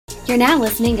You're now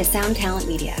listening to Sound Talent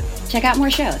Media. Check out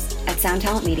more shows at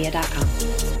soundtalentmedia.com.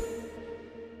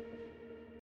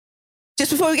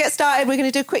 Just before we get started, we're going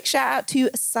to do a quick shout out to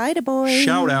Cider Boys.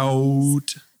 Shout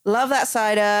out. Love that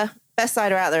cider. Best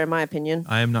cider out there, in my opinion.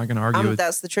 I am not going to argue with it.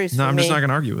 That's the truth. No, for I'm me. just not going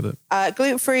to argue with it.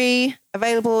 Gluten-free,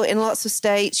 available in lots of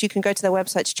states. You can go to their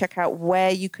website to check out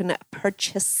where you can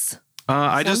purchase.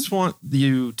 I just want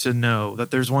you to know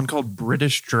that there's one called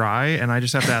British Dry, and I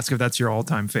just have to ask if that's your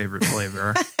all-time favorite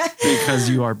flavor because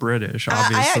you are British,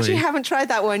 obviously. I actually haven't tried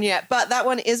that one yet, but that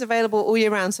one is available all year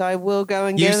round, so I will go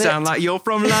and get it. You sound like you're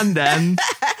from London.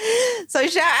 So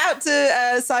shout out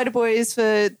to Cider Boys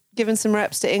for giving some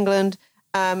reps to England.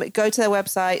 Go to their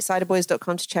website,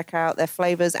 ciderboys.com, to check out their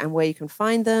flavors and where you can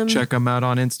find them. Check them out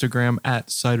on Instagram at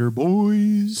Cider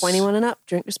Boys. 21 and up,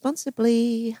 drink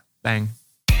responsibly. Bang.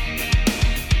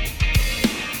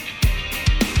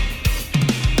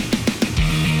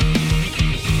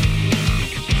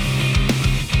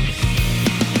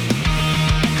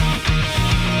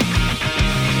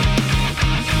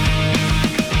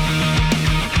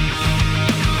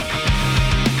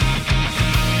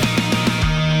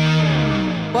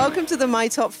 Welcome to the My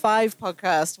Top 5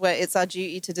 podcast, where it's our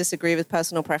duty to disagree with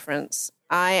personal preference.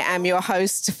 I am your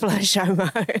host, Flo Shomo.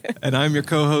 And I'm your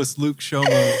co-host, Luke Shomo.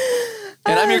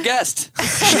 And I'm your guest,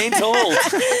 Shane Told.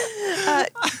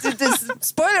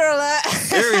 Spoiler alert.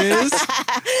 There he is.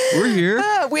 We're here.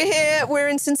 We're here. We're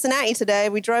in Cincinnati today.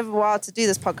 We drove a while to do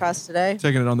this podcast today.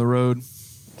 Taking it on the road.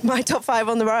 My Top 5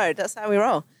 on the road. That's how we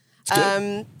roll.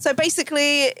 So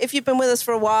basically, if you've been with us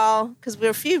for a while, because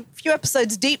we're a few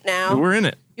episodes deep now, We're in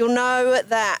it. you'll know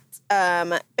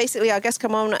that basically our guests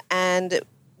come on and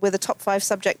with a top 5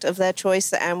 subject of their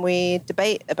choice, and we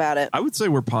debate about it. I would say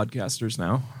we're podcasters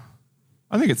now.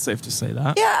 I think it's safe to say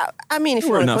that. Yeah, I mean, if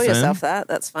you We're want to call enough yourself that,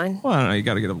 that's fine. Well, I don't know. You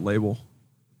got to get a label.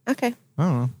 Okay. I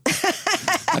don't know.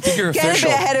 I think you're Get a official.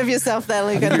 bit ahead of yourself there,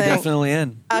 Luke, I You're think. definitely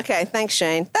in. Okay, thanks,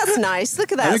 Shane. That's nice.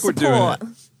 Look at that I think we're support.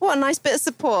 doing What a nice bit of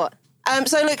support.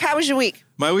 So, Luke, how was your week?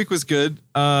 My week was good.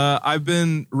 I've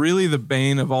been really the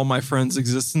bane of all my friends'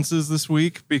 existences this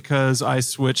week because I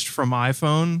switched from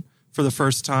iPhone for the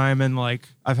first time, and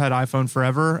I've had iPhone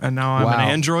forever, and now I'm an Wow.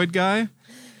 Android guy.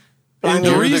 And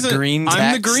you're the green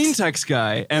I'm the text? green text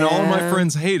guy, and all of my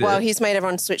friends hate Well, it. he's made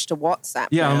everyone switch to WhatsApp.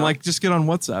 Yeah, now. I'm like, just get on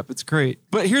WhatsApp. It's great.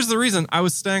 But here's the reason. I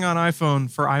was staying on iPhone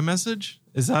for iMessage.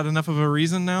 Is that enough of a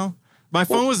reason now? My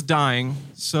phone was dying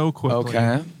so quickly.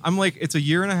 Okay. I'm like, it's a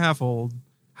year and a half old.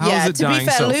 How yeah, is it to dying be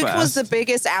fair, so Luke fast? was the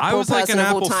biggest Apple was like person an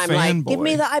of all Apple time. Like, give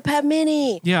me fanboy. the iPad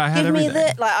Mini. Yeah, I had give me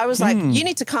everything. the. Like, I was like, you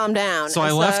need to calm down. So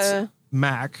And I left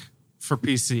Mac for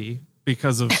PC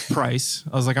because of price.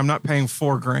 I was like, I'm not paying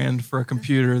 $4,000 for a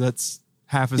computer that's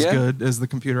half as Yeah. good as the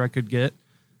computer I could get.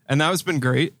 And that has been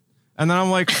great. And then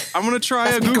I'm like, I'm going to try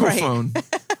a Google great. phone.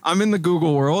 I'm in the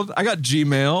Google world. I got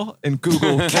Gmail and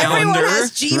Google Calendar. Everyone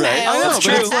has Gmail. Right. I know, That's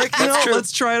but true. it's like, That's true.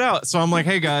 let's try it out. So I'm like,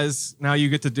 hey guys, now you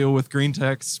get to deal with green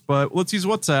text, but let's use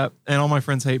WhatsApp. And all my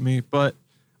friends hate me, but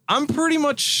I'm pretty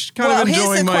much kind Well, of here's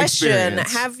enjoying the my question: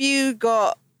 experience. have you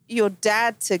got your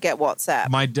dad to get WhatsApp?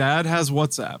 My dad has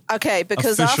WhatsApp. Okay,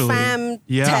 because Officially. our fam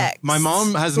Yeah, texts, my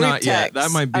mom has group not yet. texts.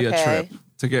 That might be a Okay. trip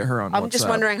to get her on WhatsApp. I'm just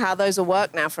wondering how those will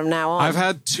work now from now on. I've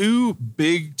had 2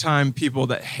 big time people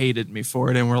that hated me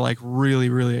for it and were like really,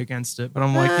 really against it. But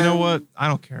I'm like, you know what? I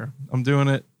don't care. I'm doing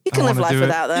it. you I can live wanna life do it.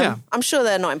 without them. Yeah. I'm sure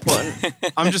they're not important.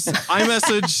 I'm just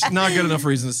iMessage, not good enough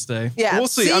reason to stay. Yeah, We'll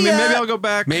see. see I mean, ya. maybe I'll go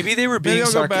back. Maybe they were Maybe being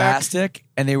I'll go back. sarcastic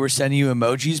and they were sending you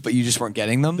emojis, but you just weren't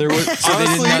getting them. There was so they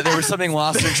honestly, didn't know, there was something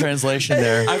lost in translation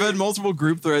there. I've had multiple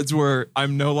group threads where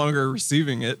I'm no longer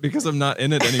receiving it because I'm not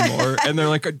in it anymore. And they're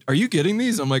like, are you getting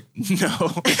these? I'm like,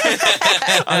 no,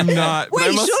 I'm not. But Wait,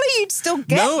 I must- surely you'd still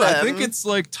get No, them. I think it's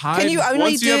like tied. Can you only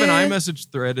once you have an do- iMessage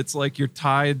thread, it's like you're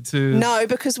tied to. No,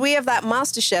 because we have that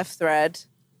MasterChef thread.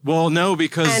 Well, no,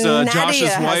 because And Josh's Nadia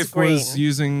has wife was green.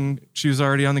 using. She was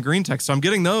already on the green text, so I'm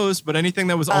getting those. But anything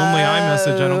that was only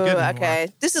iMessage, I don't get Oh, anymore. okay.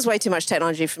 This is way too much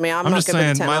technology for me. I'm I'm not just good with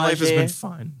saying, technology. my life has been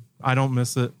fine. I don't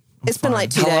miss it. I'm It's been fine. like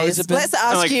 2 How long days. has it been? Let's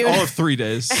ask like you. all of 3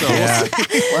 days. So Yeah.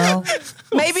 Well,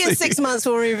 Maybe in 6 months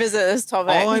we'll revisit this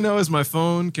topic. all I know is my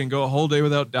phone can go a whole day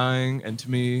without dying, and to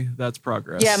me, that's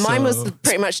progress. Yeah, mine was So-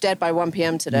 pretty much dead by 1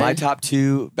 p.m. today. my top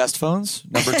 2 best phones.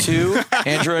 Number 2,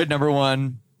 Android. Number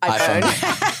 1,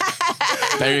 iPhone.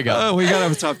 There you go. Oh, we gotta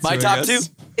have a top 2. My I top guess.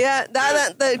 2. Yeah,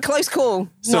 the close call.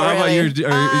 So Not how about really. you?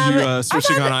 Are you I've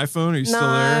switching had- on iPhone? Are you No,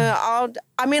 still there?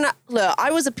 I mean, look,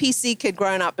 I was a PC kid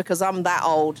growing up because I'm that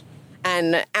old,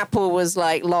 and Apple was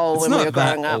like lol It's when we not were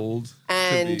growing that up. old to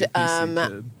And be a PC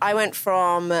kid. I went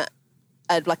from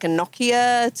like a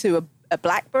Nokia to a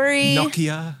BlackBerry.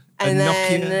 Nokia. And a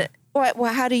then Nokia.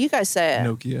 Well, how do you guys say it?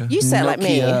 Nokia. You say it like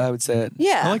me. Nokia, I would say it.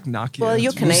 Yeah. I like Nokia. Well,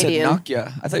 you're It's You said Canadian.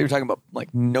 Nokia. I thought you were talking about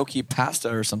like gnocchi pasta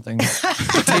or something.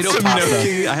 Potato Some pasta.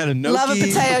 gnocchi. I had a gnocchi. Love a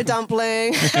potato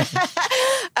dumpling.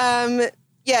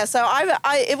 Yeah, so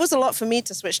it was a lot for me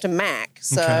to switch to Mac.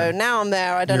 So Okay. now I'm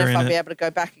there. I don't You're know if in I'll be it. able to go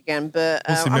back again, but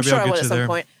We'll see. I'm Maybe sure I'll I get will you at some there.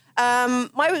 point.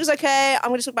 My week was okay. I'm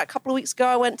going to talk about a couple of weeks ago.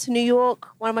 I went to New York,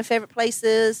 one of my favorite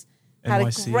places. Had a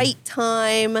NYC. great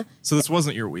time. So this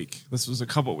wasn't your week. This was a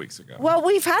couple weeks ago. Well,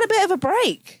 we've had a bit of a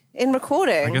break in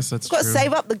recording. I guess that's We've got true. to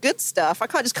save up the good stuff. I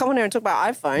can't just come on here and talk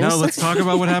about iPhones. No, let's talk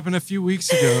about what happened a few weeks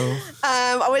ago.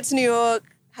 I went to New York,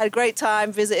 had a great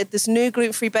time, visited this new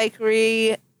gluten-free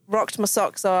bakery, rocked my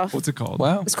socks off. What's it called?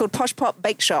 Wow. It's called Posh Pop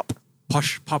Bake Shop.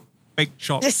 Posh Pop Bake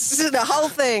Shop. This is the whole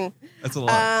thing. That's a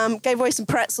lot. Gave away some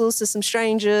pretzels to some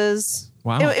strangers.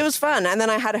 Wow. It was fun. And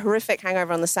then I had a horrific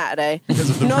hangover on the Saturday.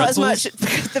 Because of the Not pretzels? as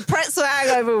much. The pretzel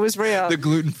hangover was real. The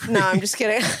gluten-free. No, I'm just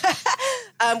kidding.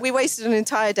 We wasted an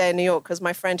entire day in New York because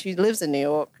my friend who lives in New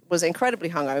York was incredibly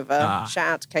hungover. Ah. Shout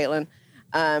out to Caitlin.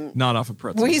 Not off of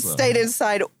pretzels. We though. stayed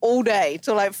inside all day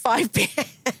till like 5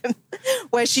 p.m.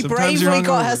 where she Sometimes you're bravely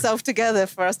got hungover. herself together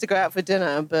for us to go out for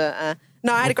dinner. But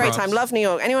no, I had a great props. time. Love New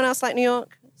York. Anyone else like New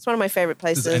York? It's one of my favorite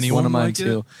places. anyone- One of mine like it?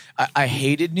 too. I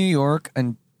hated New York,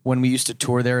 and when we used to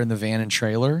tour there in the van and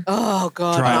trailer, Oh,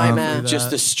 God, Driving nightmare. through just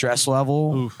the stress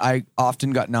level. Oof. I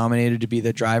often got nominated to be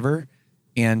the driver,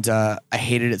 and I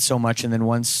hated it so much. And then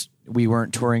once we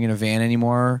weren't touring in a van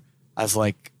anymore, I was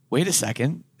like, "Wait a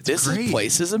second, this great.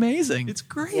 place is amazing. It's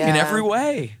great. Yeah. in every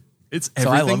way." It's So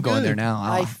I everything love going good. there now.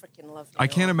 I freaking love New I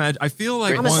York. can't imagine. I feel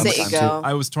like Great I'm a once city girl.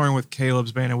 I was touring with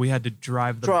Caleb's band and we had to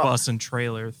drive the Drop. bus and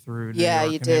trailer through New Yeah,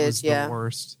 York. you and did, It was yeah. the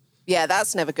worst. Yeah,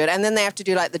 that's never good. And then they have to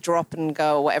do like the drop and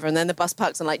go or whatever. And then the bus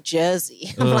parks in like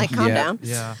Jersey. I'm Ugh. like, calm Yeah. down.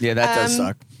 Yeah. Yeah, that does Um,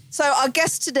 suck. So our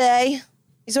guest today,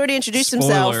 he's already introduced Spoiler.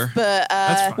 himself, but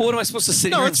That's fine. Well, what am I supposed to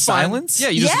sit No, here in it's fine. silence? Yeah,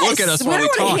 you just Yes, look at us we while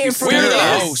don't we wanna talk. hear You from stare We're at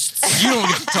the us. hosts. You don't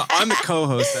get to talk. I'm the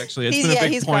co-host, actually. It's been a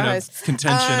big he's point co-host. of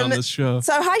contention on this show.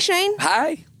 So hi, Shane.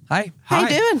 Hi. Hi. How you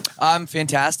doing? I'm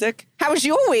fantastic. How was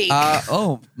your week?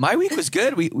 My week was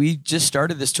good. We just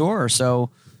started this tour, so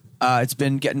it's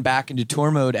been getting back into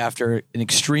tour mode after an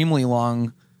extremely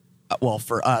long, well,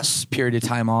 for us, period of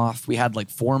time off. We had like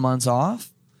 4 months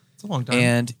off, It's a long time.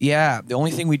 and yeah, the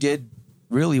only thing we did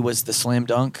really was the Slam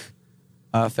Dunk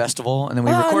festival, and then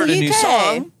we Oh, in recorded the a new UK.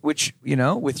 song, which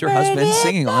with your husband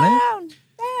singing on it.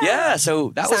 Yeah,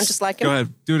 so that Sound was just like him. Go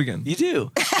ahead. Do it again. you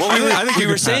do. I Well, think- I think we you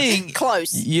were could pass. saying.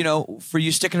 Close. For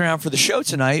you sticking around for the show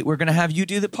tonight, we're gonna have you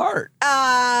do the part. You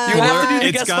Well, have to do the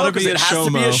It's guest gotta vocals. be a It has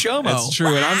to be a showmo. showmo. That's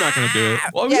true, and I'm not going to do it.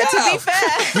 Well, yeah, to be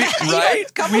fair, you got right?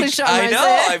 a couple of shows. I know.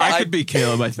 there. I could be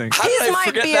Caleb, I think. How did His I might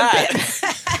forget be a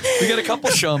that? We got a couple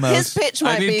showmos. His pitch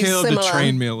might I need be Caleb similar. to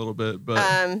train me a little bit, but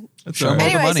that's show all me.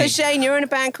 right. the Anyway, so money. Shane, you're in a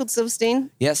band called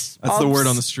Silverstein. Yes. That's the Obs, word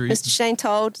on the street. Mr. Shane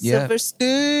told Yeah.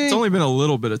 Silverstein. It's only been a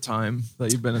little bit of time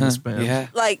that you've been in this band. Yeah.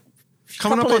 like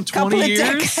Coming up couple on of- couple 20 of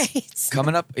years? decades.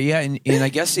 Coming up, and I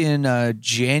guess in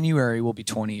January will be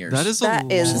 20 years. That is That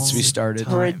a is long since we started.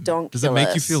 time. Does that make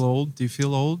you Redonkulous. feel old? Do you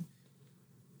feel old?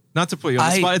 Not to put you on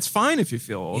the I- spot. It's fine if you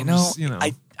feel old. You know, Just,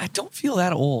 I don't feel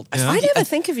that old. Yeah. I never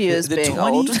think of you as the being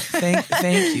 20 old.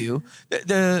 Thank you.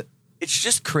 It's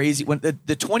just crazy when the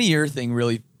 20-year thing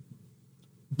really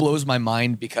blows my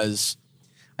mind because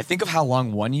I think of how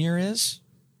long 1 year is.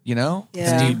 Yeah.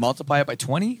 And you multiply it by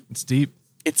 20. it's deep.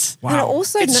 It's And Wow.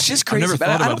 also, it's just I've crazy. never But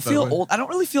thought I about don't it that feel way. old. I don't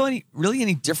really feel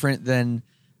any different than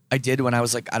I did when I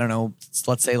was like, I don't know,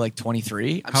 let's say like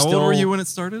 23. How old were you when it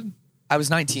started? I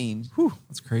was 19. Whew,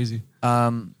 that's crazy.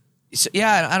 So,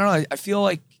 yeah, I don't know. I feel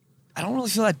like I don't really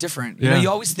feel that different. You know, Yeah. you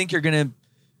always think you're gonna,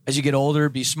 as you get older,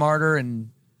 be smarter and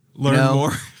Learn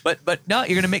more. But no,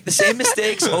 you're gonna make the same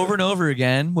mistakes over and over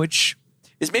again, which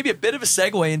is maybe a bit of a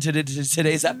segue into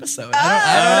today's episode.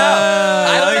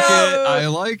 I don't know. I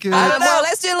like it. well,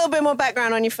 let's do a little bit more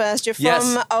background on you first. You're from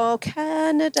Yes.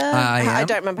 Canada. I am.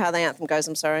 don't remember how the anthem goes.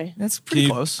 I'm sorry. That's Can pretty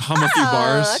you close. hum a few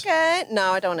bars? Okay.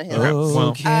 No, I don't want to hear Okay. that. Oh,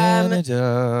 Well.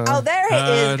 Canada. Oh, there it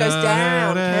is. Goes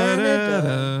down.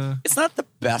 Canada. It's not the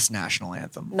best national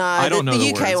anthem. No, I don't know the the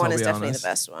UK words, one I'll is be definitely honest. the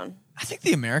best one. I think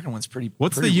the American one's pretty.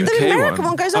 What's the pretty UK good. The American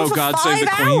one? one goes on Oh, for God Save 5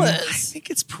 the Queen? I hours. think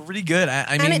it's pretty good. I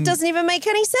mean, And it doesn't even make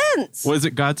any sense. What is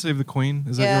it? God Save the Queen?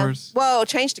 Is that yours? Well,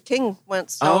 Change to King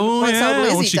once Oh, once yeah. old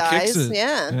Lizzie When she dies. kicks it.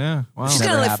 Yeah. Yeah. Wow. She's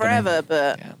Never going to live happening. forever,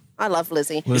 but Yeah. I love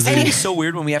Lizzie. Lizzie. Isn't Any- it so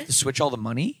weird when we have to switch all the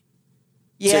money?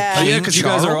 yeah. Oh, yeah, King because you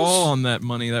guys are Charles? all on that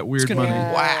money, that weird gonna money. be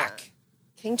Yeah. whack.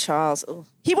 King Charles. Ooh.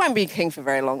 He won't be king for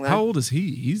very long, though. How old is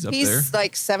he? He's up He's there.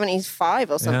 like 75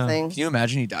 or something. Can you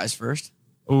imagine he dies first?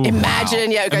 Ooh,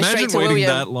 Imagine, yeah, go Imagine straight to waiting William.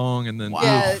 that long and then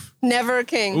Yeah, oof. never a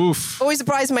king. Oof. Always the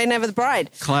bridesmaid, never the bride.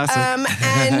 Classic.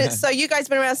 And so you guys have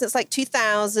been around since like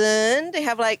 2000. They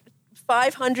have like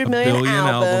 500 million billion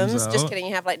albums Just out. kidding.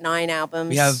 You have like 9 albums.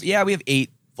 We have 8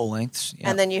 full lengths. Yeah.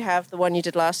 And then you have the one you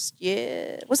did last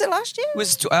year. Was it last year? it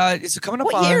was it's coming up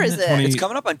What on year is it? 20 It's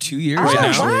coming up on 2 years. Oh, right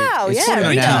actually. wow. It's Yeah,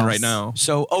 2019 Redux. right now.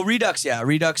 So, Redux,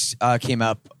 Redux came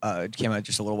out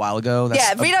just a little while ago. Yeah,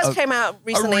 That's Redux came out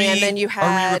recently, and then you a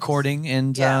had re-recording,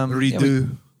 and Yeah.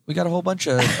 we got a whole bunch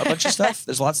of stuff.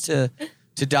 There's lots to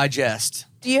digest.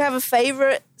 Do you have a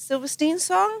favorite Silverstein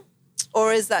song,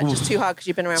 or is that just too hard because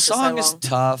you've been around for so Song long? is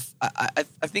tough. I Do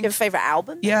think you have a favorite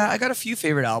album? yeah, I got a few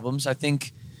favorite albums. I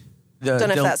think the Don't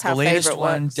know if that's how latest favorite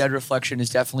one, works. Dead Reflection,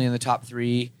 is definitely in the top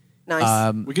 3.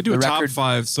 Nice. We could do the a top record-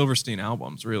 5 Silverstein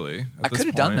albums, really. I could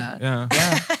have done that. Yeah.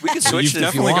 we could switch You've it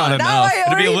if you definitely got want. enough. No, I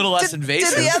It'd be a already little less did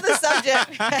invasive. the other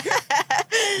subject.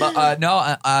 But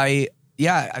no, I'd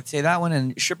say that one,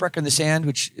 and Shipwreck in the Sand,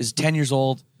 which is 10 years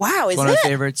old. Wow, It's is one of it? my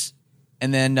favorites.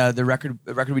 And then the record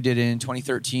we did in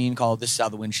 2013 called "This Is How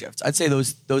the Wind Shifts." I'd say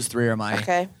those 3 are my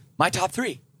Okay. top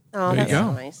 3. Oh, There you that's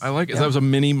go. nice. I like it. That was a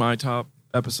mini My Top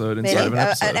episode inside Maybe of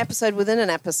an episode. within an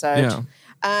episode.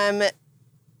 Yeah.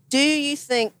 Do you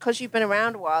think, because you've been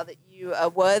around a while, that you are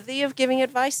worthy of giving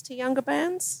advice to younger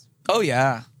bands? Oh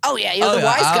yeah, Oh yeah, you're Oh, the yeah.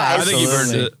 wise I guys. think you've earned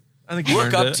Absolutely. it. I think you've look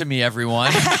earned up it. to me,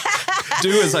 everyone.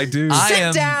 Do as I do.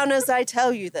 Sit down as I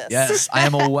tell you this. Yes, I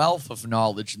am a wealth of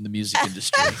knowledge in the music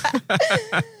industry.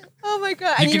 Oh my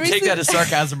god. You And can take that as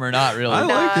sarcasm or not, really. I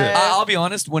like it. I'll be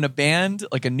honest. When a band,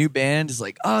 like a new band, is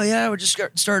like, "Oh yeah, we're just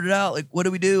started out. Like, what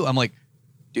do we do?" I'm like,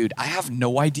 "Dude, I have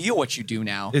no idea what you do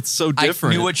now. It's so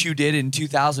different. I knew what you did in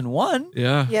 2001.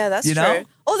 Yeah. Yeah, that's You true. know?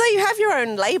 Although you have your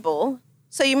own label,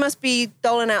 so you must be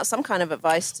doling out some kind of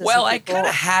advice to Well, some I people. kind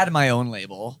of had my own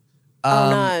label. No,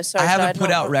 sorry, I so haven't I'd put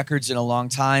not- out records in a long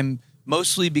time,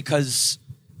 mostly because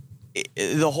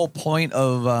the whole point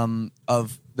of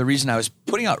the reason I was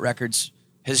putting out records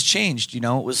has changed. You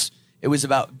know, it was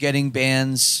about getting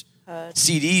bands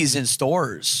CDs in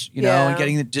stores, you know, Yeah. and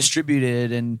getting it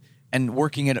distributed and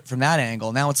working it from that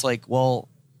angle. Now it's like, well,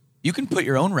 you can put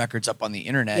your own records up on the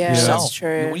internet Yeah, yourself. that's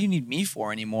true. What do you need me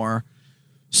for anymore?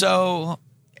 So,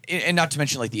 and not to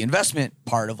mention like the investment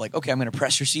part of like, okay, I'm going to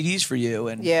press your CDs for you,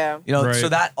 and Yeah. you know, Right. so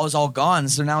that was all gone.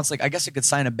 So now it's like, I guess I could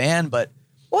sign a band, but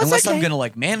Well, it's unless I'm okay. going to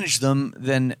like manage them,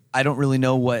 then I don't really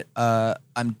know what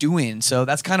I'm doing. So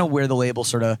that's kind of where the label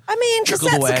sort of I mean,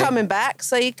 trickled cassettes away. are coming back,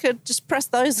 so you could just press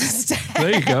those instead.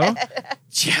 There you go.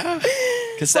 Yeah,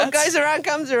 because What goes around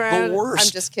comes around. worst.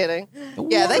 I'm just kidding. The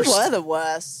Yeah, they worst. were the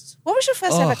worst. What was your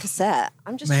first ever Ugh. cassette?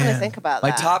 I'm just trying to think about my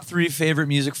that. top 3 favorite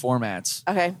music formats: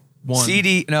 Okay. One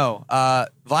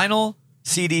vinyl,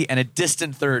 CD, and a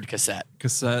distant third cassette.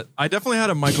 cassette. I definitely had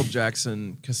a Michael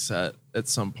Jackson cassette at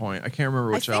some point. I can't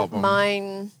remember which I think album.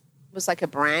 mine was like a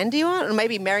Brandy one, or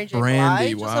maybe Mary J.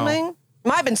 Brandy, Blige or wow. something.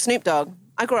 Might have been Snoop Dogg.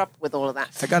 I grew up with all of that.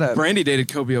 I got a Brandy dated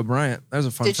Kobe O'Bryant. That was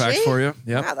a fun Did fact she? for you.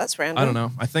 Yep. Wow, that's random. I don't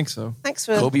know. I think so. Thanks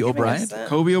for Kobe giving O'Brien? us that.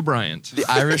 Kobe O'Bryant. the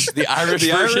Irish the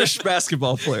version. Irish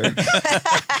basketball player.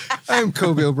 I'm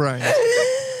Kobe O'Bryant.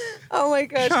 Oh my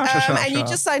god! Sha, sha, sha, And you sha.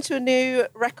 just signed to a new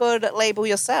record label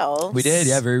yourself. We did,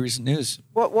 yeah. Very recent news.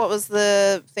 What was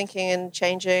the thinking and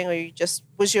changing, or you just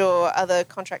was your other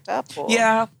contract up? Or?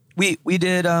 Yeah, we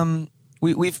did.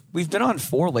 We've been on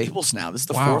 4 labels now. This is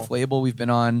the Wow. 4th label we've been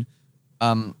on. You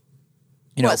Well,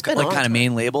 know, it's been like on kind of time.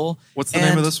 main label. What's the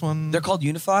name of And this one? They're called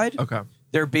Unified. Okay.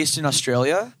 They're based in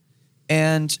Australia,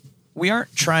 and we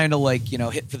aren't trying to like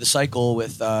hit for the cycle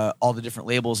with all the different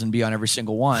labels and be on every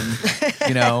single one.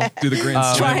 You know, Do the grand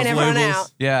slam Trying of everyone labels.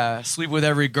 out. yeah, sleep with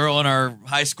every girl in our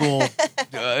high school.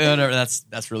 Whatever.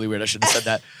 That's really weird. I shouldn't have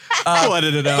said that. We'll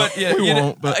edit it out. But yeah, we you know,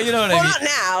 won't. But you know what Well, I mean. not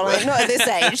now. Like not at this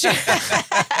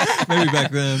age. maybe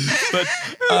back then. But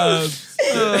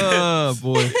Oh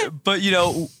boy. But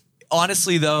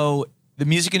honestly though, the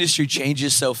music industry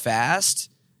changes so fast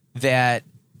that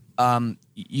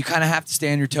you kind of have to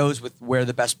stay on your toes with where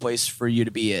the best place for you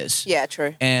to be is. Yeah,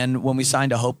 true. And when we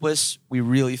signed to Hopeless, we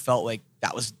really felt like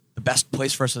that was the best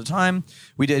place for us at the time.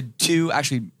 We did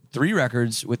 3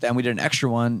 records with them. We did an extra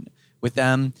one with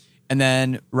them. And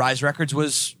then Rise Records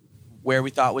was where we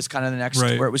thought was kind of the next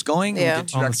Right. where it was going. And Yeah. we did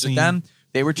 2 On the records with scene. them.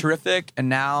 They were terrific. And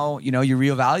now, you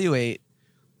reevaluate.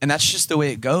 And that's just the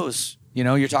way it goes.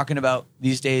 You're talking about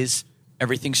these days,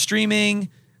 everything's streaming.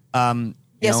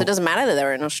 Yes, it doesn't matter that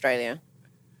they're in Australia.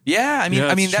 Yeah,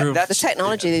 Yeah, it's true. that's The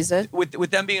technology these days.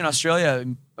 with them being in Australia.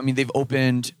 I mean, they've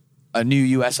opened a new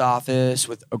U.S. office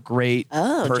with a great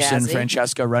Oh, person, jazzy.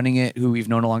 Francesca, running it, who we've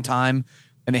known a long time.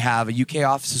 and they have a UK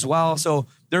office as well. So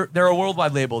they're a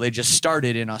worldwide label. They just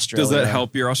started in Australia. Does that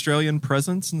help your Australian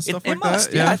presence and stuff It like must.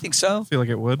 that? Yeah, I think so. I feel like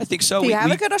it would. I think so. Do you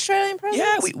have a good Australian presence?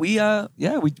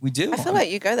 Yeah, we do. I feel like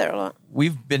you go there a lot.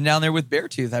 We've been down there with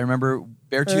Beartooth. I remember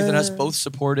Beartooth and us both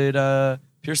supported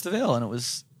Pierce the Veil, and we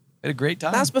had a great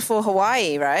time. That was before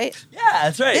Hawaii, right? Yeah,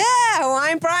 that's right. Yeah,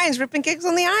 Hawaiian Brian's ripping gigs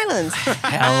on the islands.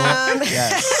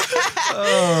 Yes.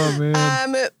 Oh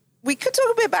man. We could talk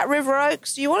a bit about River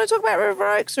Oaks. Do you want to talk about River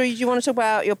Oaks, or do you want to talk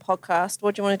about your podcast?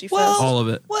 What do you want to do Well, first? All of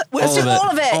it. Let's do all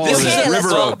of it. All You're of it. here. Let's River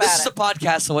talk Oaks. about This is it. a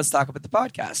podcast, so let's talk about the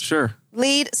podcast. Sure.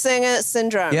 Lead singer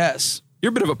syndrome. Yes. You're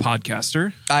a bit of a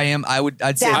podcaster. I am. I'd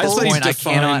say at Dabble. this I'd say point, I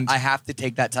defined- cannot. I have to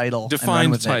take that title. and run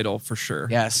Defined with it. title for sure.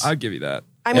 Yes. I'll give you that.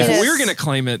 I mean, if it's- we were going to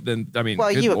claim it, then I mean,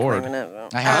 Well, good you were Lord. claiming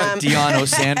it. I have Deano I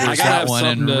Sanders gotta that have one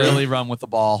and something to- really run with the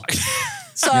ball.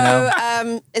 So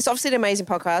it's obviously an amazing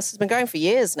podcast. It's been going for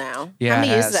years now. Yeah, How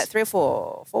many it years has. is that? 3 or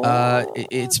 4? 4?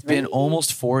 It's been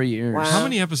almost 4 years. Wow. How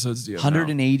many episodes do you have? now?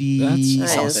 180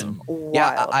 That's That is something. wild.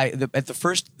 Yeah, the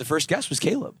first guest was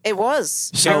Caleb. It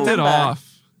was. So- I Kept it remember. off.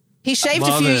 He shaved a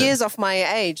Love few it. years off my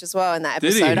age as well in that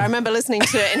Did he? episode. I remember listening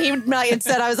to it, and he had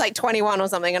said I was like 21 or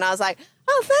something, and I was like,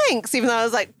 "Oh, thanks," even though I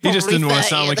was like, He just probably didn't want to 30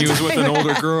 sound at like the he was with time. an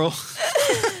older girl.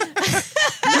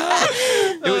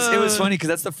 It was funny because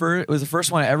that's the first. It was the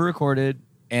first one I ever recorded,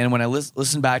 and when I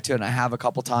listened back to it, and I have a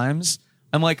couple times,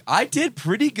 I'm like, I did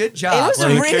pretty good job. It was a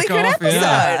Like, really good kickoff, episode.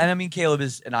 Yeah, and I mean, Caleb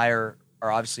and I are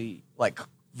obviously like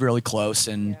really close,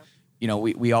 and you know,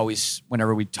 we always,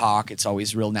 whenever we talk, it's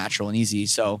always real natural and easy,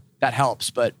 so that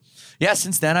helps. But yeah,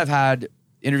 since then I've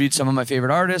interviewed some of my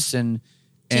favorite artists, and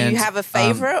Do you have a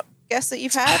favorite guest that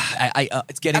you've had?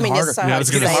 it's getting I mean, harder. it's so Yeah, I hard was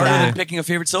to gonna say say harder that. than picking a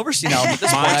favorite Silverstein album. At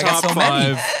this point, My I got top so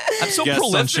many. 5 I'm so guests on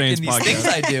prolific Shane's in these podcast. things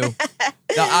I do.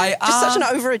 No, Just such an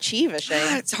overachiever,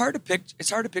 Shane. It's hard to pick. It's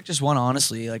hard to pick just one.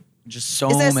 Honestly, like just so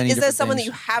Is there, many. is there different someone things.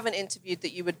 that you haven't interviewed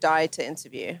that you would die to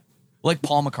interview? like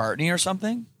Paul McCartney or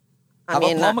something? I How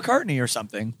mean, about Paul McCartney or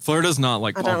somethting? Fleur does not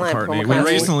like I Paul don't like Paul McCartney. McCartney.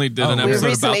 We recently did an Oh, we episode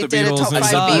recently about the did a Beatles, top and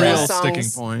it's five a Beatles real songs.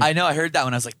 sticking point. I know. I heard that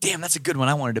one. I was like, damn, that's a good one.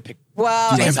 I wanted to pick.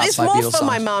 Well, Do my top it's five more Beatles for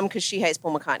my songs. mom because she hates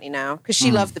Paul McCartney now because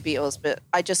she loved the Beatles, but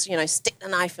I just stick the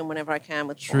knife in whenever I can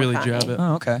with Paul really McCartney. jab it.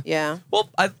 Oh, okay. Yeah. Well,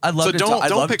 I'd love So to don't- talk. I'd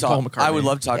don't love to pick talk. Paul McCartney. I would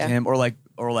love to talk Yeah. to him, or like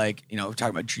you know, talking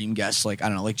about dream guests, like I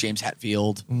don't know, like James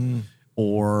Hetfield Mm.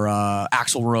 or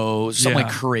Axl Rose, something Yeah.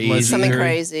 like crazy. Something Legendary.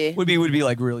 crazy. would be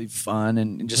like really fun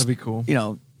and just That'd be cool. You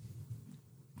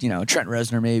know, Trent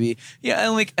Reznor maybe.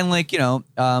 Yeah, and like you know,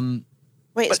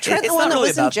 Wait, is but Trent it's the one not that really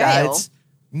was in about that. jail? It's-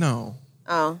 No.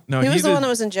 Oh. No, He he was the did- one that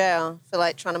was in jail for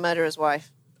like trying to murder his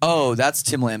wife. Oh, that's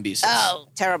Tim Lambesis. Oh,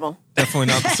 terrible. Definitely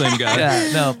not the same guy.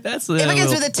 Yeah, no, that's If it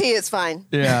begins with a T, it's fine.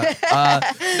 Yeah.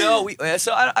 No,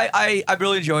 so I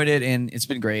really enjoyed it, and it's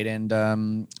been great.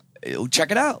 And check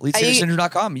it out,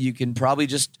 leadsingersyndrome.com. You can probably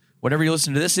just, whatever you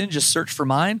listen to this in, just search for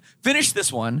mine. Finish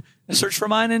this one, and search for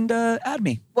mine, and add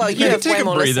me. Well, you You have can take way a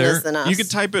more breather. listeners than us. You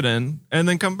could type it in and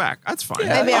then come back. That's fine.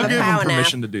 Yeah, maybe I'll have a give power him nap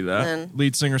permission to do that. then.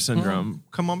 Lead singer syndrome.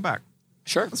 Come on back.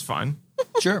 Sure. That's fine.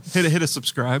 Sure. Hit a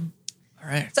subscribe. All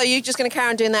right. So you're just going to carry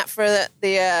on doing that for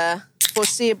the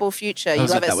foreseeable future. You love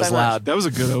it that so was much. loud. That was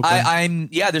a good open. I'm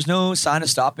there's no sign of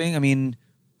stopping. I mean,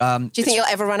 Do you think you'll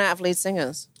ever run out of lead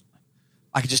singers?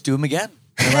 I could just do them again.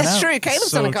 That's true.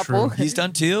 Caleb's So done a couple. true. He's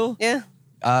done two. Yeah.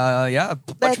 Yeah. A bunch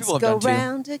of Let's people have go done two.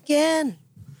 round again.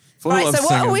 Fleur Right, loves so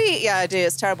what are singing. we? Yeah, I do.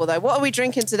 It's terrible though. What are we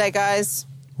drinking today, guys?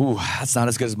 Ooh, that's not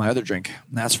as good as my other drink.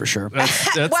 That's for sure.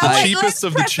 That's Well, the wait, cheapest let's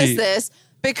of the preface cheap. this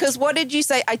because what did you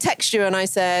say? I texted you and I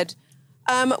said,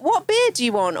 what beer do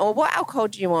you want or what alcohol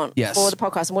do you want Yes. for the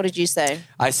podcast? And what did you say?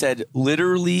 I said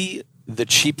literally the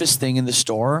cheapest thing in the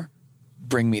store.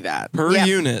 Bring me that. Per Yep.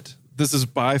 unit, this is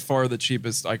by far the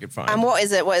cheapest I could find. And what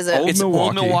is it? What is it? Old It's Old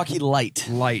Milwaukee. Milwaukee Light.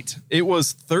 Light. It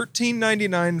was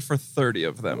 $13.99 for 30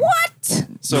 of them. What?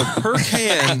 So per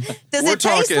can, Does we're it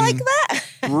taste talking like that?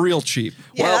 real cheap.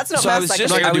 Yeah, that's not so I bad was psychology.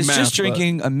 just, Not gonna I do was math, just but-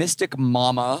 drinking a Mystic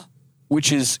Mama,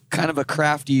 which is kind of a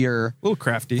craftier A little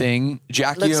crafty. thing.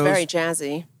 Jackie Looks O's. very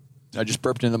jazzy. I just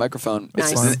burped into the microphone.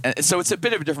 Nice. So it's a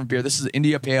bit of a different beer. This is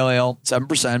India Pale Ale,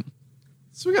 7%.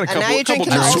 So we got a And now couple, you're couple drinking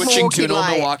the drinks. Old Switching to an Old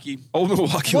Milwaukee Milwaukee. Old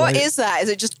Milwaukee What Light. is that? Is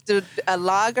it just a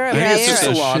lager? I think it's beer? just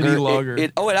a lager. shitty lager.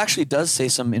 It actually does say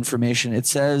some information. It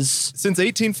says, Since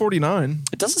 1849,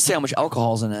 it doesn't say how much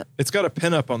alcohol's in it. it's got a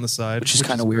pin up on the side, Which is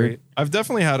kinda weird. great. I've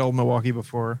definitely had Old Milwaukee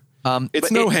before. It's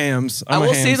But no it- hams. I I'm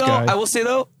will a hams say guy.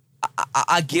 though,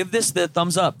 I give this the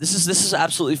thumbs up. This is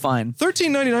absolutely fine.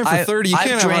 $13.99 for I- 30. You I've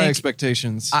can't have high drank-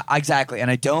 expectations. Exactly,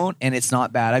 and I don't, and it's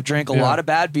not bad. I've drank a Yeah. lot of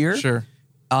bad beer. Sure.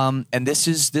 And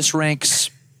this ranks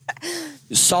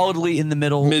solidly in the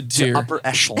middle Mid-tier. to upper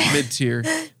echelon. Mid tier.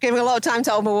 Giving a lot of time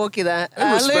to Old Milwaukee there. I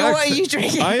Lou, respect what are you it.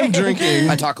 drinking? I am drinking.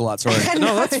 I talk a lot. Sorry.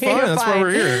 No, that's fine. you're That's why fine.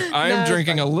 we're here. I No, am it's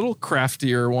drinking fine. a little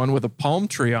craftier one with a palm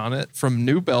tree on it from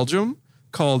New Belgium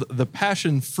called the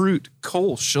Passion Fruit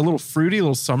Kolsch. A little fruity, a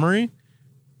little summery.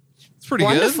 It's pretty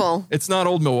Wonderful. good. It's not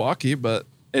Old Milwaukee, but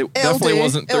it It'll definitely do.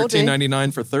 wasn't It'll do.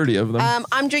 $13.99 for 30 of them.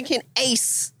 I'm drinking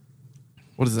Ace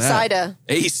What is that? cider.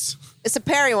 Ace. It's a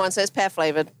peary one, so it's pear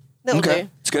flavored. That'll Okay. do.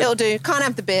 It's good. It'll do. Can't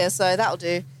have the beer, so that'll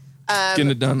do. Getting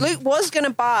it done. Luke was going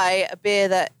to buy a beer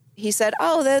that he said,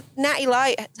 oh, the Natty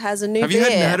Light has a new Have beer. you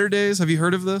had Natter Days? Have you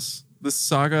heard of this? This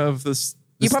saga of this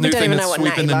You probably new don't thing even that's know what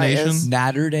sweeping the Natty Light nation? is.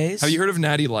 Natter Days. Have you heard of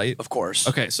Natty Light? Of course.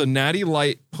 Okay, so Natty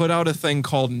Light put out a thing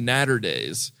called Natter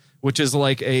Days, which is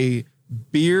like a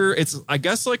beer. It's, I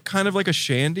guess, like kind of like a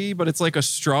shandy, but it's like a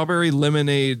strawberry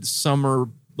lemonade summer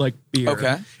like beer.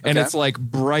 Okay, And okay. it's like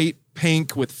bright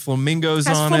pink with flamingos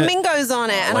has on it. flamingos on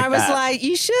it. And like I was that. like,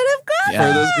 you should have got Yeah.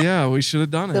 For that. this, yeah, we should have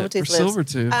done it for Silvertooth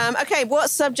lives. Silvertooth. Okay, what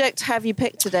subject have you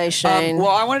picked today, Shane? Well,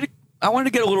 I wanted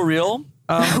to get a little real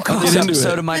on this Get into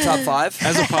episode it. of my top 5.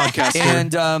 As a podcaster.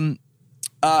 And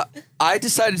I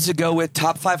decided to go with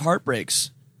top 5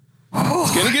 heartbreaks.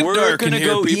 it's gonna get We're dark gonna in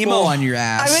here, go people. emo on your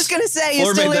ass. I was going to say,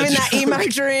 you're Fleur still made that living that joke. emo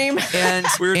dream. and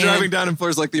We were and- driving down and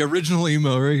Fleur's like the original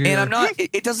emo right here. and I'm not.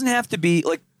 It doesn't have to be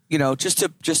like, you know, just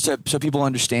to so people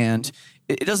understand.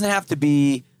 It doesn't have to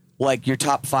be like your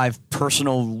top 5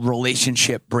 personal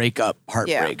relationship breakup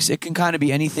heartbreaks. It can kind of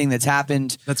be anything that's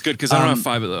happened. That's good because I don't have Um,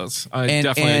 5 of those. I And,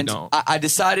 definitely and don't. I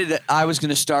decided that I was going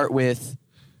to start with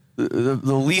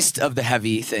the least of the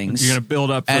heavy things. You're gonna build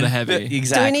up for And the heavy.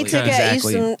 Exactly. Do we need to get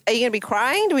exactly. you some? Are you going to be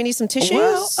crying? Do we need some tissues?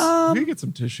 Well, We can get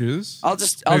some tissues. I'll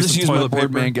just Maybe use some my toilet board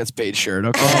paper. man gets paid shirt.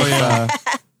 Okay. Oh, yeah.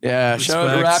 Yeah. Shout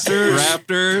out to Respects. Raptors.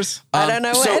 Raptors. I don't know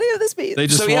what so- any of this means. They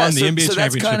just won the NBA that's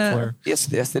championship. kinda, Fleur.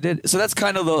 yes, they did. So that's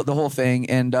kind of the whole thing,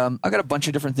 and I got a bunch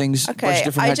of different things, bunch Okay, of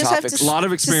different I just have topics. to A lot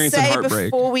of experience in say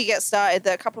heartbreak. before we get started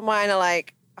that a couple of mine are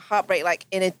like heartbreak, like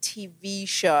in a TV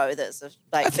show that's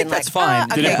like. I think been that's like, fine.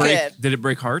 Ah, Did okay, it break? good. Did it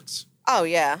break hearts? Oh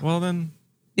yeah, Well then,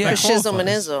 Yeah. that for shizzle and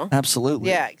qualifies. izzle. Absolutely.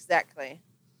 Yeah, exactly.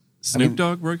 Snoop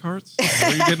Dogg break hearts. Is that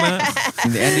what you're getting at?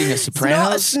 And the ending of It's Sopranos.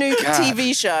 not a Snoop God.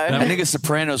 TV show. The ending of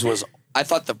Sopranos was. I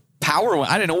thought the power one.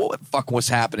 I didn't know what the fuck was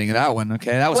happening in that one.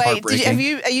 Okay, that was Wait,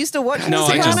 heartbreaking. are you still watching No,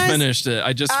 The I Sopranos? just finished it.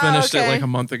 I just Oh, finished it okay. like a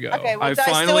month ago. Okay, well, I I still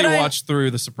finally don't- watched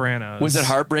through The Sopranos. Was it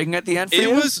heartbreaking at the end for It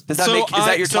you? was. Does that so make? Is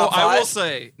that your so top 5? I will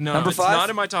say no. Number it's 5? not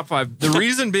in my top 5. The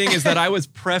reason being is that I was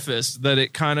prefaced that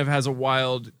it kind of has a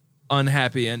wild,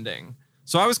 unhappy ending.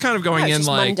 So I was kind of going No, it's in just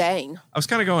like mundane. I was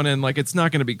kind of going in like it's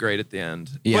not going to be great at the end.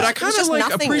 Yeah. But I It kind was of just like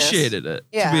nothingness. appreciated it.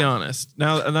 Yeah. To be honest,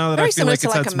 now that I Very feel similar like to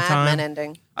it's had like a some Mad time, Men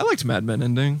ending. I liked Mad Men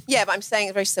ending. Yeah, but I'm saying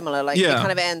it's very similar. Like Yeah. it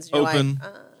kind of ends. And you're Open.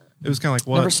 like, It was kind of like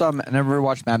what? Never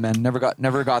watched Mad Men. Never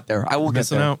got there. I will get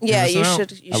Missing there. out. yeah, You're you missing out.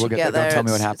 should. You I will should get get there. there. Don't tell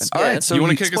me what It's- happened. it's All right, good. so You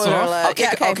want to kick us Spoiler off? alert. I'll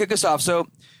kick, okay. I'll kick us off. So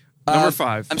Number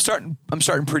 5. I'm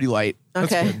starting pretty light. That's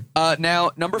Okay. good.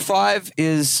 Now number 5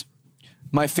 is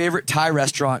my favorite Thai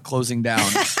restaurant closing down.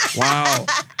 Wow.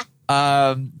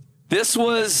 This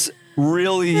was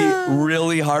really,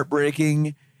 really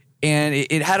heartbreaking, and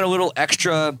it had a little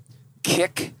extra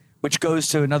kick, which goes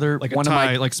to another Like a one Thai-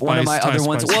 of my like one of my Thai other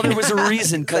ones. spice. Well, there was a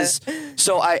reason because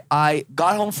so I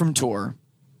got home from tour,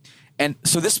 and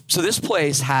so this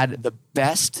place had the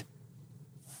best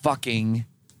fucking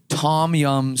tom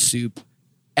yum soup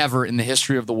ever in the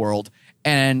history of the world,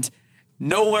 and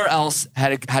nowhere else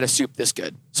had a soup this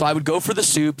good. So I would go for the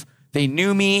soup. They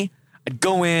knew me. I'd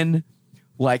go in,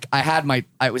 like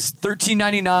I was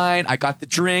 $13.99. I got the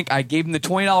drink. I gave them the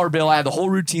 $20 bill. I had the whole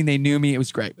routine. They knew me. It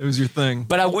was great. It was your thing.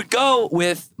 But I would go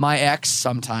with my ex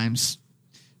sometimes.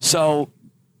 So,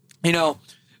 you know,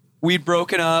 we'd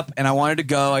broken up and I wanted to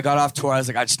go. I got off tour. I was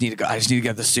like, I just need to go. I just need to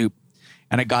get the soup.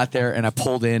 And I got there and I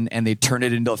pulled in and they turned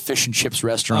it into a fish and chips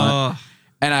restaurant.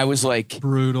 And I was like,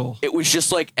 Brutal. it was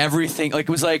just like everything. Like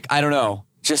it was like, I don't know.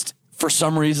 Just for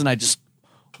some reason, I just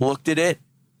looked at it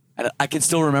and I can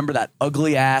still remember that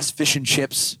ugly ass fish and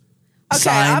chips. Okay,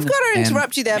 sign, I've got to and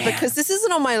interrupt you there man, because this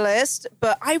isn't on my list,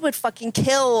 but I would fucking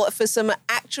kill for some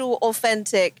actual,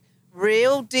 authentic,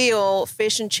 real deal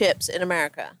fish and chips in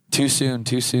America. Too soon.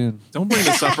 Don't bring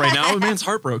this up right now. The man's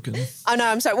heartbroken. Oh no,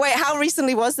 I'm sorry. Wait, how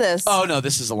recently was this? Oh no,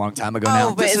 this is a long time ago Oh, now.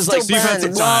 but This it is still like So you've had some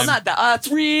burns. time. well, not that.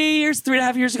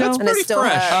 3.5 years ago. That's and it pretty still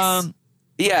fresh. hurts.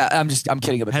 Yeah, I'm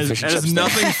kidding about the Has fish and chips thing.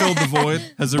 nothing filled the void?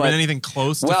 Has there But- been anything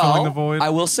close to filling the void? I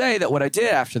will say that what I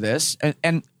did after this,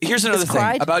 and here's another It's thing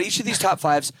cried. about each of these top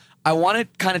 5s. I want to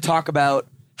kind of talk about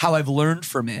how I've learned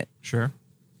from it Sure.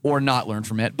 or not learned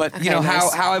from it, but Okay, you know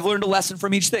nice. how I've learned a lesson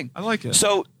from each thing. I like it.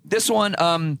 So this one,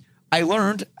 I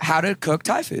learned how to cook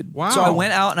Thai food. Wow. So I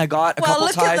went out and I got a couple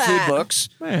look Thai at food that. books.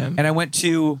 Man. And I went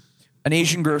to an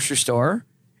Asian grocery store.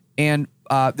 And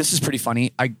this is pretty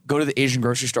funny. I go to the Asian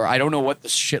grocery store. I don't know what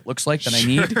this shit looks like that I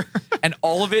need. And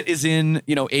all of it is in,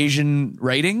 Asian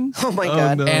writing. Oh my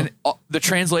God. no. And the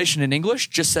translation in English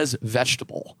just says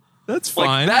vegetable. That's Like,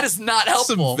 fine. that is not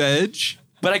helpful. Some veg.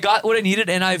 But I got what I needed,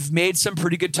 and I've made some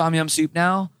pretty good tom yum soup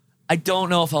now. I don't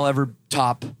know if I'll ever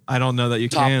top I don't know that you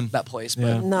can. that place. But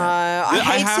Yeah. No, I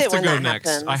hate have it to when go that next.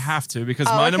 happens. I have to because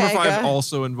Oh, my number okay, 5 go.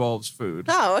 also involves food.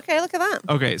 Oh, okay. Look at that.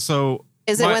 Okay, so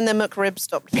Is it when the McRib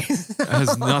stopped? it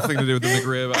has nothing to do with the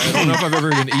McRib. I don't know if I've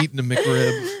ever even eaten a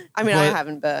McRib. I mean, I But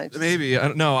haven't, but maybe. I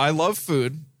don't know. I love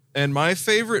food, and my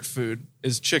favorite food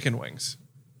is chicken wings,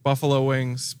 buffalo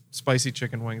wings, spicy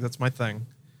chicken wings. That's my thing.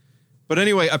 But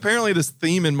anyway, apparently this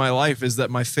theme in my life is that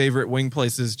my favorite wing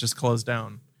places just closed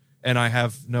down, and I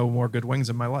have no more good wings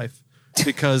in my life.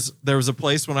 Because there was a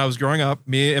place when I was growing up,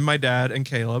 me and my dad and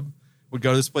Caleb would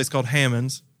go to this place called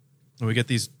Hammond's, and we get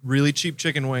these really cheap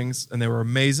chicken wings, and they were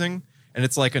amazing. And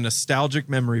it's like a nostalgic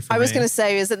memory for me. I was going to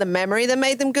say, is it the memory that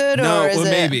made them good, No, or is well,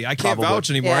 it maybe. I can't Probably. vouch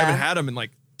anymore. I Yeah. haven't had them in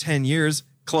like 10 years.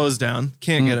 Closed down.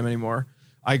 Can't get them anymore.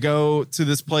 I go to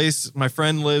this place. My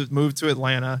friend moved to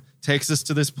Atlanta, takes us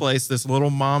to this place, this little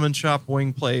mom and shop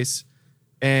wing place.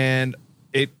 And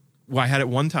I had it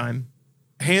one time.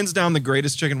 Hands down the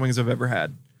greatest chicken wings I've ever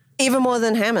had. even more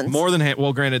than Hammond's? More than,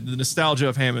 well, granted, the nostalgia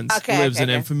of Hammond's lives in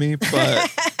okay. infamy, but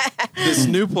this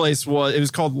new place it was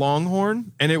called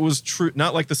Longhorn, and it was true,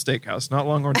 not like the steakhouse, not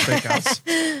Longhorn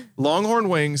Steakhouse. Longhorn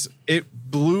wings, it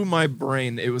blew my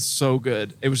brain. It was so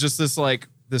good. It was just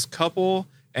this couple,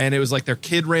 and it was like their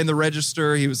kid ran the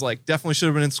register. He was like, definitely should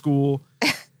have been in school.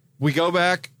 We go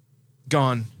back,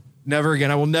 gone. Never again.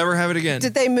 I will never have it again.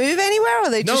 Did they move anywhere, or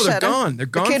they No, just they're shut them? gone. They're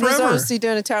gone The kid was forever. obviously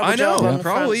doing a terrible I know. job on the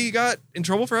Probably front. he got in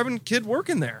trouble for having a kid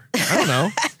working there. I don't know.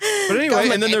 But anyway, Don't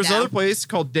and then look there's it another down. place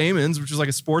called Damon's, which is like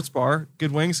a sports bar.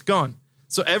 Good wings, gone.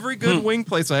 So every good wing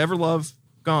place I ever love,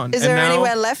 gone. Is And there now-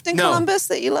 anywhere left in No. Columbus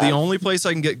that you love? The only place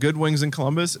I can get good wings in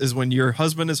Columbus is when your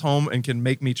husband is home and can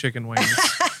make me chicken wings.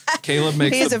 Caleb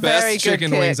makes He's the a very best good chicken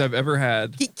cook. wings I've ever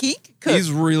had. Geek cook.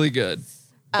 He's really good.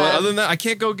 But other than that, I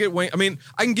can't go get wings. I mean,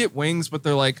 I can get wings, but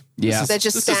they're like, Yeah. They're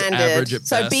just this is standard. average at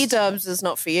So best. B-dubs is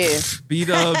not for you.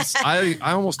 B-dubs. I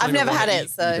almost I've don't even never wanna had it, eat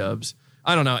so- B-dubs.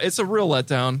 I don't know. It's a real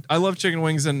letdown. I love chicken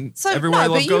wings, and So everywhere I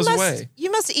no, love but goes away. You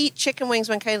must eat chicken wings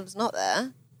when Caleb's not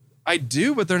there. I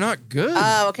do, but they're not good.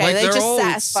 Oh, okay. Like, They they're just all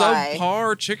satisfy.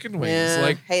 subpar chicken wings, Yeah,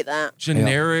 like hate that.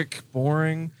 generic,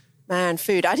 boring. Man,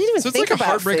 food. I didn't even So it's think like a about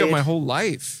heartbreak food. of my whole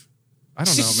life. I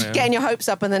don't Just know, man. getting your hopes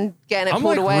up and then getting it I'm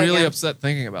pulled like away. really again. upset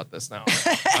thinking about this now.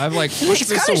 I've like pushed It's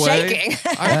this kinda away. shaking.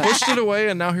 I pushed it away,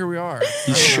 and now here we are.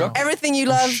 He's shook. Everything you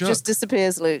love shook. just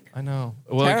disappears, Luke. I know.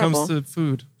 Well, it Terrible. comes to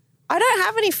food. I don't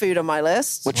have any food on my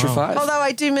list. What's your Wow. five? Although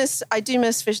I do miss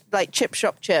fish, like chip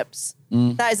shop chips.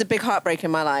 That is a big heartbreak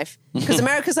in my life because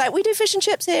America's like, we do fish and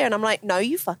chips here, and I'm like, no,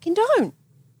 you fucking don't.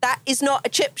 That is not a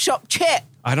chip shop chip.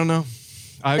 I don't know.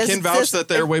 I There's- can vouch there's- that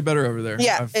they're way better over there.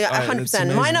 Yeah, I've- it's 100%.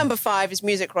 My amazing. number 5 is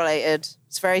music related.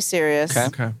 It's very serious. Okay.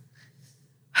 Okay.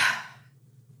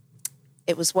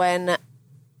 It was when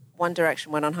One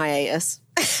Direction went on hiatus.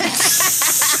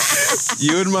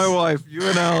 You and my wife, you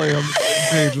and Allie on the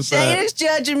same page with Shane that. is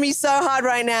judging me so hard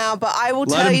right now, but I will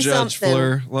Let tell him you judge, something.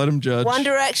 Fleur. Let him judge. One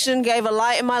Direction gave a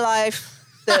light in my life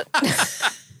that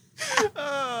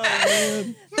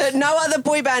that no other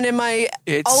boy band in my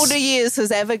It's- older years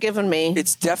has ever given me.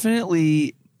 It's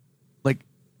definitely like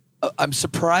I'm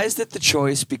surprised at the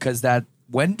choice because how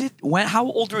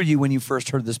old were you when you first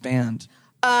heard this band?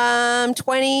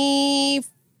 24.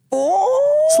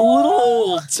 It's a little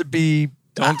old to be.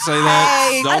 Don't say that.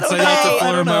 Hey, Don't say that hey, to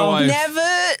Fleur, my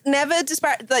wife. Never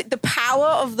disparage like the power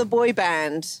of the boy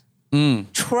band.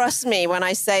 Trust me when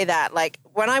I say that. Like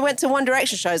when I went to One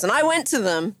Direction shows, and I went to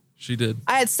them, She did.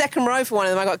 I had second row for one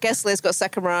of them. I got guest list, got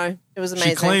second row. It was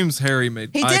amazing. She claims Harry made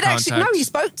he eye did contact. actually. No, he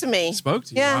spoke to me. Spoke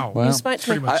to you? Yeah, Wow. he spoke to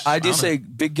me. Pretty much I do honored. say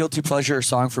big guilty pleasure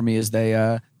song for me is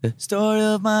the story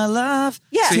of my life.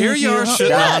 Yeah. So here you are shitting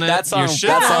Yeah, on it. that song- You're shitting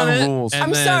that song on it, rules. and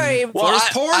I'm then sorry. Fleur's Well,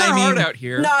 pouring her I heart mean- out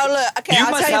here. No, look. Okay, You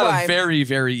I'll must tell you have why. a very,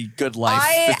 very good life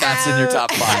I if that's in your am-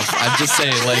 top 5. I'm just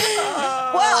saying, like,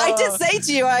 Well, I did say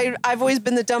to you, I've always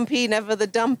been the dumpy, never the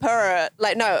dumper.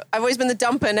 Like, no, I've always been the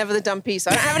dumper, never the dumpy.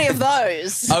 So I don't have any of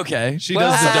those. okay. She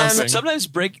does the dumping. Sometimes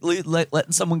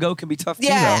letting someone go can be tough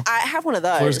Yeah, too, though. I have one of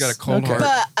those. Fleur's got a cold Okay.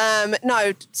 heart. But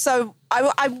no, so I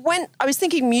was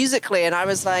thinking musically, and I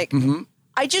was like,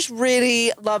 I just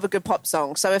really love a good pop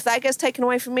song. So if that gets taken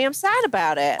away from me, I'm sad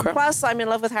about it. Okay. Plus, I'm in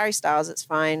love with Harry Styles. It's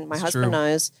fine. My husband true.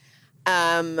 knows.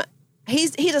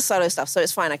 he does solo stuff, so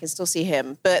it's fine. I can still see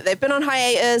him. But they've been on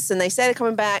hiatus, and they say they're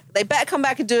coming back. They better come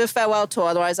back and do a farewell tour,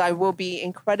 otherwise I will be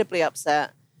incredibly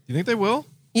upset. You think they will?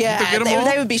 Yeah,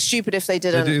 they would be stupid if they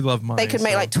didn't. They do love money. They could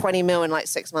make so. like 20 mil in like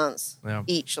 6 months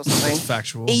each or something. That's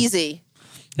factual. Easy.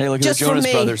 Hey, look at Just the for Jonas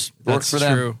me. Brothers. Works That's for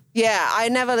them. true. Yeah, I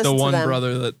never listened The to one them.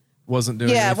 brother that wasn't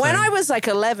doing Yeah, anything. when I was like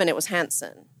 11, it was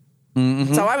Hanson.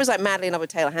 Mm-hmm. So I was like madly in love with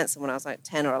Taylor Hanson when I was like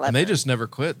 10 or 11. And they just never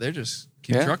quit. They just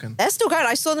keep trucking. They're still going.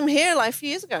 I saw them here like a few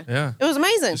years ago. Yeah. It was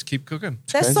amazing. Just keep cooking.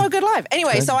 They're so good live.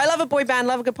 Anyway, Crazy. so I love a boy band,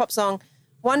 love a good pop song.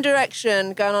 One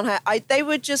Direction going on here. They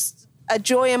were just a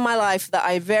joy in my life that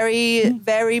I very,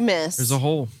 very miss. There's a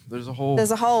hole. There's a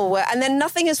hole where, and then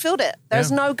nothing has filled it.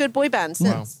 There's no good boy band since.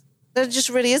 Wow. There just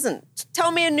really isn't.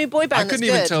 Tell me a new boy band I couldn't that's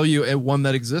even good. tell you one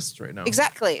that exists right now.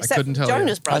 Exactly. Except couldn't tell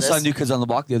Jonas you. Brothers. I saw New Kids on the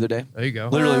Block the other day. There you go.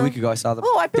 Literally a week ago, I saw them.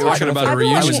 Oh, I've been Talking about a I've been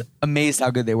reunion. I watching- was amazed how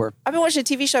good they were. I've been watching a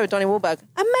TV show with Donnie Wahlberg.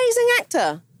 Amazing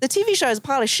actor. The TV show is a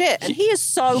pile of shit, and he is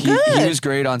so He good. was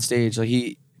great on stage. Like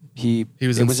he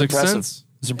was it in was Sixth impressive. Sense.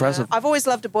 It was impressive. I've always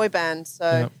loved a boy band, so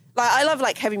Yep. like I love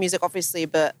like heavy music, obviously,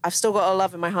 but I've still got a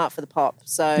love in my heart for the pop.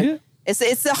 So Yeah.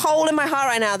 it's the hole in my heart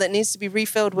right now that needs to be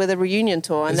refilled with a reunion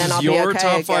tour, and This then is I'll your be okay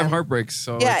top again. 5 heartbreaks.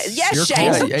 So Yeah, it's yeah, your Shane,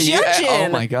 call. stop judging. Oh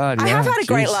my God! I have yeah, had a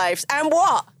great jeez. life, and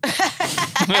what?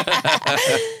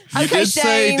 You Okay, did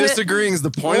say Shane, disagreeing is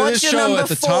the point of What's this your show number at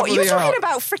the 4? top of You're the talking hour.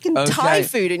 about freaking Okay. Thai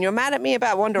food, and you're mad at me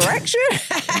about One Direction?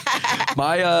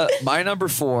 My number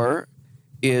 4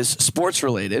 is sports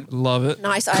related. Love it.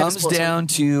 Nice. I have a Comes sports down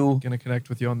to Gonna connect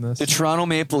with you on this. the Toronto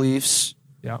Maple Leafs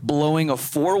Yeah. blowing a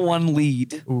 4-1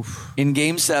 lead Oof. in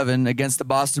Game 7 against the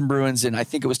Boston Bruins in, I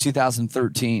think it was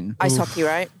 2013. Ice hockey,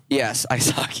 right? Yes,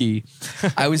 ice hockey.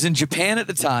 I was in Japan at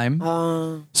the time,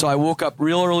 Oh. so I woke up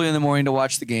real early in the morning to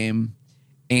watch the game,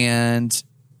 and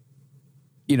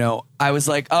I was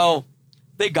like, "Oh,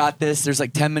 they got this." There's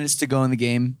like 10 minutes to go in the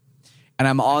game, and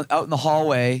I'm out in the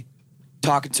hallway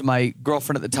talking to my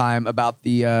girlfriend at the time about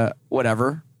the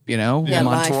whatever, Yeah, I'm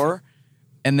on life. tour,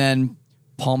 and then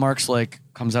Paul Marks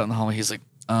comes out in the hallway. He's like,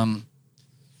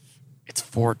 "It's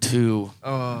 4-2."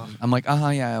 Oh, I'm like,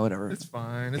 yeah, whatever. it's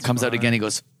fine. He It's comes out fine. again. He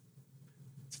goes,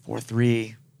 "It's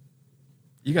 4-3."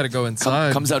 You got to go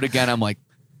inside. Comes out again. I'm like,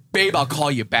 "Babe, I'll call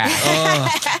you back."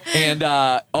 And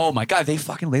oh my God, they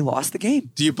lost the game.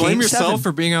 Do you blame Game yourself 7.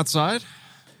 for being outside?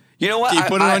 You know what? Do you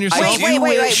put it on yourself? Wait.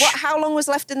 wish- What? How long was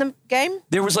left in the game?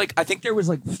 There was I think there was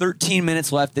 13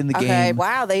 minutes left in the Okay. game.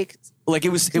 Wow. They. Like it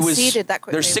was Conceded that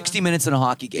quickly, There's 60 minutes in a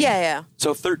hockey game. Yeah.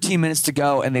 So 13 minutes to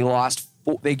go, and they lost.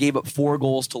 They gave up 4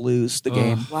 goals to lose the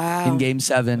game. Wow. In Game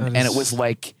 7, That and is it was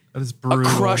like That is a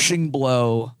brutal. crushing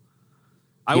blow.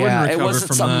 I wouldn't Yeah, recover it wasn't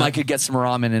from something that. I could get some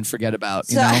ramen and forget about.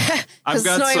 You So, know? 'cause I've it's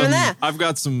got not some. even there. I've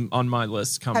got some on my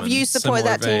list coming. Have you supported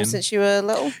similar that team vein. since you were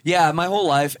little? Yeah, my whole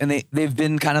life, and they've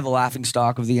been kind of the laughing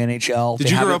stock of the NHL. Did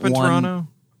They you grow haven't up in won- Toronto?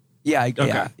 Yeah,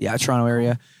 Okay. yeah, Toronto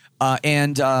area.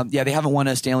 And they haven't won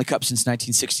a Stanley Cup since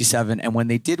 1967. And when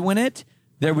they did win it,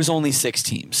 there was only 6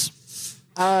 teams.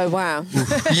 Oh wow.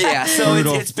 Yeah, so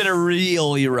Brutal. it's been a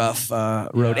really rough road.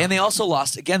 Yeah. And they also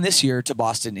lost again this year to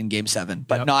Boston in Game 7,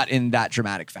 but Yep. not in that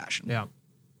dramatic fashion. Yeah.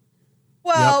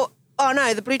 Well, oh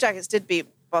no, the Blue Jackets did beat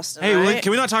Boston. Hey, right?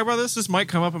 can we not talk about this? This might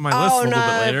come up in my list a Oh little no,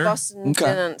 bit later. Boston Okay.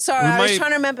 didn't. Sorry, We I was might- trying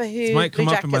to remember who this might Blue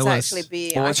come up in my Jackets list. actually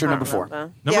beat. Well, I what's your can't number 4?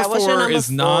 remember. Number yeah, what's 4 your number is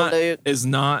 4, not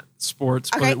Luke? sports,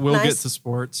 but Okay, it will nice. get to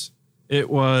sports. It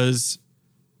was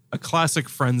a classic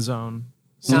friend zone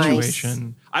Nice.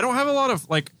 situation. I don't have a lot of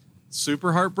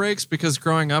super heartbreaks because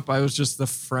growing up I was just the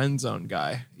friend zone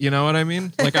guy. You know what I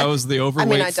mean? Like I was the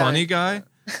overweight I don't. funny guy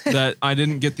that I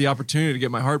didn't get the opportunity to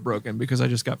get my heart broken because I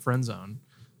just got friend zoned.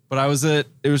 But it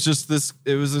was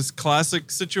this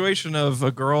classic situation of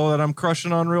a girl that I'm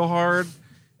crushing on real hard,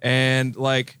 and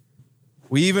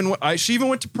she even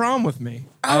went to prom with me.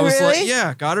 Oh, I was really? like,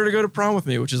 yeah, got her to go to prom with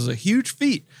me, which is a huge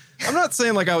feat. I'm not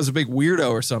saying I was a big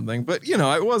weirdo or something, but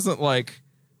it wasn't like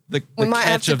the We might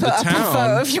have catch to of put the up a photo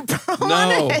town. of your prom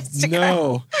No, on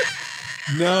Instagram.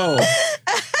 no.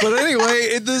 But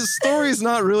anyway, the story's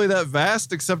not really that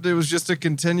vast, except it was just a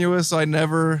continuous. It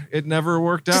never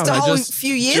worked out. Just a I whole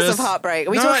few years of heartbreak.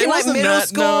 Are we No, talking it like wasn't middle that.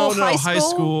 school, No, high high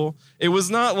school. It was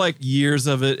not like years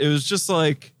of it. It was just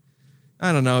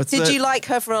I don't know. It's Did you like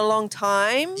her for a long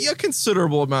time? a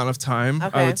considerable amount of time, I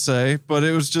Okay. would say, but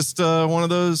it was just one of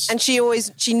those. And she knew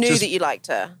Just- that you liked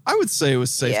her. I would say it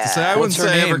was safe Yeah. to say. I What's wouldn't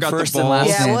her say I ever name? got First the and balls.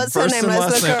 last Yeah, name. what's her First name? and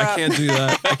Let's last look name. her I up. can't do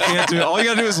that. I can't do it. All you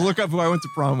gotta do is look up who I went to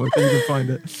prom with, and you can find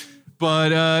it.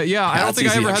 But I don't That's think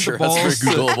I easy, ever I'm had sure. the balls. That's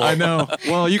very Googleable. I know.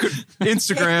 Well, you could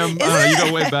Instagram. I don't know, you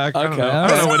go way back. I don't Okay, know. all I right.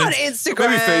 don't know It's what not it's- Instagram.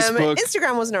 Maybe Facebook.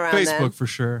 Instagram wasn't around Facebook then. for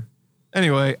sure.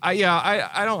 Anyway, I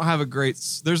don't have a great.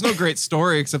 There's no great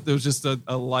story except there was just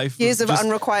a life Years of just-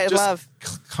 unrequited just love.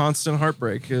 constant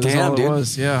heartbreak. It was Damn, all dude. it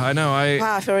was. Yeah, I know.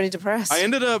 Wow, I feel really depressed. I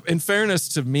ended up, in fairness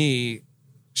to me,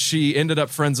 she ended up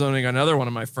friend zoning another one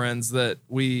of my friends that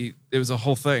it was a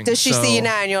whole thing. Does she So see you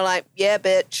now and you're like, yeah,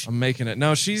 bitch? I'm making it.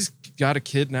 No, she's got a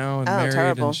kid now and Oh, married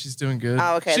terrible. and she's doing good.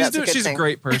 Oh, okay, that's a good she's thing. a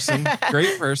great person.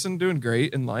 Great person, doing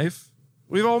great in life.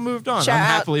 We've all moved on. Shout I'm out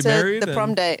happily to married. the and-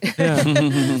 prom date. Yeah.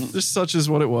 Just such is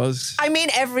what it was. I mean,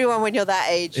 everyone when you're that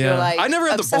age, Yeah. you're like, I never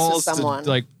had the obsessed with balls to someone.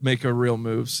 like make a real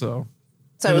move, so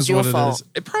So it was is your what it fault. is.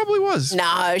 It probably was.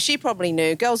 No, she probably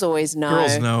knew. Girls always know.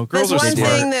 Girls know. Girls There's are one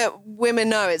smart. thing that women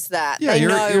know. It's that Yeah, they you're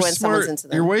know you're when smart. someone's into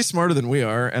them. You're way smarter than we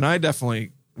are, and I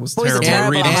definitely was Boys are terrible at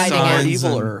terrible reading at hiding signs. it.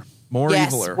 and More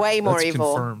yes, eviler. way more That's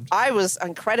evil. Confirmed. I was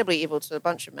incredibly evil to a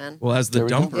bunch of men. Well, as the There we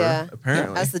go. dumper, Yeah.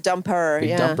 apparently. As the dumper, Big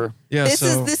yeah. dumper. Yeah. This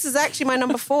so is actually my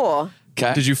number 4.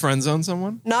 Okay. did you friend zone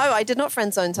someone? No, I did not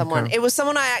friend zone someone. Okay. It was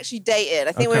someone I actually dated.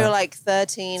 I think we Okay. were like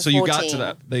 13, So you 14. got to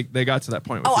that. They got to that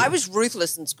point. With Oh, you. I was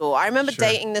ruthless in school. I remember Sure.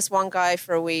 dating this one guy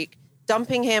for a week,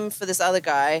 dumping him for this other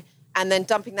guy, and then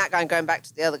dumping that guy and going back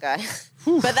to the other guy.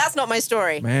 But that's not my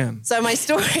story. Man. So my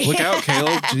story. Look out,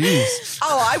 Caleb. Jeez.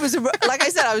 Oh, I was, like I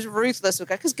said, I was ruthless with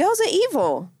guys because girls are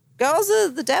evil. Girls are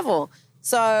the devil.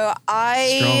 So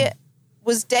I Strong.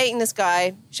 was dating this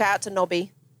guy. Shout out to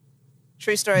Nobby.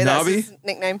 True story. That's Nobby? his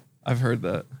nickname. I've heard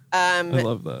that. I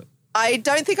love that. I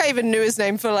don't think I even knew his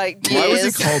name for like years. Why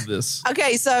was he called this?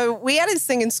 Okay, so we had this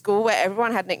thing in school where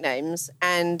everyone had nicknames,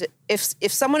 and if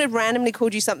someone had randomly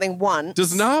called you something once,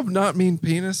 Does knob not mean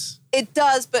penis? it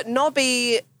does. But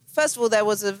Nobby, first of all, there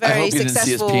was a I very hope you didn't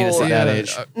see his successful. penis at that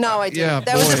age. No, I didn't. Yeah,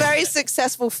 there was a boy. very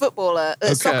successful footballer,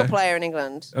 soccer Okay. player in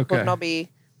England Okay. called Nobby,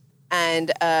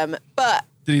 and but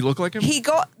Did he look like him? he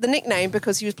got the nickname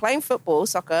because he was playing football,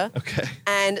 soccer, Okay.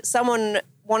 and someone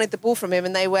wanted the ball from him,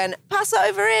 and they went, "Pass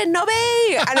over in, Nobby,"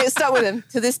 and it stuck with him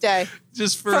to this day.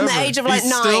 Just forever. the age of, like,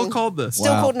 He's still 9. called this.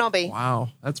 Still Wow. called Nobby. Wow.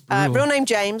 That's brutal. Real name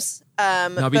James.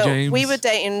 Nobby but James. we were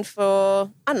dating for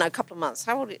I don't know a couple of months.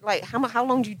 How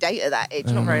long do you date at that age?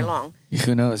 Not very long.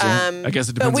 Who knows? Yeah. I guess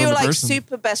it But depends we on were the like person.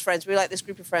 super best friends. We were like this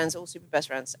group of friends, all super best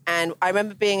friends. And I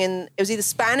remember being in. It was either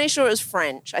Spanish or it was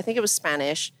French. I think it was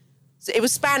Spanish. So it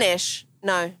was Spanish.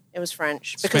 No, it was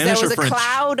French because Spanish there was or a French?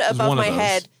 cloud It was above one of my those.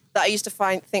 head that I used to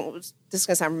think was. This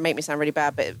is gonna make me sound really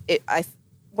bad, but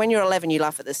when you're 11, you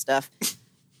laugh at this stuff.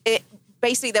 It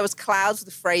basically there was clouds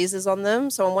with phrases on them.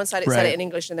 So on one side it said Right. it in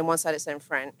English, and then one side it said in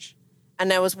French. And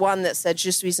there was one that said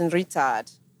 "Je suis en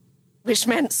retard," which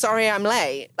meant "sorry, I'm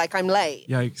late." Like I'm late.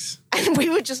 Yikes. And we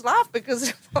would just laugh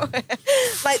because,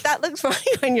 like, that looks funny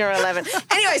when you're 11.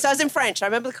 Anyway, so I was in French. I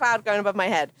remember the cloud going above my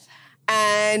head.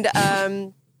 And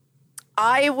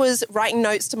I was writing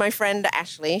notes to my friend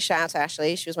Ashley. Shout out to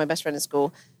Ashley. She was my best friend in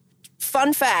school.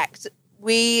 Fun fact,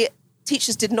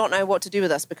 teachers did not know what to do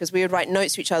with us because we would write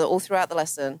notes to each other all throughout the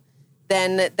lesson.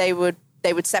 Then they would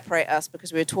separate us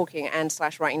because we were talking and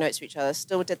 / writing notes to each other.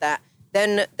 Still did that.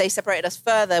 Then they separated us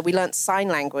further. We learnt sign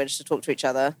language to talk to each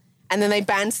other. And then they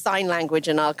banned sign language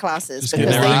in our classes Just because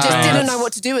getting they everything just fast. didn't know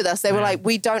what to do with us. They were like,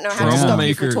 we don't know how to stop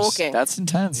you from Troublemakers. talking. That's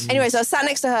intense. Anyway, so I sat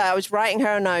next to her. I was writing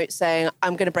her a note saying,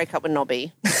 I'm going to break up with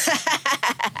Nobby.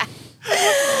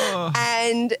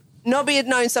 And Nobby had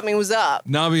known something was up.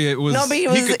 Nobby, it was. Nobby he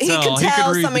was, could he tell. could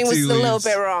tell read something the was tea a little leaves.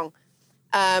 bit wrong.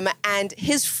 And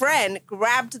his friend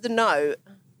grabbed the note,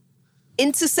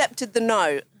 intercepted the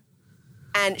note,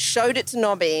 and showed it to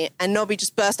Nobby, and Nobby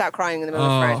just burst out crying in the middle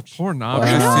of Oh, French. poor Nobby.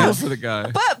 Wow. I feel for the guy.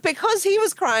 But because he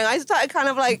was crying, I started kind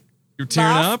of like You're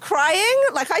tearing laugh, up? crying.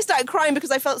 Like I started crying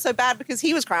because I felt so bad because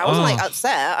he was crying. I wasn't like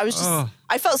upset. I was just,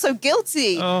 I felt so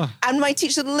guilty. And my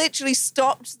teacher literally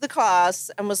stopped the class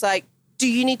and was like,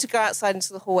 do you need to go outside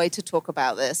into the hallway to talk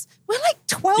about this? We're like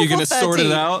 12 You're or gonna 13. sort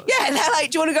it out? Yeah, and they're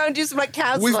like, do you want to go and do some like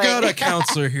counseling? We've got a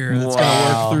counselor here that's Wow. going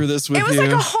to work through this with It was you.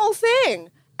 like a whole thing.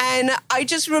 And I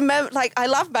just remember, like, I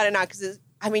laugh about it now because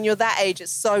you're that age,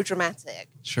 it's so dramatic.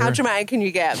 Sure. How dramatic can you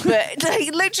get? But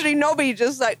like, literally, Nobby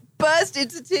just like burst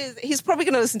into tears. He's probably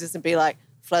going to listen to this and be like,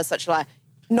 Fleur's such a lie.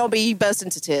 Nobby burst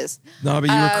into tears. Nobby,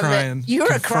 you were crying. you were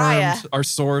a Confirmed crier. Our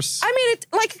source. I mean,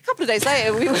 like a couple of days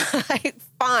later, we were like,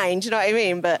 fine, do you know what I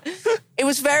mean? But it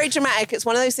was very dramatic. It's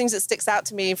one of those things that sticks out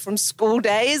to me from school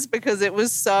days because it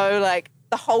was so like,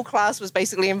 the whole class was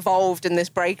basically involved in this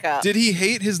breakup. Did he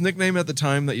hate his nickname at the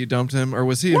time that you dumped him, or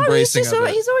was he No, embracing he's of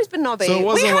it? he's always been Nobby. So it We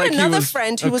wasn't had like he another was-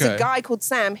 friend who was a okay. guy called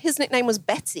Sam. His nickname was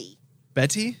Betty.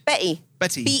 Betty? Betty.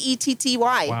 Betty. Betty.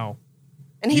 Wow.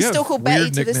 And he's You have still called Betty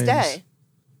weird to this nicknames. day.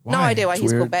 No idea why It's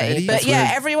he's weird. called Betty. Betty? But That's yeah,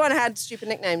 weird. everyone had stupid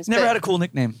nicknames. Never but had a cool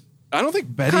nickname. I don't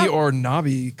think Betty or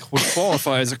Nobby would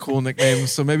qualify as a cool nickname,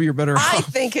 so maybe you're better I off.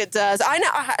 think it does. I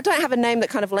don't have a name that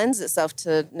kind of lends itself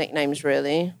to nicknames,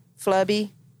 really.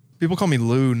 Flurby. People call me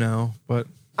Lou now, but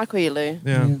I call you Lou.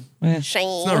 yeah. Shane.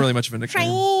 It's not really much of a nickname.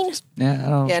 Shane. Yeah, I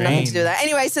don't. Yeah, nothing to Shane. do with that.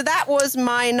 Anyway, so that was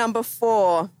my number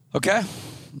 4. Okay.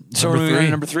 So Number we're moving on three.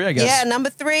 to number 3, I guess. Yeah, number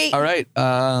 3. All right.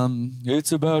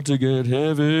 It's about to get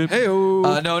heavy.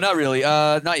 Hey-o. No, not really.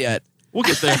 Not yet. We'll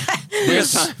get there.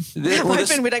 This, I'm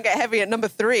hoping we don't get heavy at number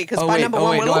 3 because oh, by wait, number oh,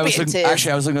 1 wait, we'll no, all I be was in looking, tears.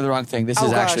 actually, I was looking at the wrong thing. This Oh,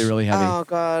 is gosh. actually really heavy. Oh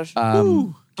gosh. Get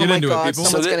Oh my into it, God, people.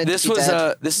 someone's gonna this be was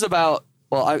dead. this is about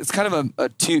it's kind of a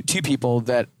two people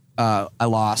that I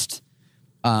lost.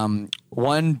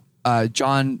 One,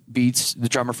 John Beats, the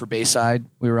drummer for Bayside.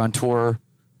 We were on tour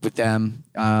with them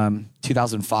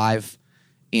 2005,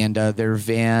 and their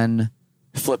van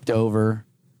flipped over.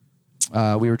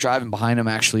 We were driving behind them,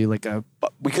 actually,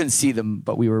 we couldn't see them,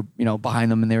 but we were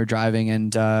behind them, and they were driving,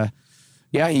 and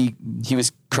he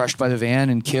was crushed by the van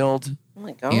and killed. Oh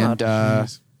my God. And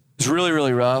Jeez. it was really,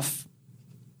 really rough.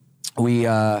 We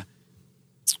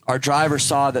our driver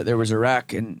saw that there was a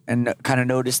wreck and kind of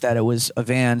noticed that it was a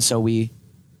van, so we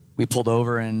pulled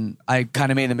over, and I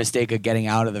kind of made the mistake of getting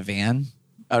out of the van,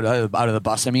 out of the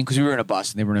bus. I mean, because we were in a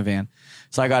bus and they were in a van,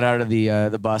 so I got out of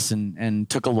the bus and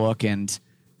took a look, and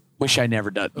wish I never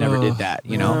did that.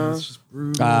 It's just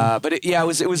brutal. But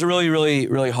it was really, really,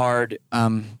 really hard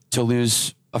to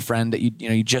lose a friend that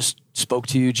you just spoke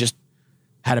to, just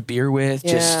had a beer with,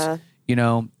 Yeah.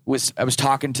 I was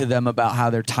talking to them about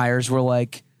how their tires were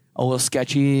like a little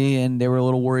sketchy and they were a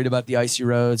little worried about the icy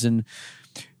roads, and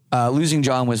losing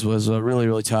John was really,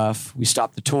 really tough. We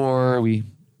stopped the tour. We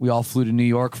all flew to New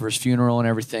York for his funeral and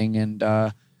everything, and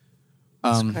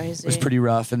crazy. it was pretty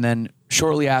rough. And then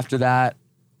shortly after that,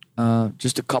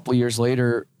 just a couple years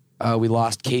later, we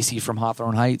lost Casey from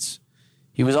Hawthorne Heights.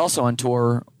 He was also on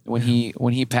tour when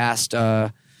he passed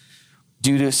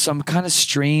due to some kind of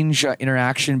strange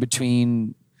interaction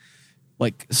between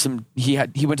he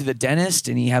went to the dentist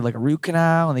and he had like a root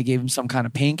canal, and they gave him some kind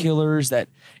of painkillers that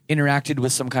interacted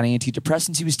with some kind of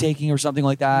antidepressants he was taking or something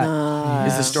like that.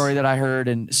 Is the story that I heard.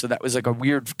 And so that was like a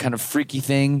weird kind of freaky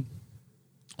thing.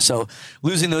 So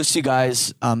losing those two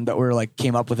guys that were like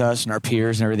came up with us and our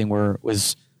peers and everything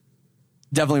was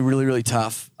definitely really, really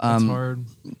tough. It's hard.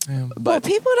 Damn. Well, But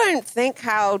people don't think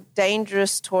how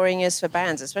dangerous touring is for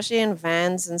bands, especially in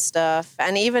vans and stuff,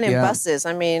 and even in Yeah. buses.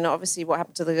 I mean, obviously, what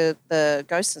happened to the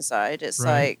Ghost Inside? It's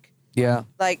Right. yeah,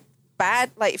 like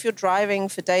bad. Like if you're driving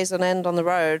for days on end on the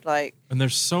road, like And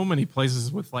there's so many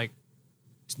places with like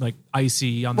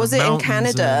icy on was the it in mountains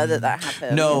Canada and- that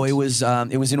happened? no, it was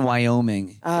in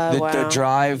Wyoming. The wow.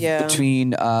 drive Yeah.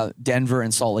 between Denver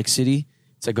and Salt Lake City.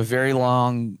 It's like a very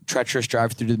long, treacherous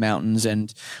drive through the mountains.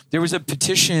 And there was a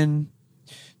petition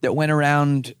that went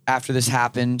around after this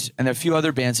happened, and a few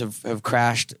other bands have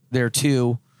crashed there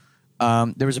too.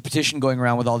 There was a petition going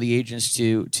around with all the agents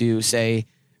to say,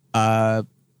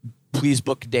 please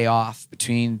book a day off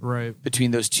between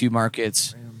those two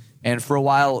markets. And for a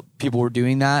while, people were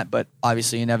doing that, but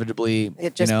obviously, inevitably,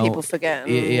 It just people forget.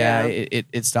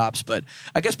 it stops. But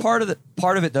I guess part of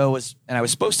it though was, and I was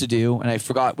supposed to do, and I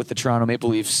forgot with the Toronto Maple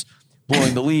Leafs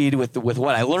blowing the lead with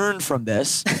what I learned from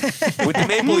this. With the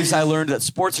Maple Leafs, I learned that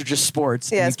sports are just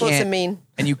sports. Yeah, and you sports are can't- mean.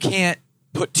 and you can't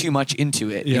put too much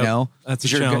into it. Yep, that's a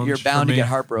 'Cause you're challenge bound for to me. get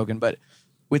heartbroken. But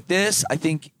with this, I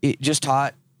think it just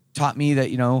taught me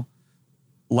that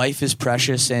life is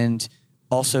precious, and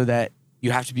also that you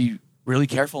have to be really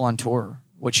careful on tour,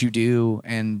 what you do,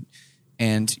 and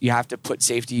you have to put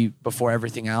safety before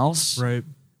everything else. Right.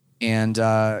 And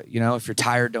if you're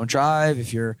tired, don't drive.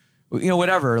 If you're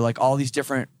whatever, like all these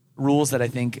different rules that I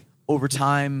think over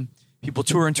time people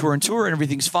tour and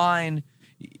everything's fine.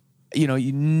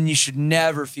 You should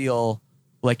never feel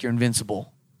like you're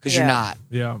invincible, because you're Yeah. not.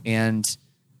 Yeah. And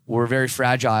we're very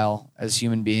fragile as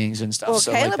human beings and stuff. Well,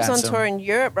 so Caleb's on so- tour in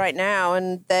Europe right now,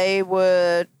 and they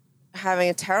were having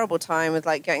a terrible time with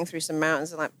like getting through some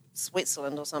mountains in like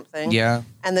Switzerland or something. Yeah.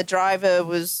 And the driver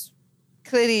was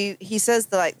clearly, he says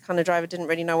the like kind of driver didn't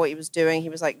really know what he was doing. He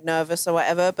was like nervous or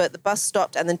whatever, but the bus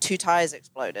stopped and then 2 tires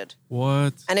exploded.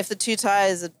 What? And if the 2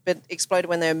 tires had been exploded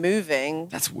when they were moving,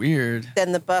 That's weird.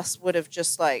 then the bus would have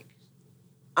just like,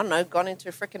 I don't know, gone into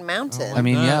a freaking mountain. Oh, I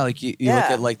mean, that. yeah, like you look Yeah.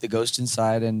 at like the Ghost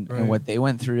Inside and Right. what they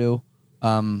went through.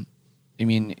 I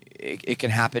mean, it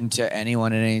can happen to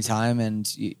anyone at any time, and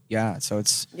yeah, so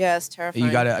it's Yeah, it's terrifying.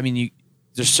 you gotta. I mean,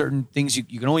 there's certain things you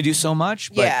can only do so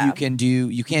much, but Yeah. you can do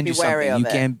Be wary something. of You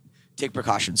it. can take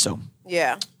precautions. So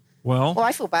Yeah. Well, Well,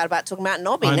 I feel bad about talking about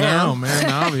Nobby I now. know, man.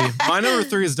 Nobby. My number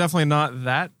 3 is definitely not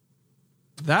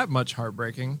that much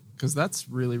heartbreaking, because that's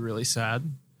really, really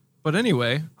sad. But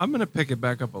anyway, I'm going to pick it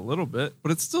back up a little bit,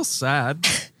 but it's still sad.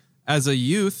 As a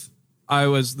youth,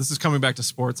 this is coming back to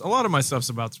sports. A lot of my stuff's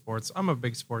about sports. I'm a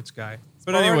big sports guy.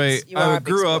 But anyway, I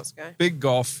grew up big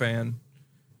golf fan.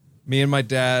 Me and my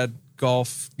dad,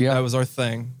 golf, that was our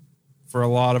thing for a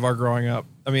lot of our growing up.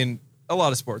 I mean, a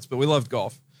lot of sports, but we loved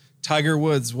golf. Tiger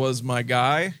Woods was my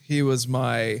guy.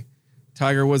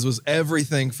 Tiger Woods was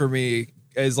everything for me.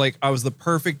 Is like I was the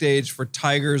perfect age for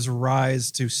Tiger's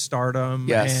rise to stardom.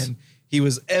 Yes. And he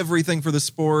was everything for the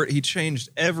sport. He changed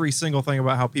every single thing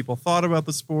about how people thought about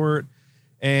the sport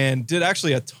and did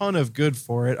actually a ton of good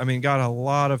for it. I mean, got a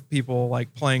lot of people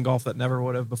like playing golf that never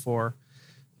would have before.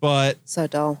 But so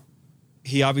dull.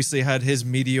 He obviously had his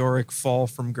meteoric fall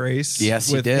from grace. Yes,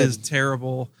 with he did. His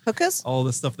terrible hookers. All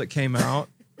the stuff that came out.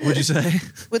 What'd you say?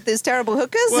 With his terrible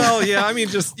hookers? Well, yeah, I mean,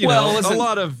 just, you know, a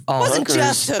lot of... It wasn't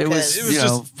just hookers. It was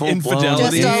just full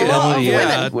infidelity. Just a lot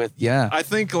of Yeah. I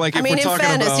think, like, if we're talking about...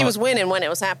 in fairness, he was winning when it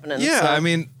was happening. Yeah, so. I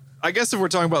mean, I guess if we're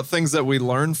talking about things that we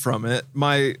learned from it,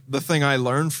 the thing I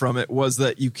learned from it was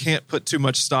that you can't put too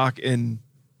much stock in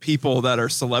people that are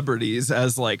celebrities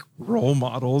as, like, role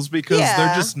models because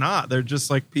they're just not. They're just,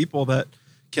 like, people that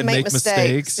can make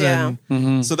mistakes. And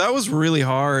so that was really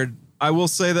hard. I will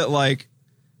say that, like,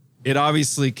 it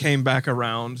obviously came back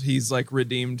around. He's like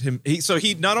redeemed him. So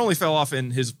he not only fell off in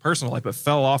his personal life, but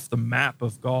fell off the map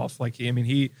of golf. Like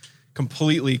he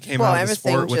completely came out of the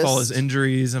sport with all his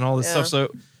injuries and all this stuff.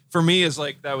 So for me, it's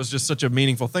like, that was just such a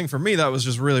meaningful thing. For me, that was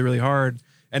just really, really hard.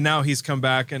 And now he's come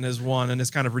back and has won and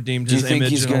has kind of redeemed his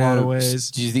image in a lot of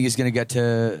ways. Do you think he's going to get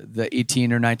to the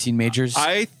 18 or 19 majors?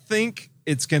 I think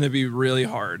it's going to be really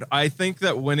hard. I think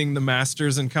that winning the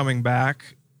Masters and coming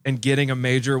back and getting a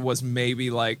major was maybe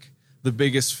like the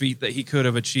biggest feat that he could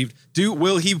have achieved.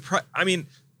 I mean,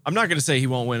 I'm not going to say he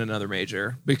won't win another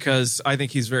major because I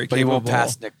think he's very capable. But he won't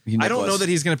pass Nicklaus. I don't know that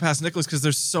he's going to pass Nicklaus because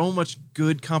there's so much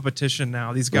good competition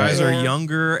now. These guys are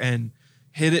younger and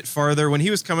hit it farther. When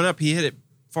he was coming up, he hit it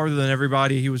farther than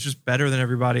everybody. He was just better than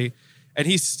everybody. And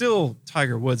he's still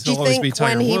Tiger Woods. He'll always be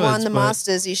Tiger Woods. Do you think when he won the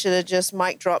Masters, he should have just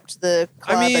mic dropped the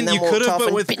club and then walked off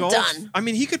and been done? I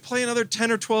mean, he could play another 10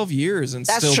 or 12 years and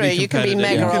still be competitive. You can be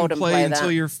mega old and play that.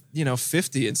 Until you're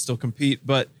 50 and still compete.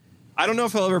 But I don't know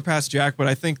if he'll ever pass Jack, but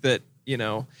I think that,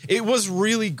 it was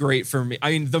really great for me.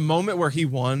 I mean, the moment where he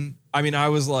won, I mean, I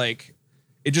was like,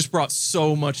 it just brought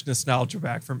so much nostalgia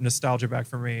back for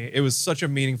me. It was such a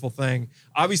meaningful thing.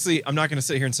 Obviously, I'm not going to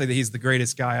sit here and say that he's the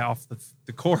greatest guy off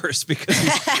the course because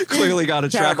he's clearly got a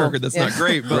track record that's not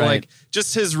great. But like,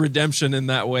 just his redemption in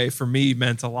that way for me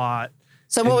meant a lot.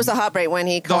 So what was the heartbreak when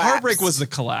he collapsed? The heartbreak was the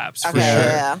collapse, for sure.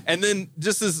 Yeah. And then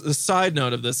just as a side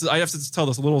note of this, I have to tell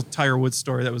this little Tiger Woods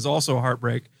story that was also a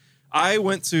heartbreak. I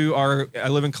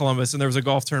live in Columbus, and there was a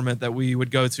golf tournament that we would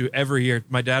go to every year.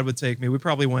 My dad would take me. We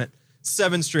probably went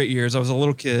 7 straight years. I was a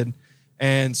little kid.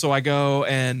 And so I go,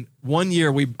 and one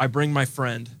year I bring my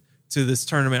friend to this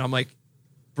tournament. I'm like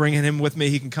bringing him with me.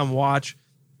 He can come watch.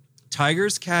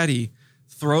 Tiger's caddy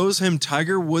throws him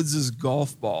Tiger Woods'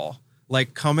 golf ball,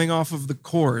 like coming off of the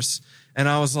course. And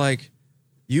I was like,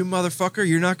 you motherfucker,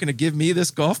 you're not going to give me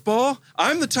this golf ball?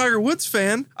 I'm the Tiger Woods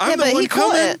fan. I'm the one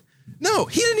coming. No,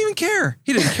 he didn't even care.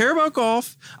 He didn't care about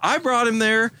golf. I brought him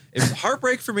there. It was a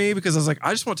heartbreak for me because I was like,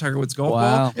 I just want Tiger Woods' golf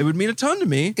ball. It would mean a ton to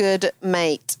me. Good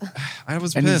mate. I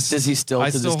was pissed. Does he still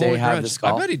to this day have this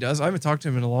golf? I bet he does. I haven't talked to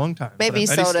him in a long time. Maybe he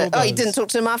sold it. Oh, you didn't talk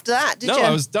to him after that, did you? No, I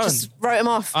was done. Just wrote him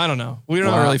off. I don't know. We're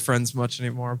not really friends much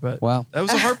anymore, but that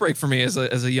was a heartbreak for me as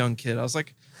a young kid. I was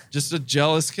like, just a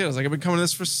jealous kid. I was like, I've been coming to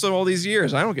this for all these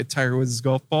years. I don't get Tiger Woods'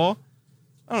 golf ball.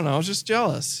 I don't know. I was just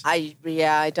jealous. I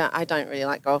don't really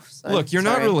like golf. So look, you're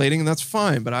not relating, and that's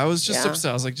fine. But I was just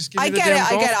upset. I was like, just give me the damn golf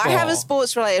ball. I get it. I have a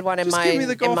sports related one in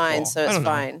mine, so it's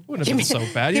fine. Wouldn't have been so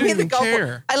bad. You didn't even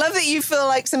care. I love that you feel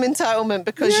like some entitlement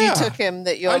because you took him.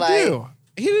 That you're like, I do.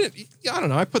 He didn't. I don't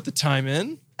know. I put the time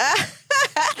in.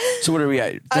 So what are we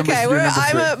at? I'm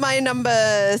at my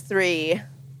number 3.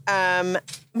 Mine,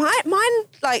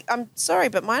 like, I'm sorry,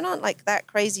 but mine aren't like that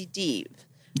crazy deep.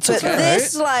 But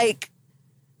this, like,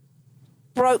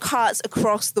 broke hearts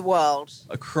across the world.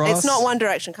 It's not One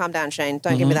Direction. Calm down, Shane.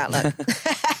 Don't give me that look.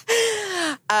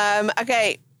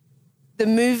 Okay. The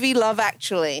movie Love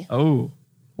Actually. Oh.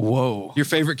 Whoa. Your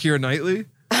favorite Keira Knightley?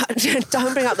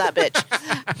 Don't bring up that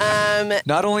bitch.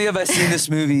 Not only have I seen this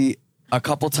movie a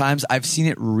couple times, I've seen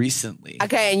it recently.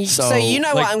 Okay, and so you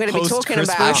know what I'm going to be talking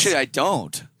about. Actually, I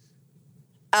don't.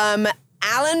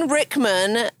 Alan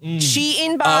Rickman,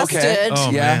 cheating bastard. Okay.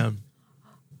 Oh, man.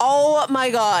 Oh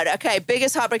my God. Okay,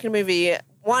 biggest heartbreaking movie.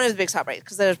 one of the biggest heartbreaks,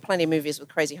 because there's plenty of movies with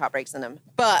crazy heartbreaks in them.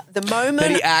 But the moment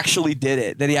that he actually did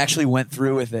it, that he actually went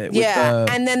through with it. Yeah,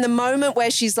 and then the moment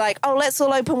where she's like, "Oh, let's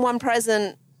all open one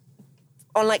present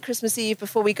on like Christmas Eve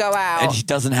before we go out," and she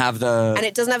doesn't have the, and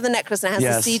it doesn't have the necklace, and it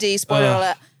has the CD. Spoiler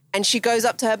alert! And she goes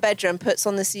up to her bedroom, puts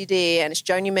on the CD, and it's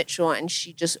Joni Mitchell, and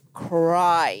she just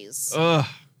cries. Ugh.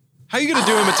 How are you gonna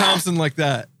do Emma Thompson like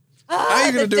that? How are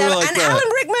you gonna do it like and that? Alan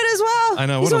Rickman as well. I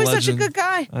know. He's What a always such a legend. good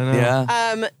guy. I know.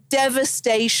 yeah.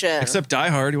 Devastation. Except Die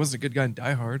Hard. He wasn't a good guy in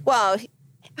Die Hard. Well,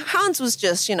 Hans was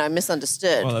just,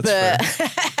 misunderstood. Well, that's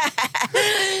but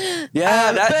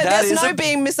Yeah, but that there's is no a,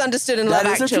 being misunderstood in that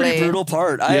love, is actually. a pretty brutal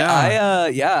part.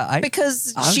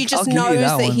 Because I'll she just give you knows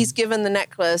that one. he's given the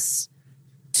necklace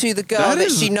to the girl That that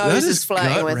is- she knows that is is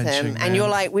flirting with him. gut-wrenching, And you're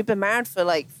man. like, we've been married for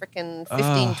like freaking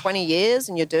 15, 20 years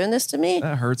and you're doing this to me?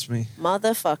 That hurts me.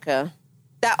 Motherfucker.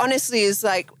 That honestly is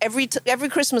like every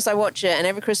Christmas I watch it, and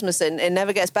every Christmas it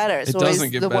never gets better. It's It always doesn't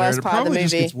get the better. worst It part of the probably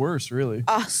just movie. gets worse, really.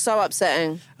 Oh, so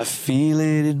upsetting. I feel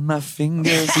it in my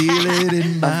fingers, Feel it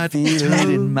in my feel it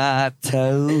in my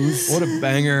toes. What a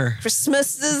banger.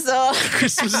 Christmas is all.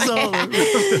 Christmas is all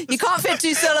over. You can't fit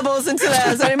 2 syllables into there.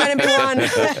 There's only meant to be one.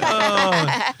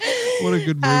 What a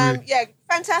good movie. Yeah,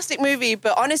 fantastic movie.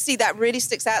 But honestly, that really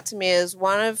sticks out to me as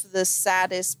one of the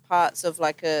saddest parts of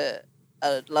like a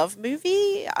love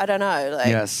movie. I don't know. Like,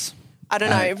 Yes. I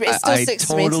don't know. It still I sticks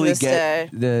totally to me to this day.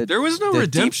 get the. There was no the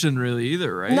redemption really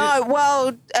either, right? No,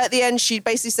 well, at the end, she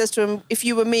basically says to him, "If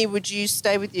you were me, would you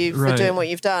stay with you for Right. doing what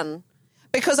you've done?"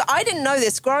 Because I didn't know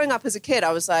this. Growing up as a kid,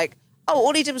 I was like, "Oh,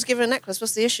 all he did was give her a necklace.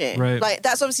 What's the issue?" Right. Like,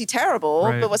 that's obviously terrible,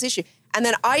 Right. but what's the issue? And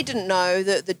then I didn't know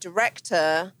that the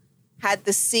director had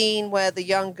the scene where the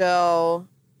young girl,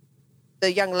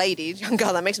 young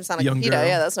girl, that makes him sound like Young a pedo. girl.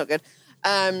 Yeah, that's not good.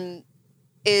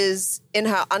 Is in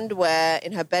her underwear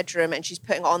in her bedroom, and she's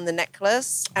putting on the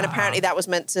necklace. And apparently that was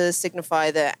meant to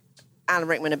signify that Alan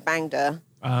Rickman had banged her.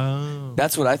 Oh.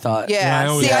 That's what I thought. Yeah. I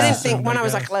always See, I didn't assumed, think when I I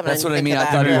was like guess. 11. That's what I didn't mean. think I of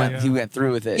thought that. he went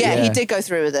through with it. Yeah, he did go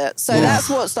through with it. So Yeah. that's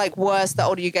what's like worse. The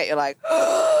older you get, you're like,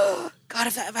 oh, God,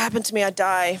 if that ever happened to me, I'd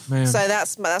die. Man. So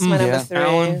that's my number Yeah. 3.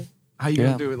 Alan, how you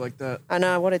Yeah. gonna do it like that? I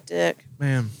know, what a dick.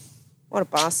 Man. What a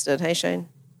bastard. Hey, Shane.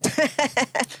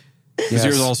 Is Yes.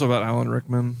 yours also about Alan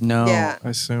Rickman? No. Yeah. I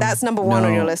assume. That's number 1 on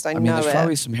No. your list. I mean, know there's it.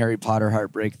 probably some Harry Potter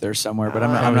heartbreak there somewhere, but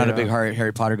I'm not yeah. a big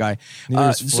Harry Potter guy.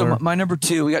 Neither is So Fleur. my number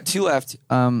 2, we got 2 left.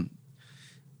 And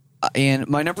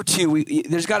my number 2,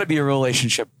 there's got to be a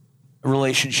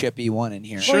relationship-y one in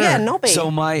here. Well, yeah, Nobby. So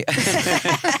my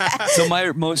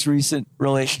most recent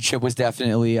relationship was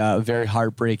definitely very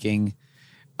heartbreaking.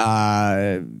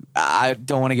 I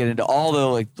don't want to get into all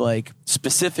the like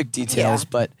specific details, Yeah.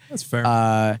 but That's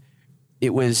fair.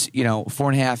 it was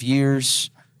 4.5 years.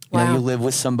 Wow. You live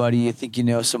with somebody, you think you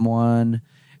know someone,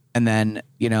 and then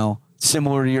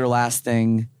similar to your last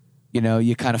thing,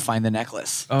 you kind of find the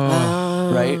necklace,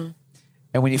 oh. right?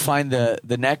 And when you find the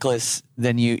necklace,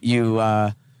 then you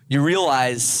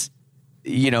realize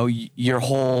your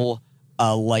whole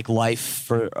like life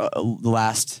for the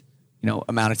last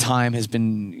amount of time has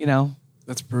been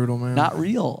That's brutal, man. not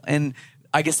real. And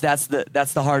I guess that's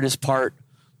the hardest part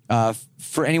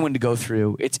for anyone to go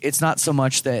through. It's not so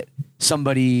much that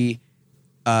somebody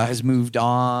has moved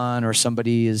on or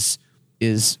somebody is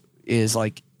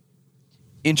like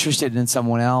interested in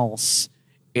someone else.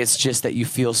 It's just that you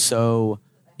feel so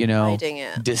Hiding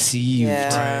it. deceived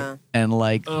Yeah. and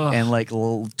like Ugh. and like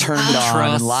turned on Trust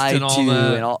and lied and all to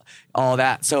that. and all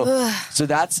that. So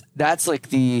that's like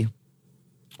the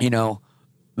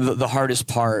the hardest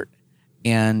part.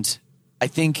 And I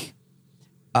think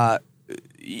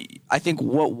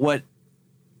what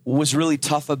was really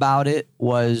tough about it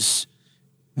was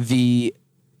a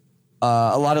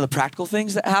lot of the practical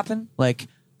things that happen. Like,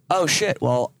 oh shit,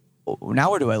 well,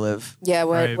 now where do I live? Yeah,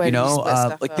 where Right. do you split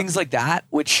stuff Like up? things like that,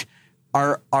 which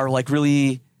are like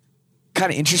really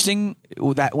kind of interesting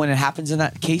that when it happens in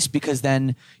that case, because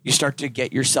then you start to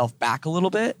get yourself back a little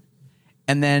bit.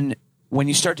 And then when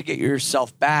you start to get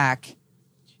yourself back,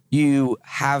 you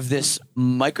have this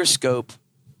microscope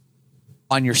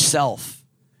on yourself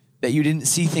that you didn't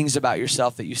see things about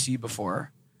yourself that you see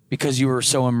before because you were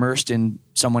so immersed in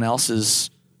someone else's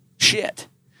shit,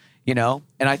 And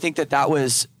I think that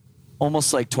was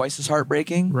almost like twice as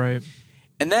heartbreaking. Right.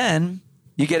 And then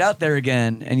you get out there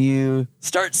again and you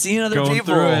start seeing other Going people.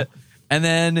 through it. And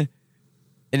then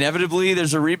inevitably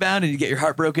there's a rebound and you get your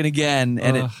heart broken again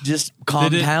and it Ugh. just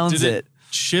compounds did it.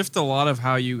 shift a lot of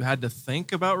how you had to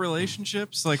think about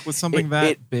relationships, like with something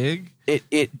big?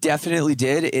 It definitely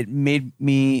did.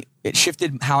 It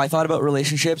shifted how I thought about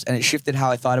relationships and it shifted how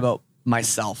I thought about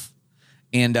myself.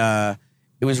 And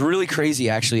it was really crazy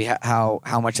actually how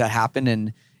much that happened,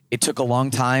 and it took a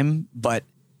long time, but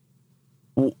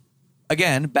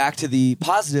again, back to the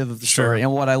positive of the story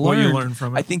and what I learned. What you learned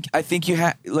from it. I think you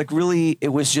had really, it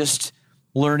was just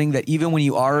learning that even when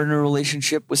you are in a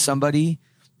relationship with somebody,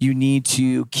 you need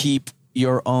to keep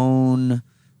your own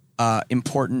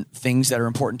important things that are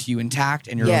important to you intact,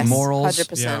 and your own morals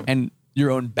 100%. and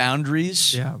your own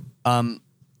boundaries. Yeah.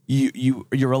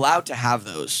 You're allowed to have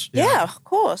those. Yeah, of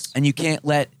course. And you can't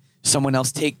let someone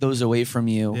else take those away from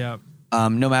you. Yeah.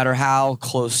 No matter how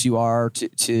close you are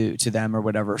to them or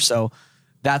whatever. So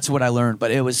that's what I learned.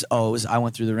 But it was I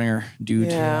went through the ringer, dude.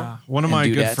 Yeah. One of And my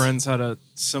good dudettes. friends had a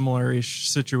similar-ish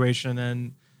situation,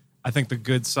 and I think the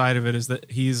good side of it is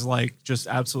that he's like just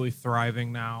absolutely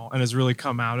thriving now and has really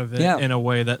come out of it in a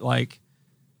way that like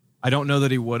I don't know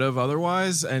that he would have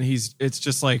otherwise. And it's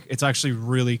just like it's actually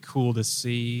really cool to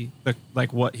see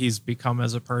what he's become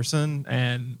as a person.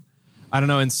 And I don't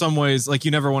know, in some ways, like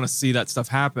you never want to see that stuff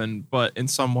happen, but in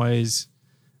some ways,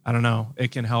 I don't know,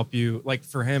 it can help you. Like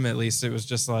for him, at least, it was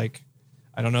just like,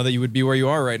 I don't know that you would be where you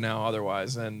are right now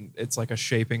otherwise. And it's like a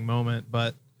shaping moment.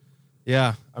 But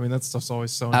yeah, I mean, that stuff's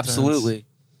always so intense. Absolutely.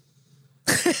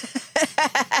 Sorry,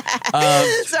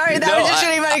 that was just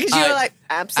really funny because you were like,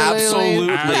 absolutely.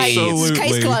 Absolutely.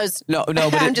 Case closed. No,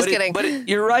 but I'm just kidding. But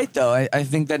you're right though. I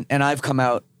think that, and I've come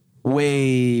out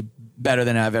way better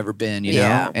than I've ever been, you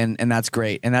know, and that's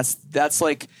great. And that's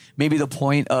like maybe the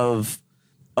point of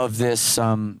this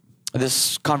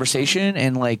this conversation.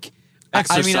 And like,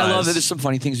 I mean, I love that there's some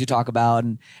funny things we talk about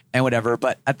and whatever,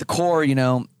 but at the core, you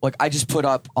know, like I just put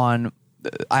up on,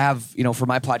 I have, you know, for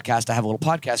my podcast, I have a little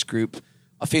podcast group,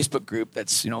 a Facebook group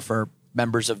that's, you know, for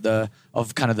members of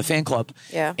kind of the fan club.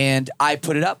 Yeah. And I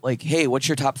put it up like, hey, what's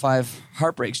your top 5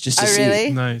 heartbreaks just to see?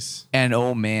 Really? Nice. And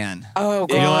oh man. Oh,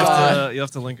 You'll God.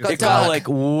 have to link us. It got like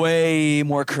way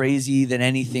more crazy than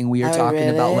anything we are talking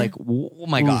about. Like, oh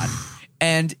my God.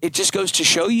 And it just goes to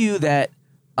show you that,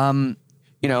 you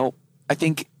know, I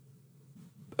think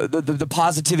the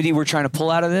positivity we're trying to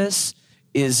pull out of this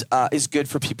is good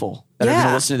for people that are going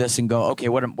to listen to this and go, okay,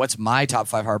 what's my top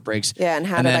 5 heartbreaks? Yeah, and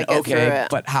how did I get through it?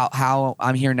 But how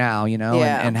I'm here now, you know,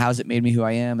 and how's it made me who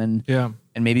I am, and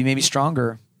maybe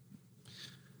stronger.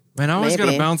 Man, I always got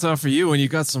to Maybe. bounce out for you when you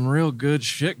got some real good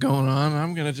shit going on.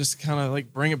 I'm going to just kind of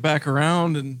like bring it back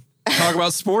around and talk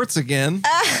about sports again.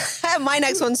 My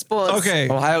next one's sports. Okay.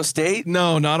 Ohio State?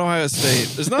 No, not Ohio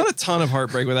State. There's not a ton of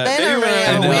heartbreak with that. They don't Maybe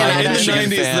really when have in the Michigan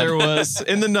 90s fan. there was.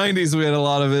 In the 90s we had a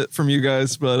lot of it from you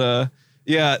guys, but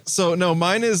yeah. So no,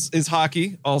 mine is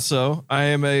hockey also. I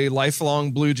am a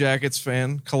lifelong Blue Jackets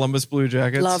fan, Columbus Blue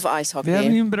Jackets. Love ice hockey. You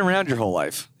haven't even been around your whole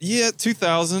life. Yeah,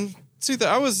 2000.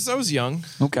 I was young.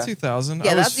 Okay. 2000.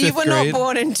 Yeah, I was you fifth were grade. not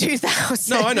born in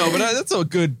 2000. No, I know, but that's a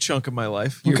good chunk of my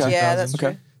life. Year Okay. Yeah, 2000. that's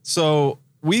true. So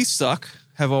we suck,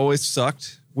 have always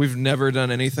sucked. We've never done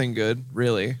anything good,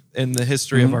 really, in the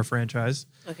history of our franchise.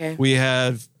 Okay. We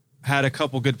have had a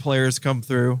couple good players come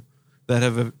through that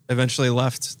have eventually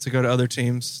left to go to other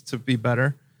teams to be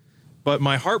better. But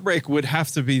my heartbreak would have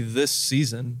to be this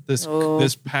season,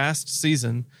 this past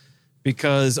season,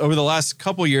 because over the last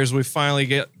couple years, we've finally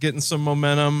getting some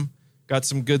momentum, got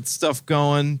some good stuff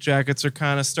going. Jackets are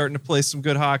kind of starting to play some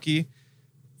good hockey.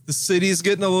 The city's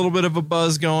getting a little bit of a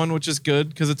buzz going, which is good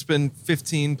because it's been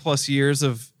 15 plus years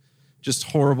of just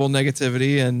horrible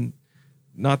negativity. And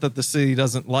not that the city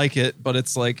doesn't like it, but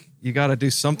it's like you got to do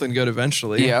something good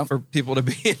eventually for people to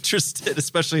be interested,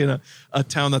 especially in a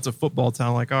town that's a football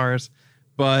town like ours.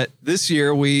 But this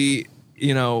year we,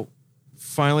 you know,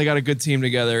 finally got a good team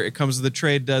together. It comes to the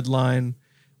trade deadline.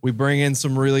 We bring in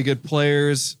some really good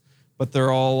players, but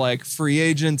they're all like free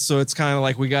agents. So it's kind of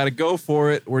like, we got to go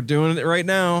for it. We're doing it right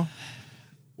now.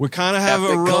 We kind of have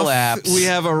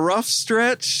a rough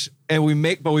stretch and we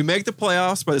make the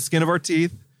playoffs by the skin of our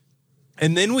teeth.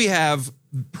 And then we have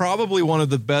probably one of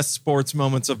the best sports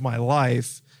moments of my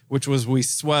life, which was we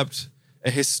swept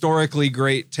a historically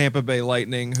great Tampa Bay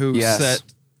Lightning who set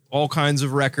all kinds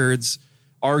of records,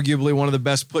 arguably one of the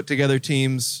best put together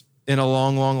teams in a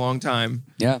long, long, long time.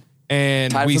 Yeah.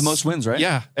 And tied for the most wins, right?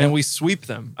 Yeah. And we sweep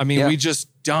them. I mean, we just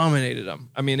dominated them.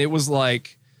 I mean, it was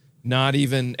like not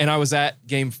even, and I was at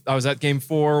game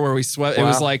 4 where we swept. Wow. It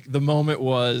was like the moment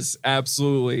was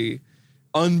absolutely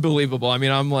unbelievable. I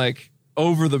mean, I'm like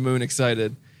over the moon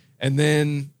excited. And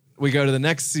then we go to the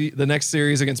next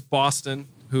series against Boston,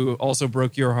 who also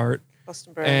broke your heart.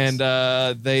 Boston Bruins.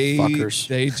 And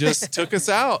they just took us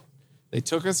out. They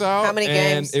took us out. How many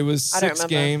games? And it was 6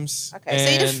 games. Okay,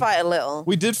 so you did fight a little.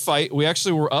 We did fight. We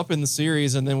actually were up in the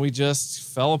series, and then we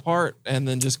just fell apart, and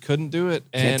then just couldn't do it.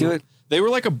 And Can't do it. They were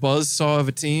like a buzzsaw of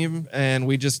a team, and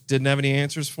we just didn't have any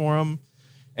answers for them.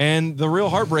 And the real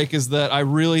heartbreak is that I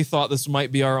really thought this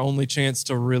might be our only chance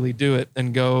to really do it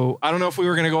and go. I don't know if we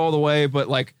were going to go all the way, but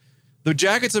like the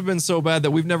Jackets have been so bad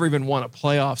that we've never even won a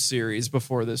playoff series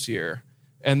before this year.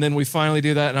 And then we finally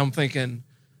do that. And I'm thinking,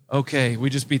 okay,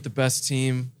 we just beat the best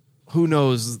team. Who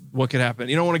knows what could happen?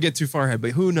 You don't want to get too far ahead,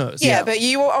 but who knows? Yeah, but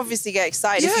you will obviously get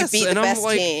excited if you beat the best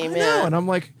team. I know, and I'm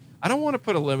like, I don't want to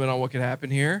put a limit on what could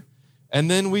happen here. And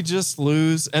then we just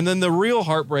lose. And then the real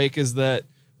heartbreak is that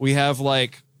we have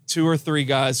like 2 or 3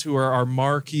 guys who are our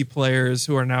marquee players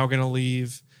who are now going to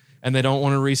leave and they don't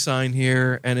want to re-sign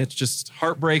here. And it's just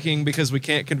heartbreaking because we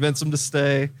can't convince them to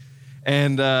stay.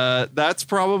 And that's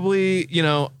probably, you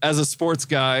know, as a sports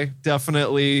guy,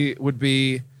 definitely would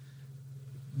be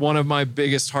one of my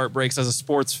biggest heartbreaks as a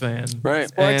sports fan. Right.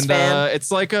 Sports fan.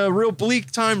 It's like a real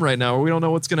bleak time right now where we don't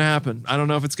know what's going to happen. I don't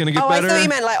know if it's going to get better. I thought you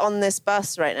meant like on this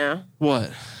bus right now.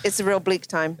 What? It's a real bleak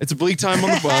time. It's a bleak time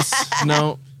on the bus.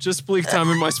 No, just bleak time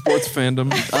in my sports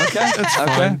fandom. Okay. That's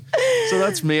fine. So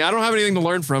that's me. I don't have anything to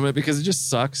learn from it because it just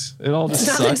sucks. It all just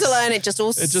Nothing sucks. to learn. It just all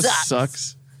It just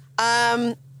sucks.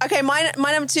 Okay, my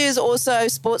number 2 is also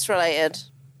sports related.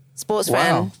 Sports Wow.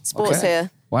 fan. Sports Okay.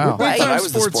 here. Wow. We're I big thought time I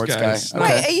was the sports sports guys. guy. No.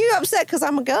 Okay. Wait, are you upset because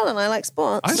I'm a girl and I like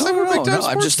sports? I said we're big time I'm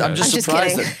sports just I'm just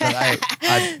surprised kidding. that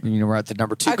I we're at the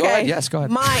number 2. Go Okay. ahead. Yes, go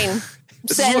ahead. Mine.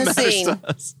 This Set is in what the matters scene. to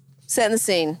us. Set in the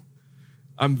scene.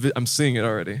 I'm seeing it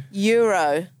already.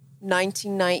 Euro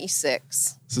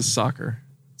 1996. This is soccer.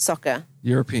 Soccer.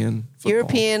 European football.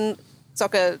 European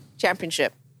Soccer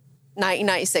Championship.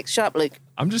 1996. Shut up, Luke.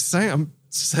 I'm just saying. I'm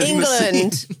setting the scene.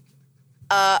 England,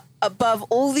 above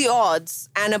all the odds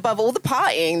and above all the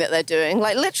partying that they're doing,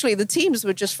 like literally the teams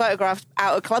were just photographed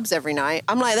out of clubs every night.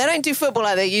 I'm like, they don't do football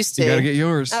like they used to. You got to get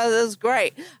yours. Oh, that was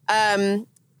great.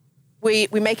 We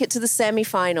make it to the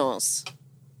semi-finals.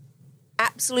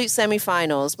 Absolute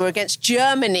semi-finals. We're against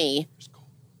Germany.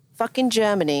 Fucking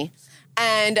Germany.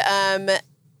 And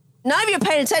none of you are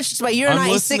paying attention to my Euro I'm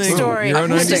 96 listening. story. Euro I'm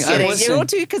just 96. kidding. I'm listening. You're all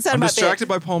too concerned I'm about distracted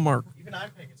by Paul Mark. Even I'm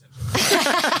paying attention.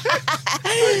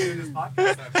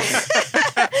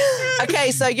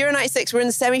 Okay, so Euro 96, we're in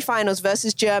the semi-finals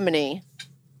versus Germany.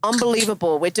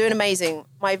 Unbelievable. We're doing amazing.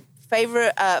 My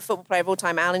favorite football player of all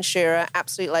time, Alan Shearer,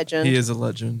 absolute legend. He is a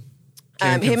legend.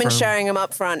 Him Can and confirm. Sheringham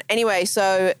up front. Anyway,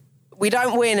 so we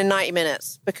don't win in 90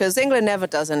 minutes because England never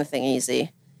does anything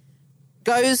easy.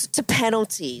 Goes to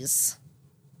penalties.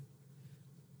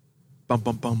 Bum,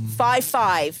 bum, bum.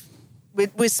 5-5.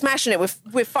 We're smashing it.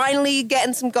 We're finally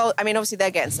getting some goals. I mean, obviously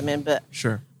they're getting some in, but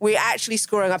Sure. we're actually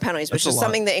scoring our penalties, which That's a is lot.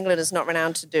 something that England is not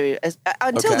renowned to do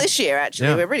until Okay. this year, actually.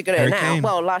 Yeah. We're really good at Harry it now. Kane.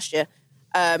 Well, last year.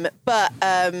 But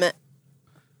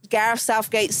Gareth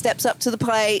Southgate steps up to the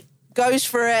plate, goes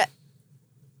for it,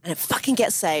 and it fucking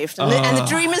gets saved. And the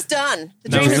dream is done. The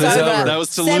That dream was is it. over. That was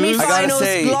to lose? Semi-finals, I gotta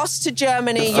say, lost to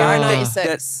Germany, the Euro fact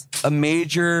 96. that a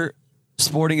major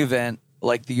sporting event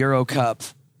like the Euro Cup,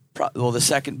 the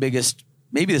second biggest,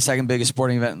 maybe the second biggest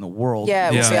sporting event in the world. Yeah,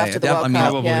 it will Yeah. be after the That- World I mean,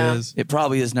 Cup. Probably yeah. is. It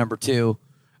probably is number 2.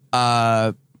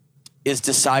 Is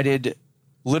decided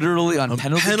literally on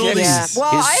penalty penalties. kicks. Yeah.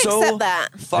 Well, is I so accept that.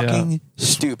 fucking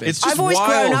stupid. It's just I've always wild.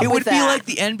 grown up it would with be that. like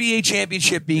the NBA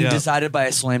championship being Yeah. decided by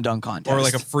a slam dunk contest. Or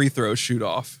like a free throw shoot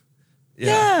off.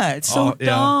 yeah, it's so Oh, yeah.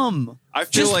 dumb. I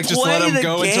feel like just play let them the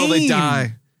go until they game.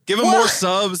 die. Give them Well- more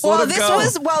subs. Well, let them go.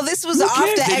 this was Who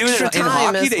cares? after They do it extra in time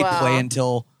hockey. as They well. play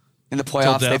until in the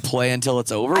playoffs. They death. play until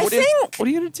it's over. I What think- are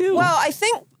you gonna do? Well, I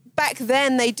think back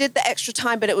then they did the extra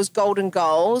time, but it was golden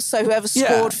goals. So whoever Yeah.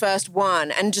 scored first won,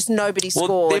 and just nobody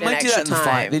scored they in might do extra that in the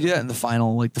time. They do that in the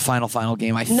final, like the final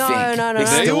game. I No, think. no, no, They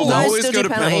Still will don't. always Still go do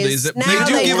to penalties. penalties. They Now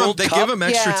do they- give them. World They Cup? give them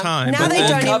extra Yeah. time. Now but they then-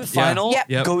 don't World Cup even- final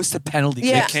Yep. goes to penalty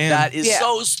Yeah. kicks. They can. That is Yeah.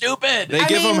 so stupid. They I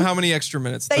give them mean, how many extra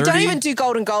minutes? They 30? don't even do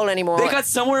golden goal anymore. They got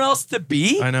somewhere else to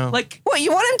be. I know. Like, what?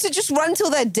 You want them to just run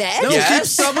till they're dead? No,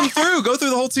 Yes. keep subbing through. Go through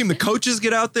the whole team. The coaches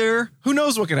get out there. Who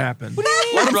knows what can happen?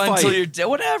 Let them run fight. till you're dead.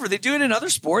 Whatever. They do it in other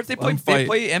sports. They play 'em fight.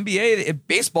 NBA,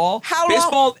 baseball. How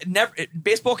long-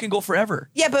 Baseball can go forever.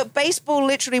 Yeah, but baseball,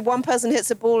 literally, one person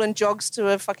hits a ball and jogs to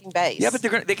a fucking base. Yeah, but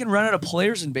they can run out of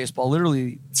players in baseball.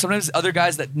 Literally, sometimes other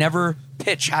guys that never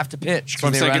pitch have to pitch. So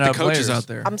I'm 'cause they saying run get the out of coaches players. out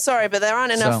there. I'm sorry, but there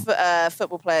aren't enough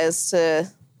football players to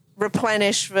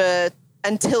replenish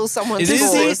until someone It They,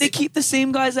 is- scores. they keep the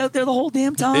same guys out there the whole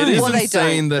damn time. It is Well, they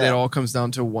insane don't, that it but- all comes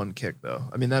down to one kick, though.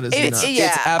 I mean, that is nuts.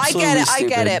 Yeah, I absolutely get it. I get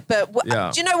stupid. it. But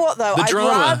Yeah. do you know what though? The I'd drama.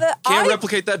 rather Can't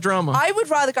replicate that drama. I would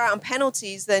rather go out on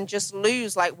penalties than just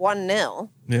lose like 1-0.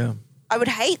 yeah. I would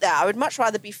hate that. I would much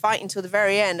rather be fighting till the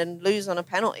very end and lose on a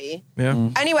penalty. Yeah.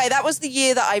 Anyway, that was the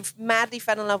year that I madly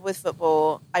fell in love with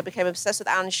football. I became obsessed with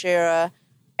Alan Shearer.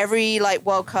 Every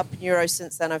World Cup and Euro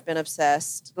since then, I've been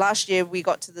obsessed. Last year we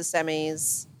got to the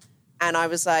semis, And I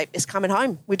was like, it's coming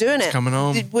home. We're doing it. coming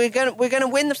home. We're gonna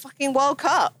win the fucking World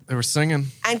Cup. They were singing.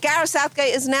 And Gareth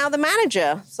Southgate is now the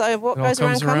manager. So what It all goes around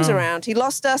comes comes around. around. He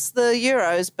lost us the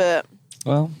Euros, but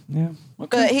Well, yeah.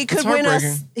 he It's could win us.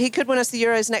 heartbreaking. He could win us the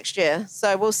Euros next year.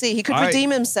 So we'll see. He could I-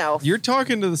 redeem himself. You're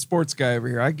talking to the sports guy over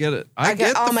here. I get it. I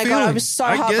get oh the my god, I feeling. was so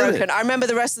I get heartbroken. it. I remember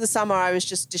the rest of the summer I was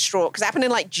just distraught because it happened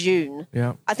in like June.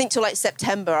 Yeah. I think till like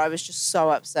September I was just so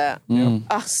upset.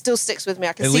 Still sticks with me.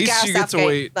 I can At see least Gareth you get to Southgate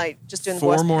wait like just doing the 4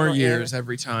 worst more penalty years ever.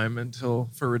 every time until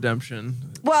for redemption.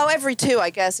 Well, every 2, I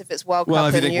guess, if it's World Well,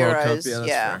 Cup if you and think Euros. World Cup,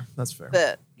 yeah, that's fair.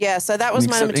 But yeah, so that was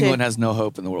my number 2. England has no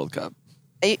hope in the World Cup.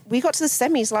 We got to the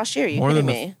semis last year. Are you More kidding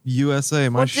than me? the USA,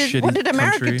 my shitty What did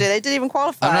America country. do? They didn't even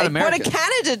qualify. I'm not What American. did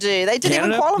Canada do? They didn't even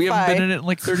Canada, qualify. we haven't been in it in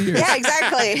like 30 years. Yeah,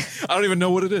 exactly. I don't even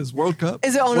know what it is. World Cup.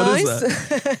 Is it all What nice? is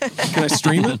that? Can I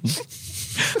stream it?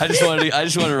 I just wanted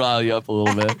to rile you up a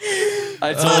little bit. I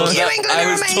you, England I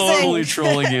are was amazing. totally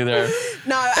trolling you there.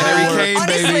 No, Harry Kane,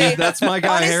 honestly, baby. That's my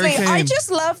guy, honestly, Harry Kane. I just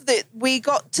love that we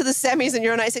got to the semis in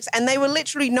Euro 96 and they were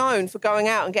literally known for going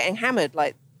out and getting hammered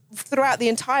like throughout the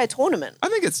entire tournament. I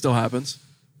think it still happens.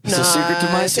 It's a secret to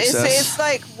my it's- success. It's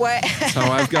like, wait. That's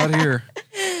how I've got here.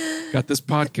 Got this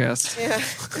podcast.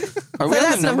 Are we on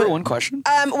that's the number number- 1 question?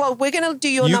 Well, we're going to do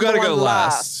your You number gotta one go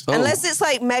last. Oh. Unless it's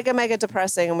like mega, mega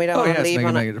depressing and we don't Oh, want yeah, to it's leave mega,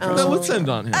 on mega it. depressing. No, let's end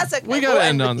on here. That's okay. We gotta We'll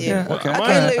end with on you. here. Yeah, okay. Okay, All Luke,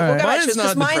 right. we'll go back Mine to is yours not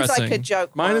because mine's depressing. like a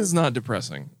joke. Mine one. is not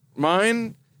depressing.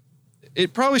 Mine,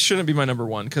 it probably shouldn't be my number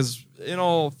one because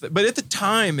but at the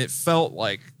time it felt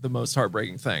like the most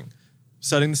heartbreaking thing.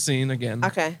 Setting the scene again.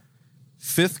 Okay.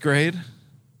 5th grade.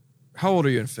 How old are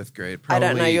you in 5th grade? I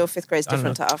don't know. Probably, Your 5th grade is I don't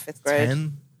different know, to our 5th grade.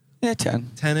 10? Yeah,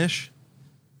 10. 10-ish.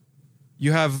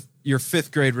 You have your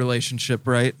 5th grade relationship,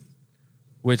 right?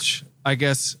 Which I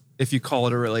guess if you call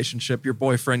it a relationship, your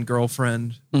boyfriend,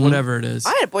 girlfriend, whatever it is. I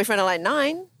had a boyfriend at like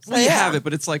 9. So Well, you yeah. have it,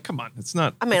 but it's like, come on, it's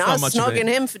not. I mean, it's I not was much of snogging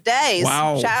it. him for days.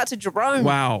 Wow. Shout out to Jerome.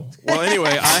 Wow. Well,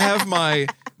 anyway, I have my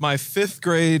 5th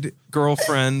grade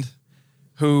girlfriend,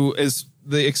 who is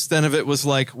the extent of it was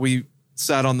like we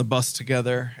sat on the bus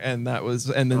together, and then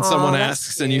someone that's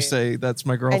asks, and you cute. say, "That's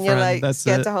my girlfriend." And you're like that's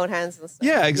scared it. to hold hands and stuff.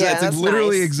 Yeah, exactly. that's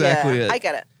Literally nice. exactly Yeah, it. I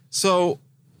get it. So,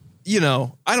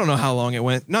 I don't know how long it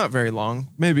went. Not very long.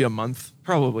 Maybe a month.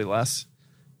 Probably less.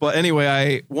 But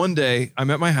anyway, one day I'm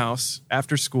at my house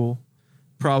after school,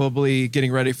 probably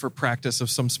getting ready for practice of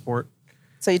some sport.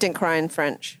 So you didn't cry in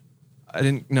French. I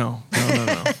didn't. No.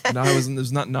 No, I wasn't. It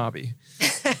was not Nobby.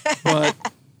 But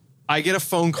I get a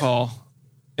phone call,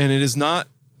 and it is not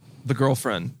the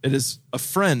girlfriend. It is a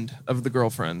friend of the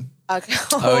girlfriend. Okay.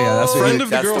 Oh, yeah, that's Friend the of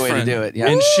the way girlfriend. to do it. Yeah.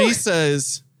 And she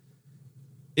says,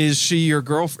 "Is she your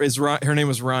girlfriend? Her name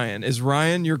was Ryan. Is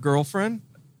Ryan your girlfriend?"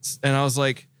 And I was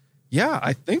like, "Yeah,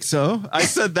 I think so." I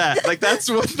said that. Like, that's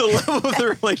what the level of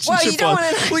the relationship Well, you don't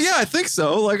was. wanna- Well, yeah, I think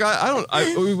so. Like,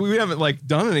 we haven't like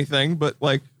done anything, but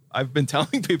like I've been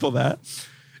telling people that.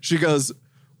 She goes,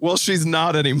 "Well, she's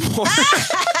not anymore."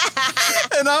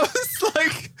 And I was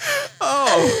like,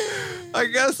 "Oh, I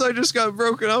guess I just got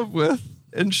broken up with."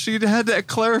 And she had to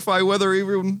clarify whether we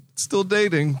were still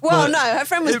dating. Well, But no, her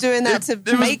friend was doing that to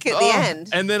was- make it the end.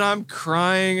 And then I'm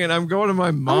crying and I'm going to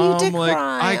my mom. did like,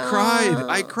 cry.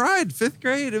 I cried 5th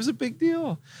grade. It was a big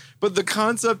deal. But the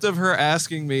concept of her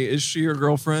asking me, "Is she your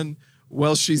girlfriend?"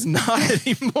 Well, she's not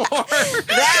anymore.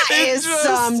 That It is just-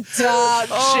 some dark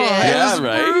Oh, shit. it Yeah, was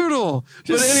right? brutal.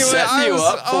 Just but anyway, setting I you was,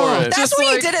 up for it. That's just what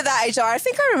you like- did at that age. I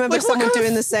think I remember Like, what someone kind of-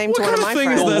 doing the same to what one of kind my of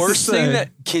thing is friends. The that? worst to thing say. that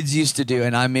kids used to do,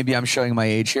 and I'm showing my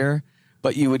age here,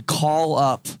 but you would call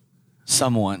up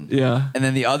someone, Yeah. and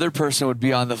then the other person would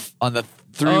be on the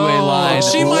three-way Oh, line.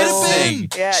 she might have listening. been.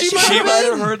 Yeah, she she might She have might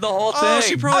have been. heard the whole thing. Oh,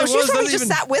 she probably Oh, she was. probably Doesn't just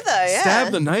even sat with her. Yeah.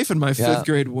 Stabbed the knife in my 5th Yeah.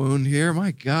 grade wound here.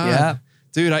 My God. Yeah.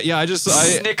 Dude, I just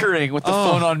snickering with the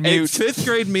phone on in mute. 5th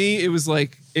grade me, it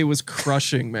was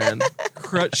crushing, man.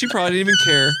 She probably didn't even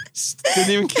care.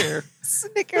 Didn't even care.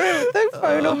 Snickering with the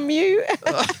phone on mute.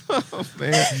 Oh,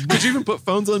 man. Did you even put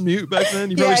phones on mute back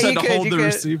then? You probably Yeah, just had you to could, hold you the could.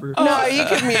 receiver. No, you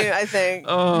could mute, I think.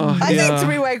 Oh, I yeah. think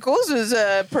three-way calls was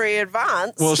pretty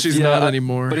advanced. Well, she's Yeah, not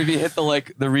anymore. But if you hit the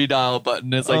redial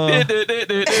button, it's like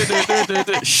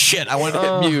shit. I wanted to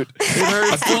hit mute. It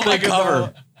hurts. I filled my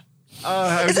cover.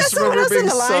 I Is there just someone remember else on being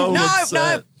the line? so No,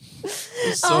 upset.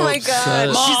 So Oh my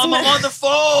upset. God. She's Mom, I'm on the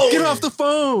phone. Get off the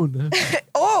phone.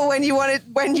 Or when you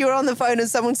were on the phone and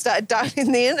someone started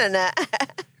dialing the internet.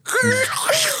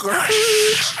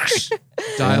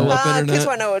 Dial up Kids internet.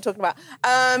 won't know what we're talking about.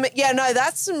 Yeah, no,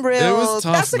 that's some real. It was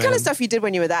tough, that's the kind man. of stuff you did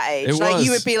when you were that age. It like was.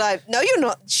 you would be like, no, you're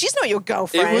not. She's not your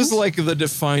girlfriend. It was like the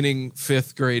defining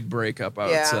 5th grade breakup, I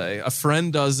would Yeah. say. A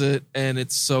friend does it, and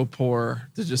it's so poor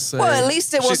to just say. well, at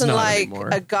least it "She's wasn't not like anymore."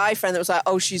 a guy friend that was like,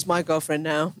 oh, she's my girlfriend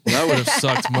now. That would have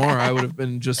sucked more. I would have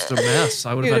been just a mess.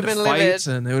 I would have You'd had to have fight, been livid.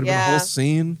 and it would have been Yeah. a whole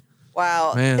scene.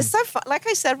 Wow, Man. it's so fun. Like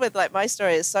I said with like my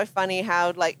story, it's so funny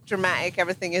how like dramatic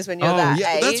everything is when you're Oh, that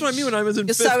yeah. age. That's what I mean when I was in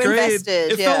You're 5th so grade.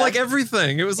 invested, It yeah. felt like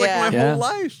everything. It was like Yeah. my Yeah. whole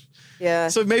life. Yeah.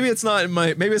 So maybe it's not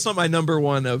my number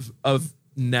one of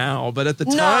now, but at the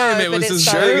No, time it but was it's as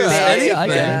so big as big. anything. I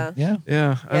get Yeah. it. Yeah.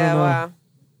 Yeah, I yeah, don't know. wow.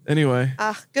 Anyway,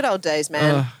 Good old days,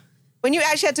 man. uh, When you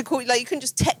actually had to call, like you couldn't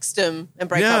just text them and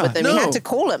break Yeah, up with them. You no. had to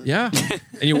call them. yeah,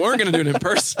 and you weren't going to do it in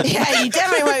person. Yeah, you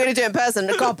definitely weren't going to do it in person.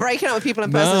 God, breaking up with people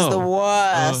in person is the No.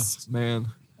 worst Oh, man,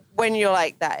 when you're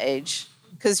like that age.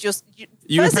 Because you firstly,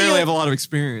 apparently have a lot of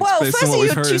experience well, based on firstly, what we've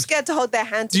you're heard. too scared to hold their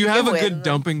hand. To Do you have a begin good with.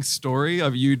 dumping story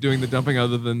of you doing the dumping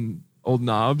other than old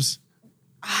knobs?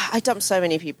 I dumped so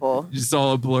many people. Just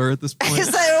all a blur at this point. Because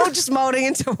they're all just molding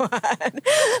into one. Like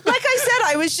I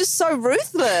said, I was just so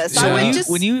ruthless. Yeah. I When would you, just.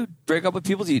 when you break up with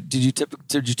people, did you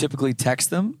typically text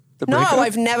them? The No, breakup?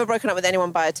 I've never broken up with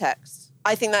anyone by a text.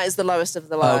 I think that is the lowest of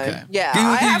the low. Okay. Yeah. You,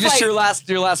 I have, just like-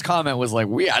 your last comment was like,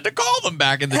 we had to call them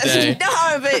back in the day.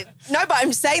 no, but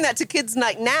I'm saying that to kids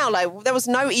like now. Like there was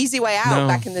no easy way out No.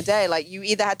 back in the day. Like you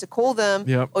either had to call them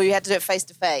Yep. or you had to do it face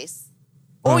to face.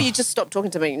 Or Ugh. you just stopped talking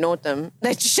to them and ignored them.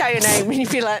 They just shout your name and you'd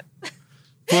be like,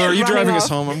 Fleur, are you running driving us off.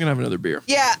 home? I'm gonna have another beer.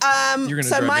 yeah. You're gonna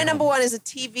So drive my me number home. one is a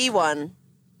TV one.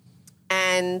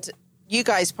 And you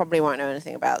guys probably won't know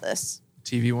anything about this.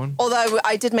 TV one. Although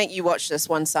I did make you watch this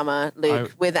one summer,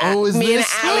 Luke, with is me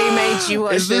this- and Ali made you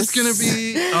watch Is this gonna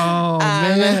be? Oh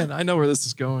man, I know where this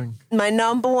is going. my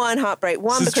number one heartbreak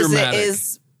one This is because dramatic. it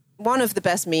is one of the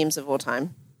best memes of all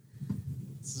time.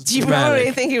 This is You dramatic.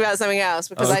 probably thinking about something else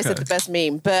because I said Okay. the best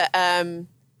meme, but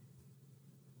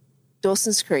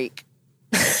Dawson's Creek.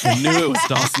 I knew it was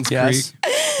Dawson's Yes.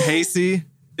 Creek. Pacey.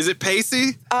 Is it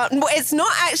Pacey? No, it's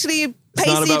not actually. It's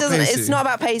not Pacey about doesn't. Pacey. It's not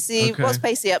about Pacey. Okay. What's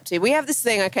Pacey up to? We have this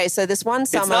thing. Okay, so this one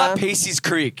summer. It's not Pacey's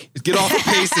Creek. Get off of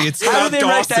Pacey. It's How about did they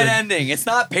write Dawson. that ending? It's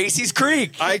not Pacey's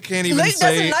Creek. I can't even Luke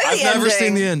say. doesn't know I've the never ending.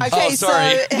 seen the end. Okay, Oh,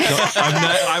 sorry. so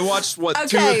I watched what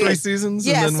 2 or 3 seasons.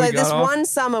 Yeah, and then so we got this off. one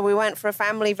summer we went for a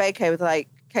family vacay with like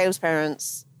Caleb's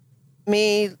parents,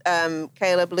 me,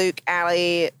 Caleb, Luke,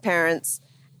 Ali, parents.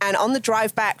 And on the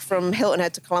drive back from Hilton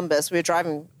Head to Columbus, we were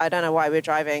driving. I don't know why we were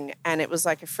driving, and it was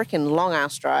like a freaking long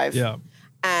ass drive. Yeah.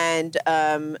 And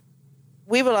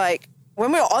we were like,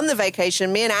 when we were on the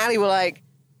vacation, me and Ali were like,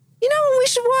 you know what we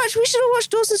should watch? We should watch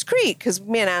Dawson's Creek because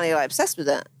me and Ali are like obsessed with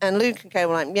it. And Luke and Kay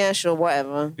were like, yeah, sure,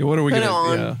 whatever. Yeah, what are we Put it gonna?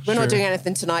 on. Yeah, We're sure. not doing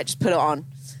anything tonight. Just put it on.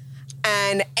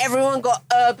 And everyone got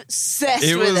obsessed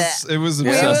It with was. it. It was We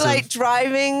obsessive. were like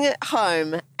driving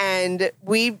home, and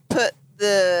we put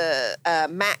the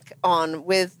Mac on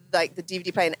with like the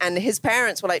DVD playing, and his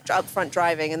parents were like up front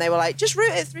driving, and they were like, just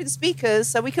route it through the speakers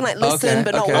so we can like listen Okay,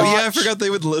 but not okay. watch. Oh yeah, I forgot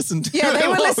they would listen to. Yeah, it they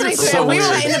were while listening to so it. We were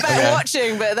weird. like in the back Okay.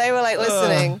 watching, but they were like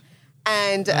listening.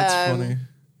 And That's funny.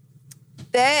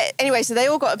 anyway, so they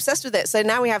all got obsessed with it. So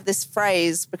now we have this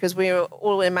phrase because we were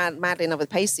all madly in love with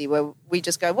Pacey, where we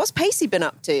just go, "What's Pacey been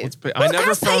up to?" I never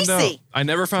how's found Pacey? out. I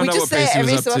never found We out just what say it Pacey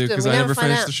every was so up to often. because We I never never find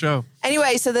finished out. the show.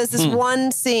 Anyway, so there's this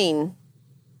one scene,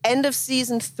 end of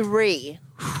season 3.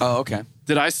 Oh, okay.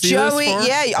 Did I see Joey, this? far?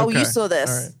 yeah. Oh, Okay. you saw this.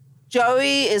 All right.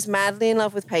 Joey is madly in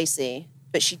love with Pacey,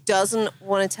 but she doesn't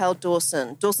want to tell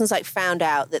Dawson. Dawson's like found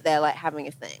out that they're like having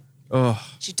a thing. Oh,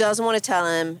 She doesn't want to tell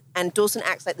him, and Dawson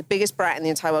acts like the biggest brat in the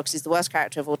entire world because he's the worst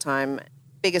character of all time,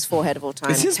 biggest forehead of all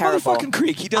time. It's his terrible. motherfucking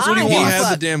Creek. He does what I he he know. wants. had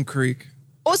Fuck. the damn creek.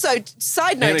 Also,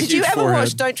 side And note, a did you huge ever watch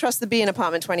forehead. Don't Trust the Bee in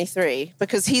Apartment 23?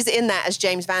 Because he's in that as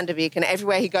James Vanderbeek, and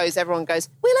everywhere he goes, everyone goes,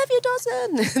 "We love you,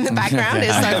 Dawson." In the background, it's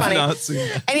so I have funny. not seen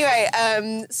that. Anyway,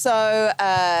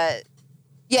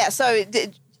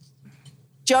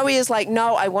 Joey is like,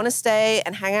 no, I want to stay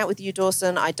and hang out with you,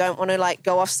 Dawson. I don't want to like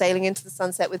go off sailing into the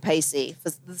sunset with Pacey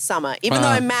for the summer, even though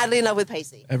I'm madly in love with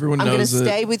Pacey. Everyone I'm going to knows it.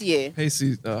 stay with you.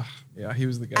 Pacey. Yeah, he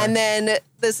was the guy. And then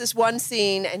there's this one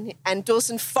scene, and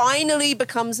Dawson finally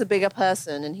becomes a bigger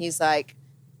person, and he's like,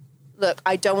 look,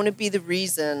 I don't want to be the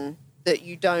reason that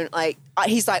you don't like.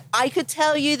 He's like, I could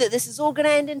tell you that this is all going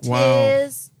to end in Wow.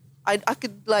 tears. I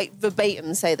could like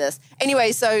verbatim say this.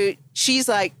 Anyway, so she's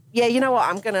like, yeah, you know what?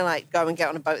 I'm going to like go and get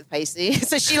on a boat with Pacey.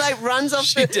 So she like runs off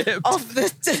She dipped. off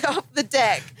the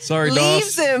deck. Sorry,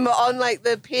 leaves Doss. him on like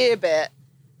the pier bit.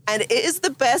 And it is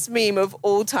the best meme of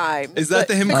all time. Is that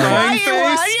the him the crying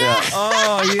crying face? one, yeah.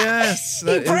 Oh yes. He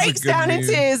That is a breaks good down in meme.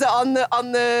 tears on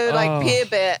the like Oh. pier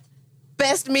bit.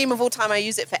 best meme of all time. I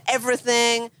use it for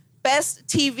everything. Best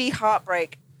TV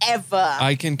heartbreak ever.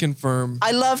 I can confirm.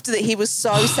 I loved that he was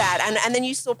so sad. And then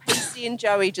you saw Pacey and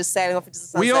Joey just sailing off into the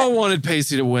sunset. We all wanted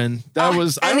Pacey to win. That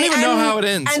was. I don't even know how it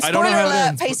ends. And I don't know spoiler how it alert,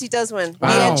 ends. Pacey does win.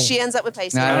 Wow. She ends up with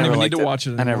Pacey. Nah, I don't never even need liked to it. watch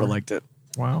it I never anymore. liked it.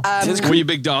 Wow. His Were you a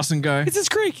big Dawson guy? It's his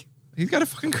creek. He's got a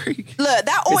fucking creek. Look,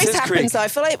 that always his happens creek. though. I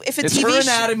feel like if a It's TV her show...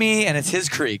 anatomy and it's his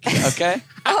creek. Okay.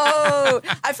 Oh,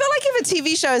 I feel like if a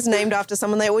TV show is named after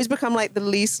someone, they always become like the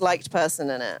least liked person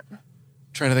in it.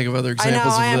 Trying to think of other I know,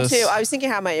 examples I of am this. too. I was thinking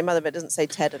How I Met Your Mother, but it doesn't say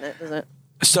Ted in it, does it?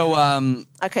 So,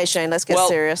 Okay, Shane, let's get Well,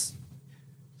 serious.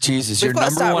 Jesus, We've your got to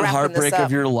number start one wrapping heartbreak this up.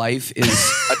 of your life is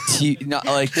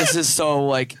this is so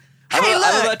like. I'm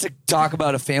look. about to talk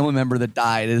about a family member that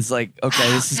died. It's like, okay,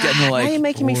 this is getting Now you're like.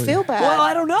 making me feel bad. Well,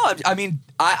 I don't know. I mean,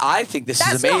 I think this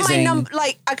That's is amazing. not my number.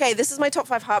 Like, okay, this is my top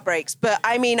 5 heartbreaks, but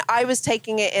I mean, I was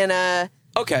taking it in a.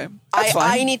 Okay, that's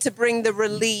fine. I need to bring the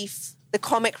relief, the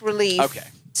comic relief, Okay.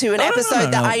 to an No, no, no, episode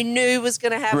no, that no. I knew was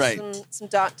going to have Right. some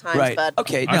dark times. Right. But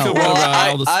Okay. I No. feel well, bad about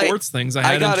all the I- sports things I I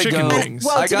had in gotta chicken go. wings.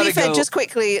 Well, I to be gotta fair, go- just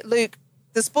quickly, Luke,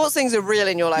 the sports things are real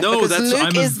in your life No, because that's- Luke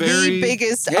I'm a is the very-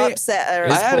 biggest Hey, upsetter.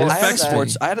 I had, of I had a sports, so-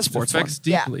 sports. I had a sports one. affects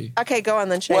deeply. Yeah. Okay, go on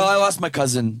then, Shane. Well, I lost my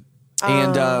cousin,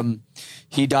 and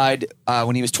he died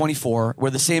when he was 24. We're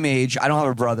the same age. I don't have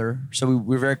a brother, so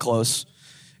we're very close.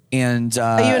 And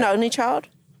are you an only child?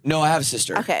 No, I have a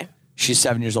sister. Okay. She's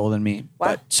 7 years older than me. Wow.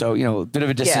 But so, a bit of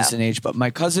a distance Yeah. in age. But my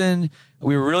cousin,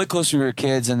 we were really close when we were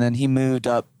kids, and then he moved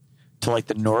up to like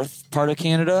the north part of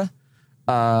Canada.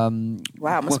 Wow, must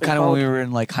Well, be kind of when cold. we were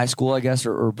in like high school, I guess,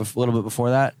 or a little bit before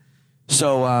that.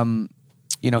 So,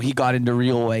 he got into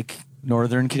real like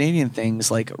northern Canadian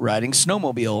things like riding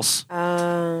snowmobiles.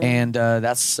 And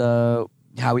that's how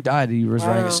he died. He was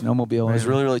riding a Wow. snowmobile. It was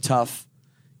really, really tough.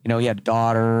 He had a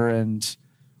daughter, and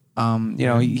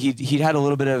he'd had a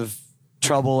little bit of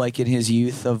trouble like in his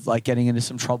youth of like getting into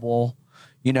some trouble,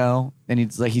 and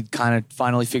he'd kind of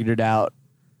finally figured it out.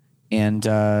 And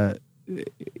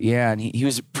and he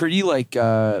was a pretty like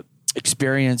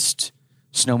experienced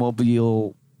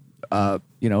snowmobile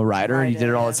rider, and he did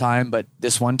it all the time. But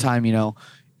this one time,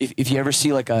 if you ever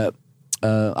see like a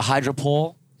hydro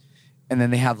pole, and then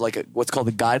they have like what's called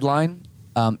a guideline,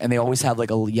 and they always have like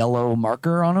a yellow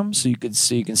marker on them so you can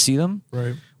see them.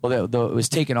 Right. Well, it was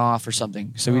taken off or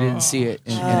something, so we didn't see it,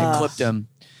 and it clipped him.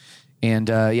 And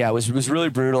it was really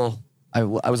brutal. I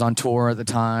was on tour at the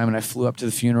time, and I flew up to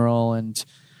the funeral, and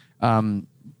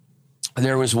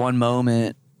there was one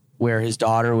moment where his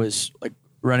daughter was like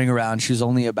running around. She was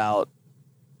only about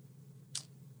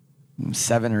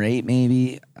 7 or 8,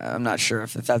 maybe. I'm not sure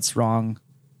if that's wrong.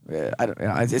 I don't.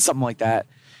 It's something like that.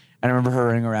 And I remember her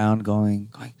running around, going,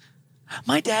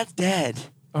 "My dad's dead."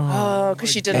 Oh, because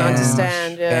she didn't And-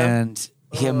 understand. Yeah. And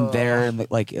him there in the,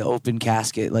 like open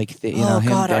casket, like him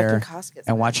God, there, open caskets.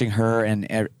 and watching her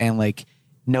and like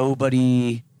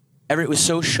nobody. It was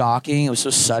so shocking. It was so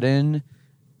sudden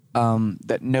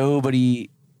that nobody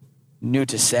knew what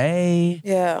to say.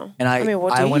 Yeah. And I mean,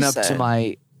 what do went you up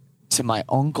say? to my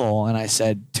uncle, and I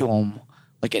said to him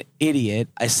like an idiot.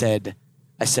 I said,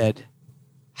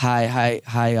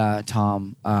 "Hi,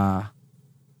 Tom.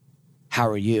 How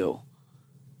are you?"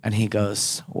 And he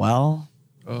goes, "Well,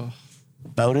 Oh.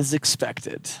 about as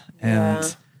expected." Yeah.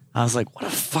 And I was like, what a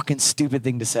fucking stupid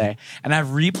thing to say. And I've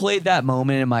replayed that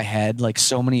moment in my head like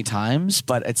so many times,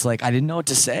 but it's like I didn't know what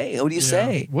to say. What do you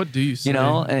say? What do you say?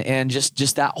 And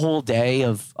just that whole day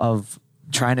of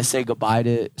trying to say goodbye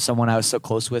to someone I was so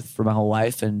close with for my whole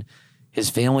life, and his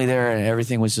family there, and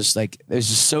everything was just like, it was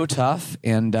just so tough.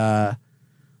 And I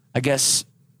guess,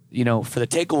 for the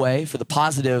takeaway, for the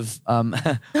positive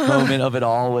moment of it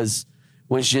all was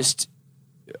just,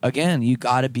 again, you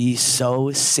got to be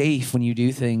so safe when you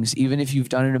do things, even if you've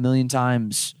done it a million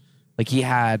times. Like he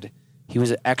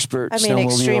was an expert snowmobile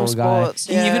extreme guy. sports,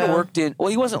 He even yeah. worked in. Well,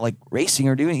 he wasn't like racing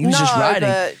or doing. He was just No,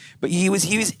 riding. But he was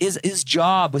his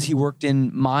job was he worked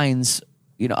in mines,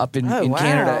 up in Oh, wow.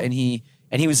 Canada, and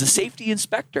he was a safety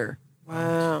inspector.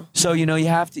 Wow. So you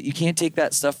can't take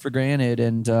that stuff for granted.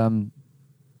 And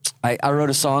I wrote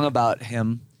a song about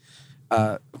him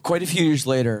quite a few years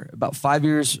later, about 5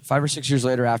 or 6 years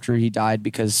later after he died,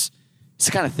 because it's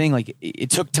the kind of thing like it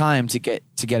took time to get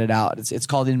it out. It's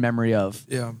called In Memory Of.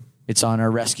 Yeah. It's on our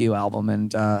Rescue album,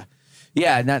 and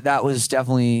and that was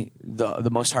definitely the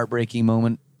most heartbreaking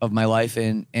moment of my life,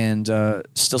 and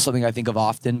still something I think of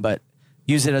often, but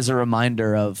use it as a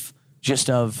reminder of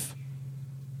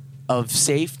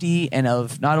safety, and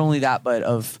of not only that, but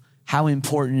of how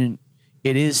important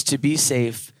it is to be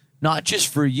safe, not just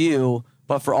for you,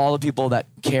 but for all the people that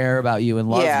care about you and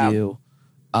love Yeah. you.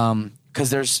 Because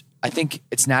there's I think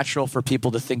it's natural for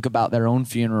people to think about their own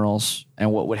funerals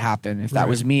and what would happen if that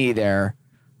was me there.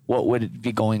 What would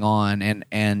be going on,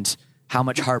 and how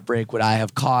much heartbreak would I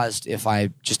have caused if I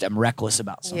just am reckless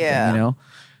about something? Yeah. You know.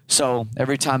 So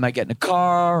every time I get in a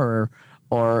car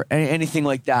or anything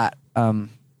like that,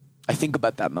 I think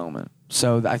about that moment.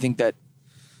 So I think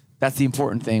that's the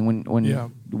important thing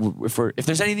if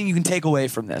there's anything you can take away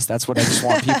from this, that's what I just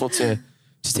want people to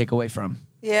take away from.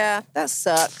 Yeah, that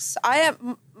sucks. I have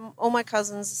all my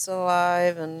cousins are still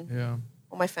alive, and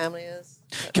all my family is.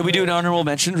 Can we do an honorable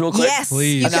mention real quick? Yes,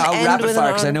 Please. you can Now end rapid with fire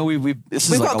an because I honor- know this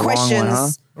is We've like got a questions. long one, huh?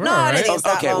 We're No, all I don't right. think it's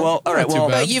that Okay, long. well, all right, Not too well,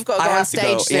 bad. But you've got to I go on have to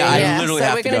stage go. soon. Yeah, I literally so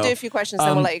have we're to going go. do a few questions,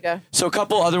 then we'll let you go. So a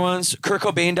couple other ones. Kurt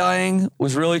Cobain dying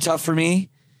was really tough for me.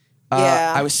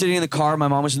 Yeah. I was sitting in the car. My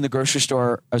mom was in the grocery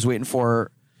store. I was waiting for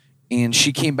her, and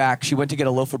she came back. She went to get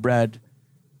a loaf of bread,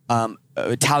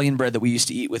 Italian bread that we used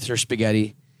to eat with her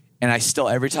spaghetti. And I still,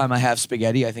 every time I have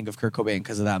spaghetti, I think of Kurt Cobain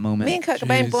because of that moment. Me and Kurt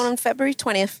Cobain Jeez. born on February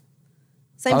 20th.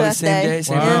 Same Oh, birthday. same day,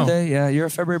 same Wow. birthday. Yeah, you're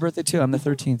a February birthday too. I'm the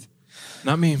 13th.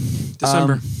 Not me.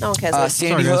 December. No one cares.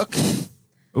 Sandy Sorry, Hook. guys.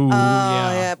 Oh, Ooh,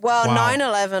 yeah. Well, Wow.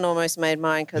 9/11 almost made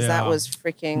mine because that Yeah. was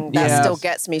freaking, that Yeah. still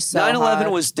gets me so 9/11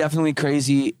 hard. was definitely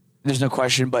crazy. There's no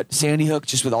question. But Sandy Hook,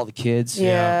 just with all the kids.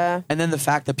 Yeah. And then the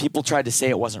fact that people tried to say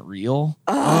it wasn't real.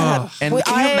 Ugh. And Well,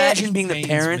 can you I- imagine being the Pains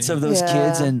parents me. of those Yeah.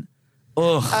 kids and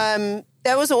ugh.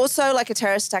 There was also like a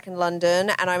terrorist attack in London,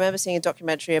 and I remember seeing a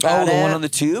documentary Oh, about it. the one on the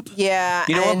tube? Yeah.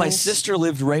 You know what? My and- sister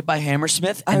lived right by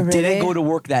Hammersmith Oh, and really? didn't go to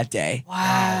work that day.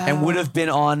 Wow. And would have been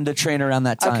on the train around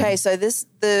that time. Okay, so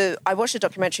I watched a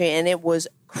documentary and it was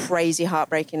crazy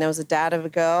heartbreaking. There was a dad of a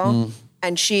girl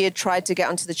and she had tried to get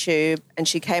onto the tube and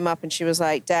she came up and she was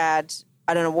like, "Dad,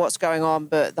 I don't know what's going on,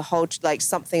 but the whole, like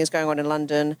something is going on in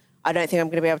London. I don't think I'm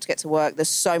going to be able to get to work. There's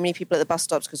so many people at the bus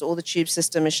stops because all the tube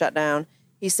system is shut down."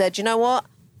 He said, "You know what?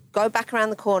 Go back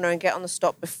around the corner and get on the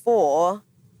stop before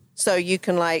so you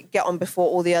can like get on before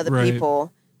all the other Right.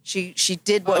 people." She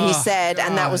did what he Oh, said,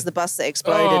 and that was God. the bus that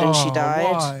exploded, and she Oh,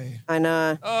 died. why? I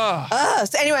know. Ugh.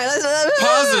 So anyway, let's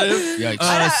Positive.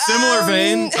 Yikes. Similar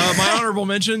vein. My honorable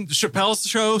mention: Chappelle's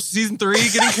Show season 3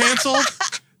 getting canceled.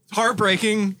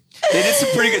 Heartbreaking. They did some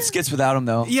pretty good skits without him,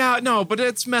 though. Yeah, no, but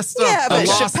it's messed up. Yeah, but The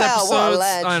lost Chappelle, what a episodes,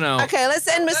 ledge. I know. Okay, let's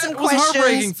end with some It was heartbreaking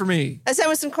questions. for me. Let's end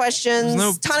with some questions. There's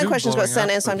no Ton of tube questions got blowing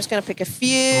sent up, in, so I'm but- just going to pick a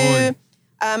few. Boy.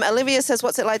 Olivia says,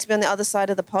 "What's it like to be on the other side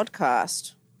of the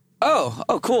podcast?" Oh,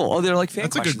 cool. Oh, they're like fan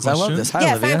That's a good questions. I love question. this. Hi,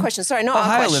 Yeah, Olivia. fan questions. Sorry, not Oh, our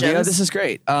hi, questions. Olivia. This is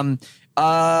great.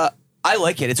 I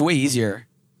like it. It's way easier.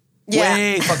 Yeah.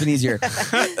 Way fucking easier.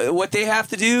 What they have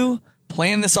to do,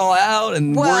 plan this all out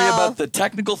and worry Well- about the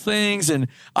technical things, and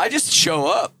I just show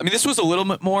up. I mean, this was a little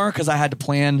bit more because I had to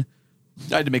plan.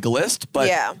 I had to make a list, but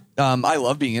Yeah. I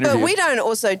love being interviewed. But we don't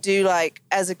also do like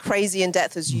as a crazy in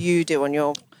depth as you do on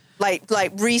your like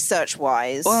research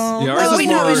wise. Well, Yeah, ours no, is we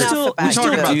more- know enough still, about we still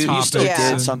talking about do. You still topics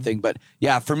did and- something, but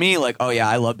yeah, for me, like, oh yeah,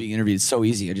 I love being interviewed. It's so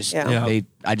easy. I just, Yeah.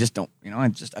 I just don't, I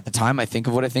just at the time I think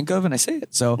of what I think of and I say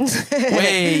it. So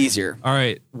way easier. All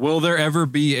right. Will there ever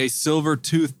be a Silver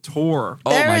Tooth tour? Oh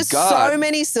There my is God. so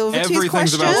many Silvertooth Everything's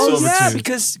questions. about Oh Silvertooth. yeah,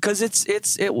 because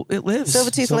it lives.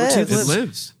 Silvertooth lives. It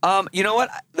lives. You know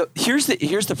what? Here's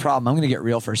the problem. I'm going to get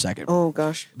real for a second. Oh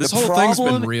gosh. This The whole thing's been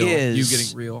problem real. is- You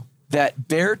getting real. That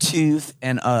Beartooth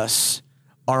and us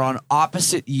are on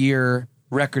opposite year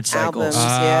record cycles. Albums,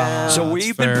 yeah. So that's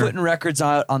we've fair. been putting records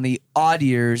out on the odd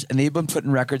years, and they've been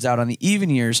putting records out on the even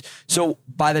years. So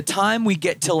by the time we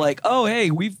get to like, oh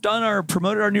hey, we've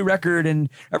promoted our new record, and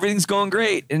everything's going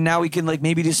great, and now we can like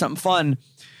maybe do something fun,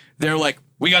 they're like,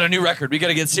 we got a new record, we got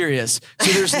to get serious.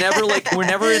 So there's never like we're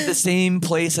never at the same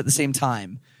place at the same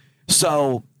time.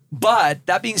 So, but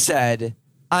that being said,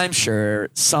 I'm sure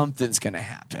something's gonna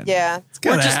happen. Yeah.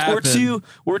 gotta happen.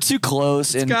 We're too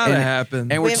close. And gotta and- happen.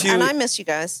 And we're We- too. and I miss you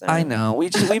guys. So. I know. We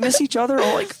miss each other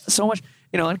like so much.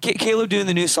 And Caleb doing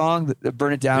the new song, the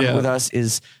Burn It Down Yeah. with us,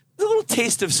 is a little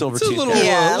taste of Silvertooth. It's a little, there.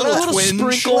 Yeah, a little, a little twinge.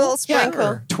 sprinkle. Little sprinkle.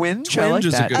 Yeah. Twinge. I Twinge like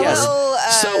is a that. good a word.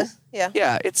 Yes. little, So yeah.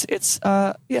 yeah, it's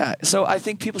yeah. So I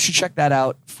think people should check that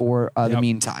out for the Yep.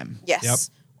 meantime. Yes.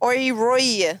 Yep. Oi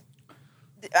Roy.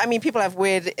 I mean, people have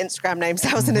weird Instagram names.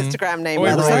 That was an Instagram name, Oi,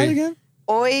 by the Roy. way. again?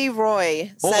 Oi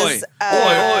Roy says, Oi.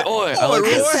 I like Roy.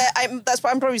 that. That's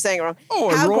what I'm probably saying it wrong.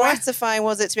 Oi, How Roy. gratifying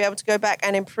was it to be able to go back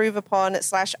and improve upon /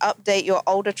 update your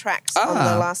older tracks on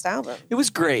the last album? It was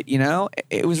great,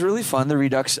 It was really fun, the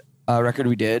Redux record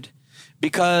we did,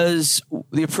 because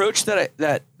the approach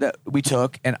that we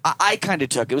took, and I kind of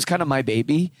took, it was kind of my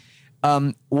baby,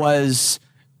 was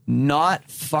not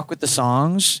fuck with the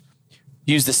songs,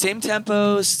 use the same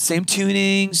tempos, same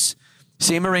tunings,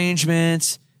 same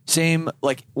arrangements, Same,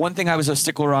 like one thing I was a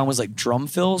stickler on was like drum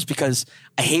fills, because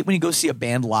I hate when you go see a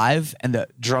band live and the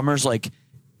drummer's like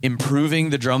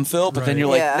improving the drum fill, but then you're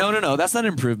like, Yeah. no, that's not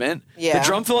improvement. Yeah. The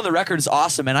drum fill on the record is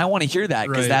awesome, and I want to hear that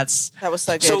because Right. That was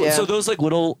so good. Yeah. So those like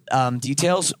little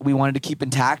details we wanted to keep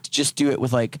intact. Just do it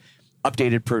with like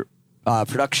updated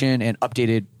production and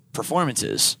updated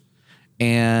performances,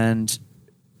 and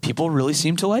people really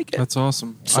seem to like it. That's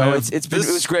awesome. So it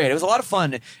was great. It was a lot of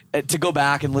fun to go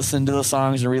back and listen to the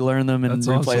songs and relearn them and That's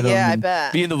replay awesome. them. Yeah, I and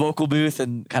bet. Be in the vocal booth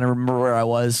and kind of remember where I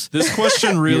was. This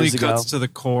question really Years ago. cuts to the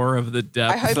core of the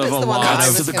depth I hope of it's a the one lot that I of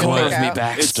was to the gonna core pick of me, out.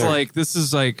 Baxter. It's like this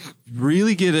is like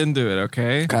really get into it,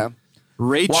 okay? Okay.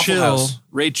 Rachel House.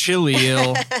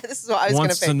 Racheliel This is what I was going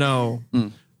wants to to pick. know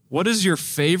what is your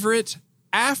favorite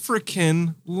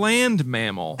African land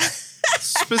mammal,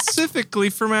 specifically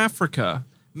from Africa?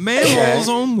 Mammals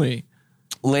only.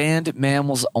 Land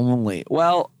mammals only.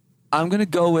 Well, I'm going to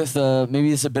go with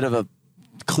maybe it's a bit of a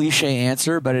cliche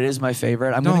answer, but it is my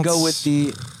favorite. I'm going to No, go it's- with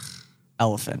the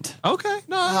elephant. Okay,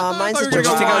 no, mine's I a thought you were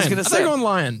giraffe. going I was lion. gonna I thought say. you were going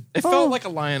lion. It felt like a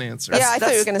lion answer. Yeah, I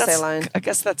thought you were going to say that's- lion. I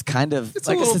guess that's kind of. It's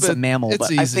I a guess little it's a bit- mammal, it's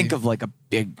but I easy. think of like a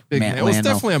big, Big man, mammal. It's land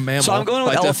definitely a mammal So I'm going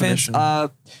with by elephants.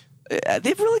 definition.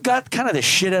 They've really got kind of the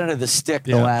shit out of the stick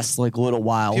the Yeah. last like little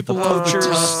while. People the love the poachers.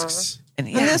 tusks. And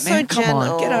they're yeah, so man, come on,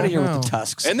 gentle. get out of here No. with the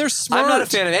tusks. And they're smart. I'm not a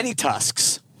fan of any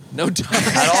tusks No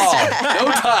tusks. at all.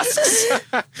 No tusks.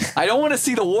 I don't want to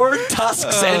see the word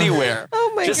tusks anywhere.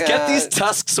 Oh my Just get God. these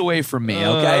tusks away from me,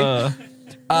 okay?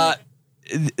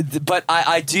 But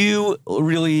I do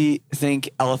really think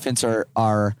elephants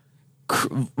are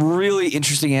really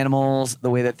interesting animals. The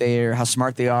way that how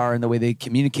smart they are, and the way they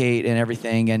communicate and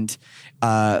everything. And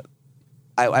I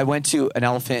went to an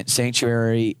elephant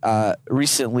sanctuary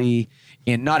recently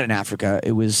not in Africa.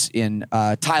 It was in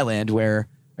Thailand, where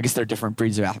I guess there are different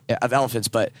breeds of elephants,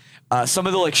 but some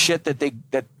of the like shit that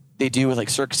they do with like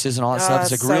circuses and all that stuff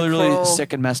is like it's so really, really cool.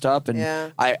 sick and messed up. And Yeah.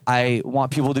 I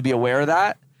want people to be aware of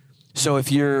that. So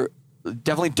if you're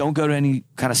definitely don't go to any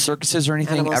kind of circuses or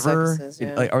anything Animal ever, circuses,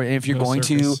 yeah. or if you're No going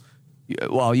circus. to,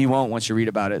 well, you won't once you read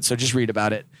about it. So just read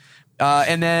about it.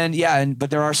 And then, but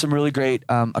there are some really great,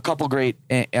 a couple great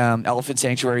elephant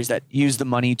sanctuaries that use the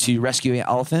money to rescue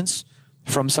elephants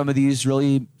from some of these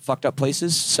really fucked up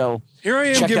places. So Here I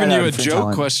am check giving that you out a in free joke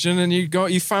time. question, and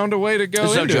you found a way to go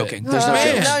There's no into joking. it. There's no Man,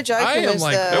 joking. No joking I am was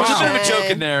like, the- wow. There was a bit of a Shame.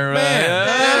 joke in there.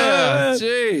 Man, Yeah.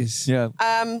 jeez.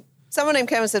 Yeah. Someone named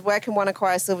Kevin said, "Where can one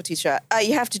acquire a silver t-shirt?"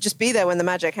 You have to just be there when the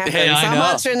magic happens. Hey, I I'm know.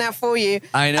 answering that for you.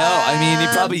 I know. I mean, you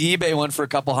Um, probably eBay one for a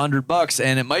couple $100,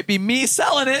 and it might be me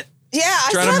selling it. Yeah, I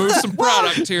Trying to have move the- some well,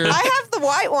 product here. I have the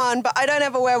white one, but I don't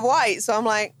ever wear white, so I'm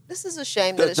like, this is a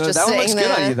shame that it's just that one sitting looks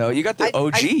there. good on you, though. You got the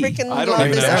OG. I freaking I don't love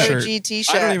even this have a OG shirt.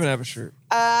 t-shirt. I don't even have a shirt.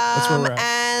 That's where we're at.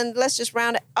 And let's just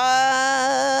round it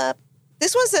up.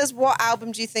 This one says, "What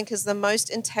album do you think is the most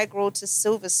integral to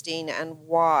Silverstein and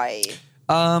why?"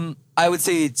 I would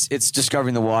say it's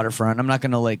Discovering the Waterfront. I'm not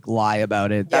going to like lie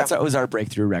about it. Yeah. That was our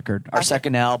breakthrough record, our Okay.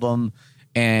 second album,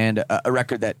 and a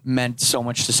record that meant so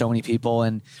much to so many people.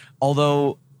 And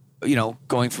although,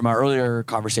 going from our earlier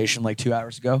conversation like 2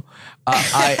 hours ago,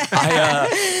 I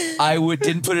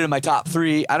didn't put it in my top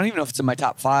 3. I don't even know if it's in my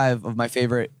top 5 of my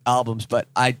favorite albums, but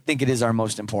I think it is our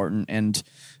most important. And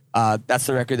that's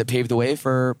the record that paved the way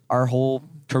for our whole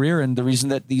career, and the reason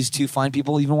that these two fine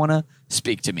people even want to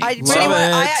speak to me. I it.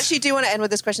 actually do want to end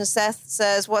with this question. Seth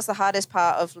says, "What's been the hardest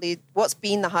part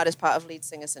of lead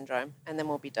singer syndrome?" And then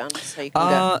we'll be done. So you can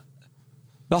go.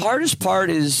 The hardest part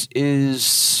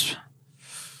is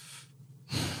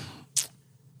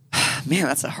man,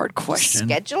 that's a hard question.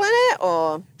 Scheduling it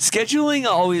or Scheduling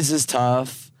always is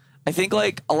tough. I think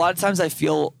like a lot of times I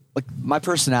feel like my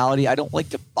personality, I don't like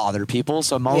to bother people,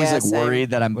 so I'm always Yeah, like same. worried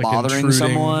that I'm Like bothering intruding,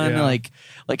 someone. yeah.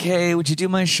 Like, hey, would you do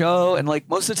my show? And like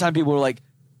most of the time, people were like,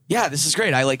 yeah, this is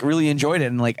great. I like really enjoyed it,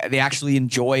 and like they actually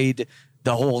enjoyed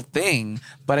the whole thing.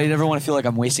 But I never want to feel like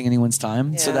I'm wasting anyone's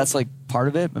time. So Yeah. that's like part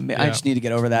of it. But I Yeah. just need to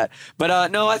get over that.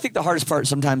 But no, I think the hardest part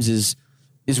sometimes is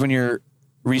when you're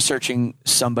researching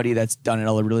somebody that's done it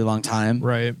a really long time,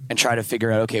 Right. and try to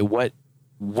figure out, okay, what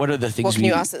are the things What can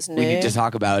you ask that's we need new? to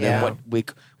talk about, Yeah. and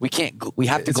what we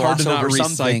have to It's hard gloss to not over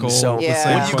some things. recycle So the Yeah.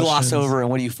 same what do you gloss questions. over and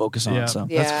what do you focus on? Yeah, So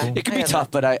Yeah. that's cool. it can I be get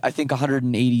tough, but I think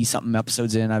 180 something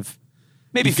episodes in, I've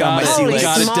maybe You found my got it. sea holy You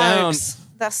got legs. it down. smokes.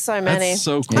 That's so many. That's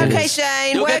so cool. Okay, is.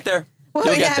 Shane. You'll where- get there. Well,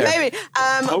 You'll yeah, get there. maybe.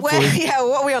 Where, Hopefully.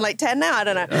 what are we on, like 10 now? I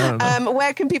don't know.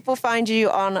 Where can people find you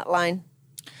online?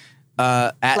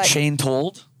 At Like- Shane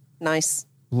Told. Nice.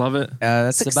 Love it.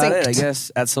 That's about it, I Succinct.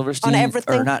 guess. At Silverstein. On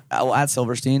everything? Or not, at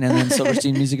Silverstein, and then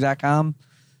silversteinmusic.com.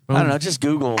 I don't know. Just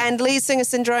Google. And Lead Singer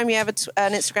Syndrome, you have an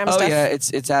Instagram oh stuff? yeah,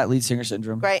 it's at Lead Singer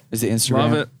Syndrome. Great. Is the Instagram?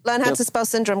 Love it. Learn how to spell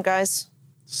syndrome, guys.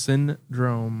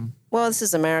 Syndrome. Well, this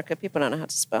is America. People don't know how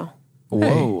to spell.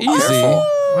 Whoa. Easy. Careful.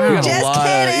 Wow. You got Just a lot.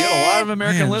 kidding. You got a lot of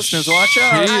American Man, listeners. Watch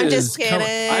out. she I'm is just kidding.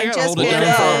 I gotta Just hold it down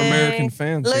kidding. for our American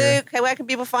fans Luke, here. hey, where can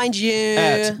people find you?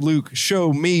 At Luke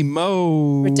Show Me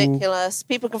Mo. Ridiculous.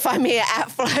 People can find me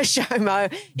at Flash Homo.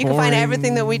 You can find Boring.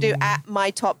 everything that we do at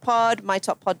My Top Pod,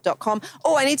 mytoppod.com.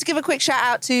 Oh, I need to give a quick shout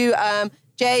out to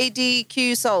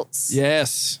JDQ Salts.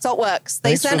 Yes. Saltworks. They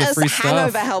Thanks for sent the us free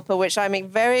Hangover stuff. Helper, which I'm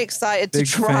very excited Big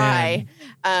to try.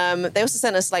 They also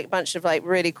sent us like a bunch of like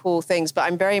really cool things, but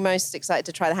I'm very most excited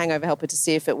to try the Hangover Helper to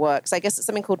see if it works. I guess it's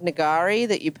something called Nagari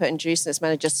that you put in juice and it's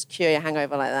meant to just cure your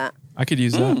hangover like that. I could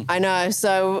use that. I know.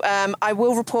 So I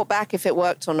will report back if it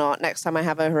worked or not next time I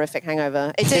have a horrific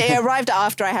hangover. It arrived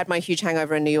after I had my huge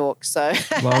hangover in New York. So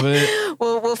Love it.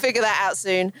 we'll figure that out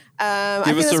soon. I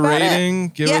Give think us that's a about it. rating.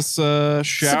 Give Yeah. us a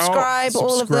shout. Subscribe,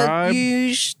 all of the Subscribe.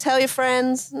 huge. Tell your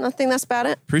friends. I think that's about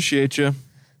it. Appreciate you.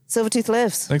 Silvertooth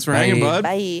lives. Thanks for hanging, Bye. bud.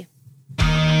 Bye.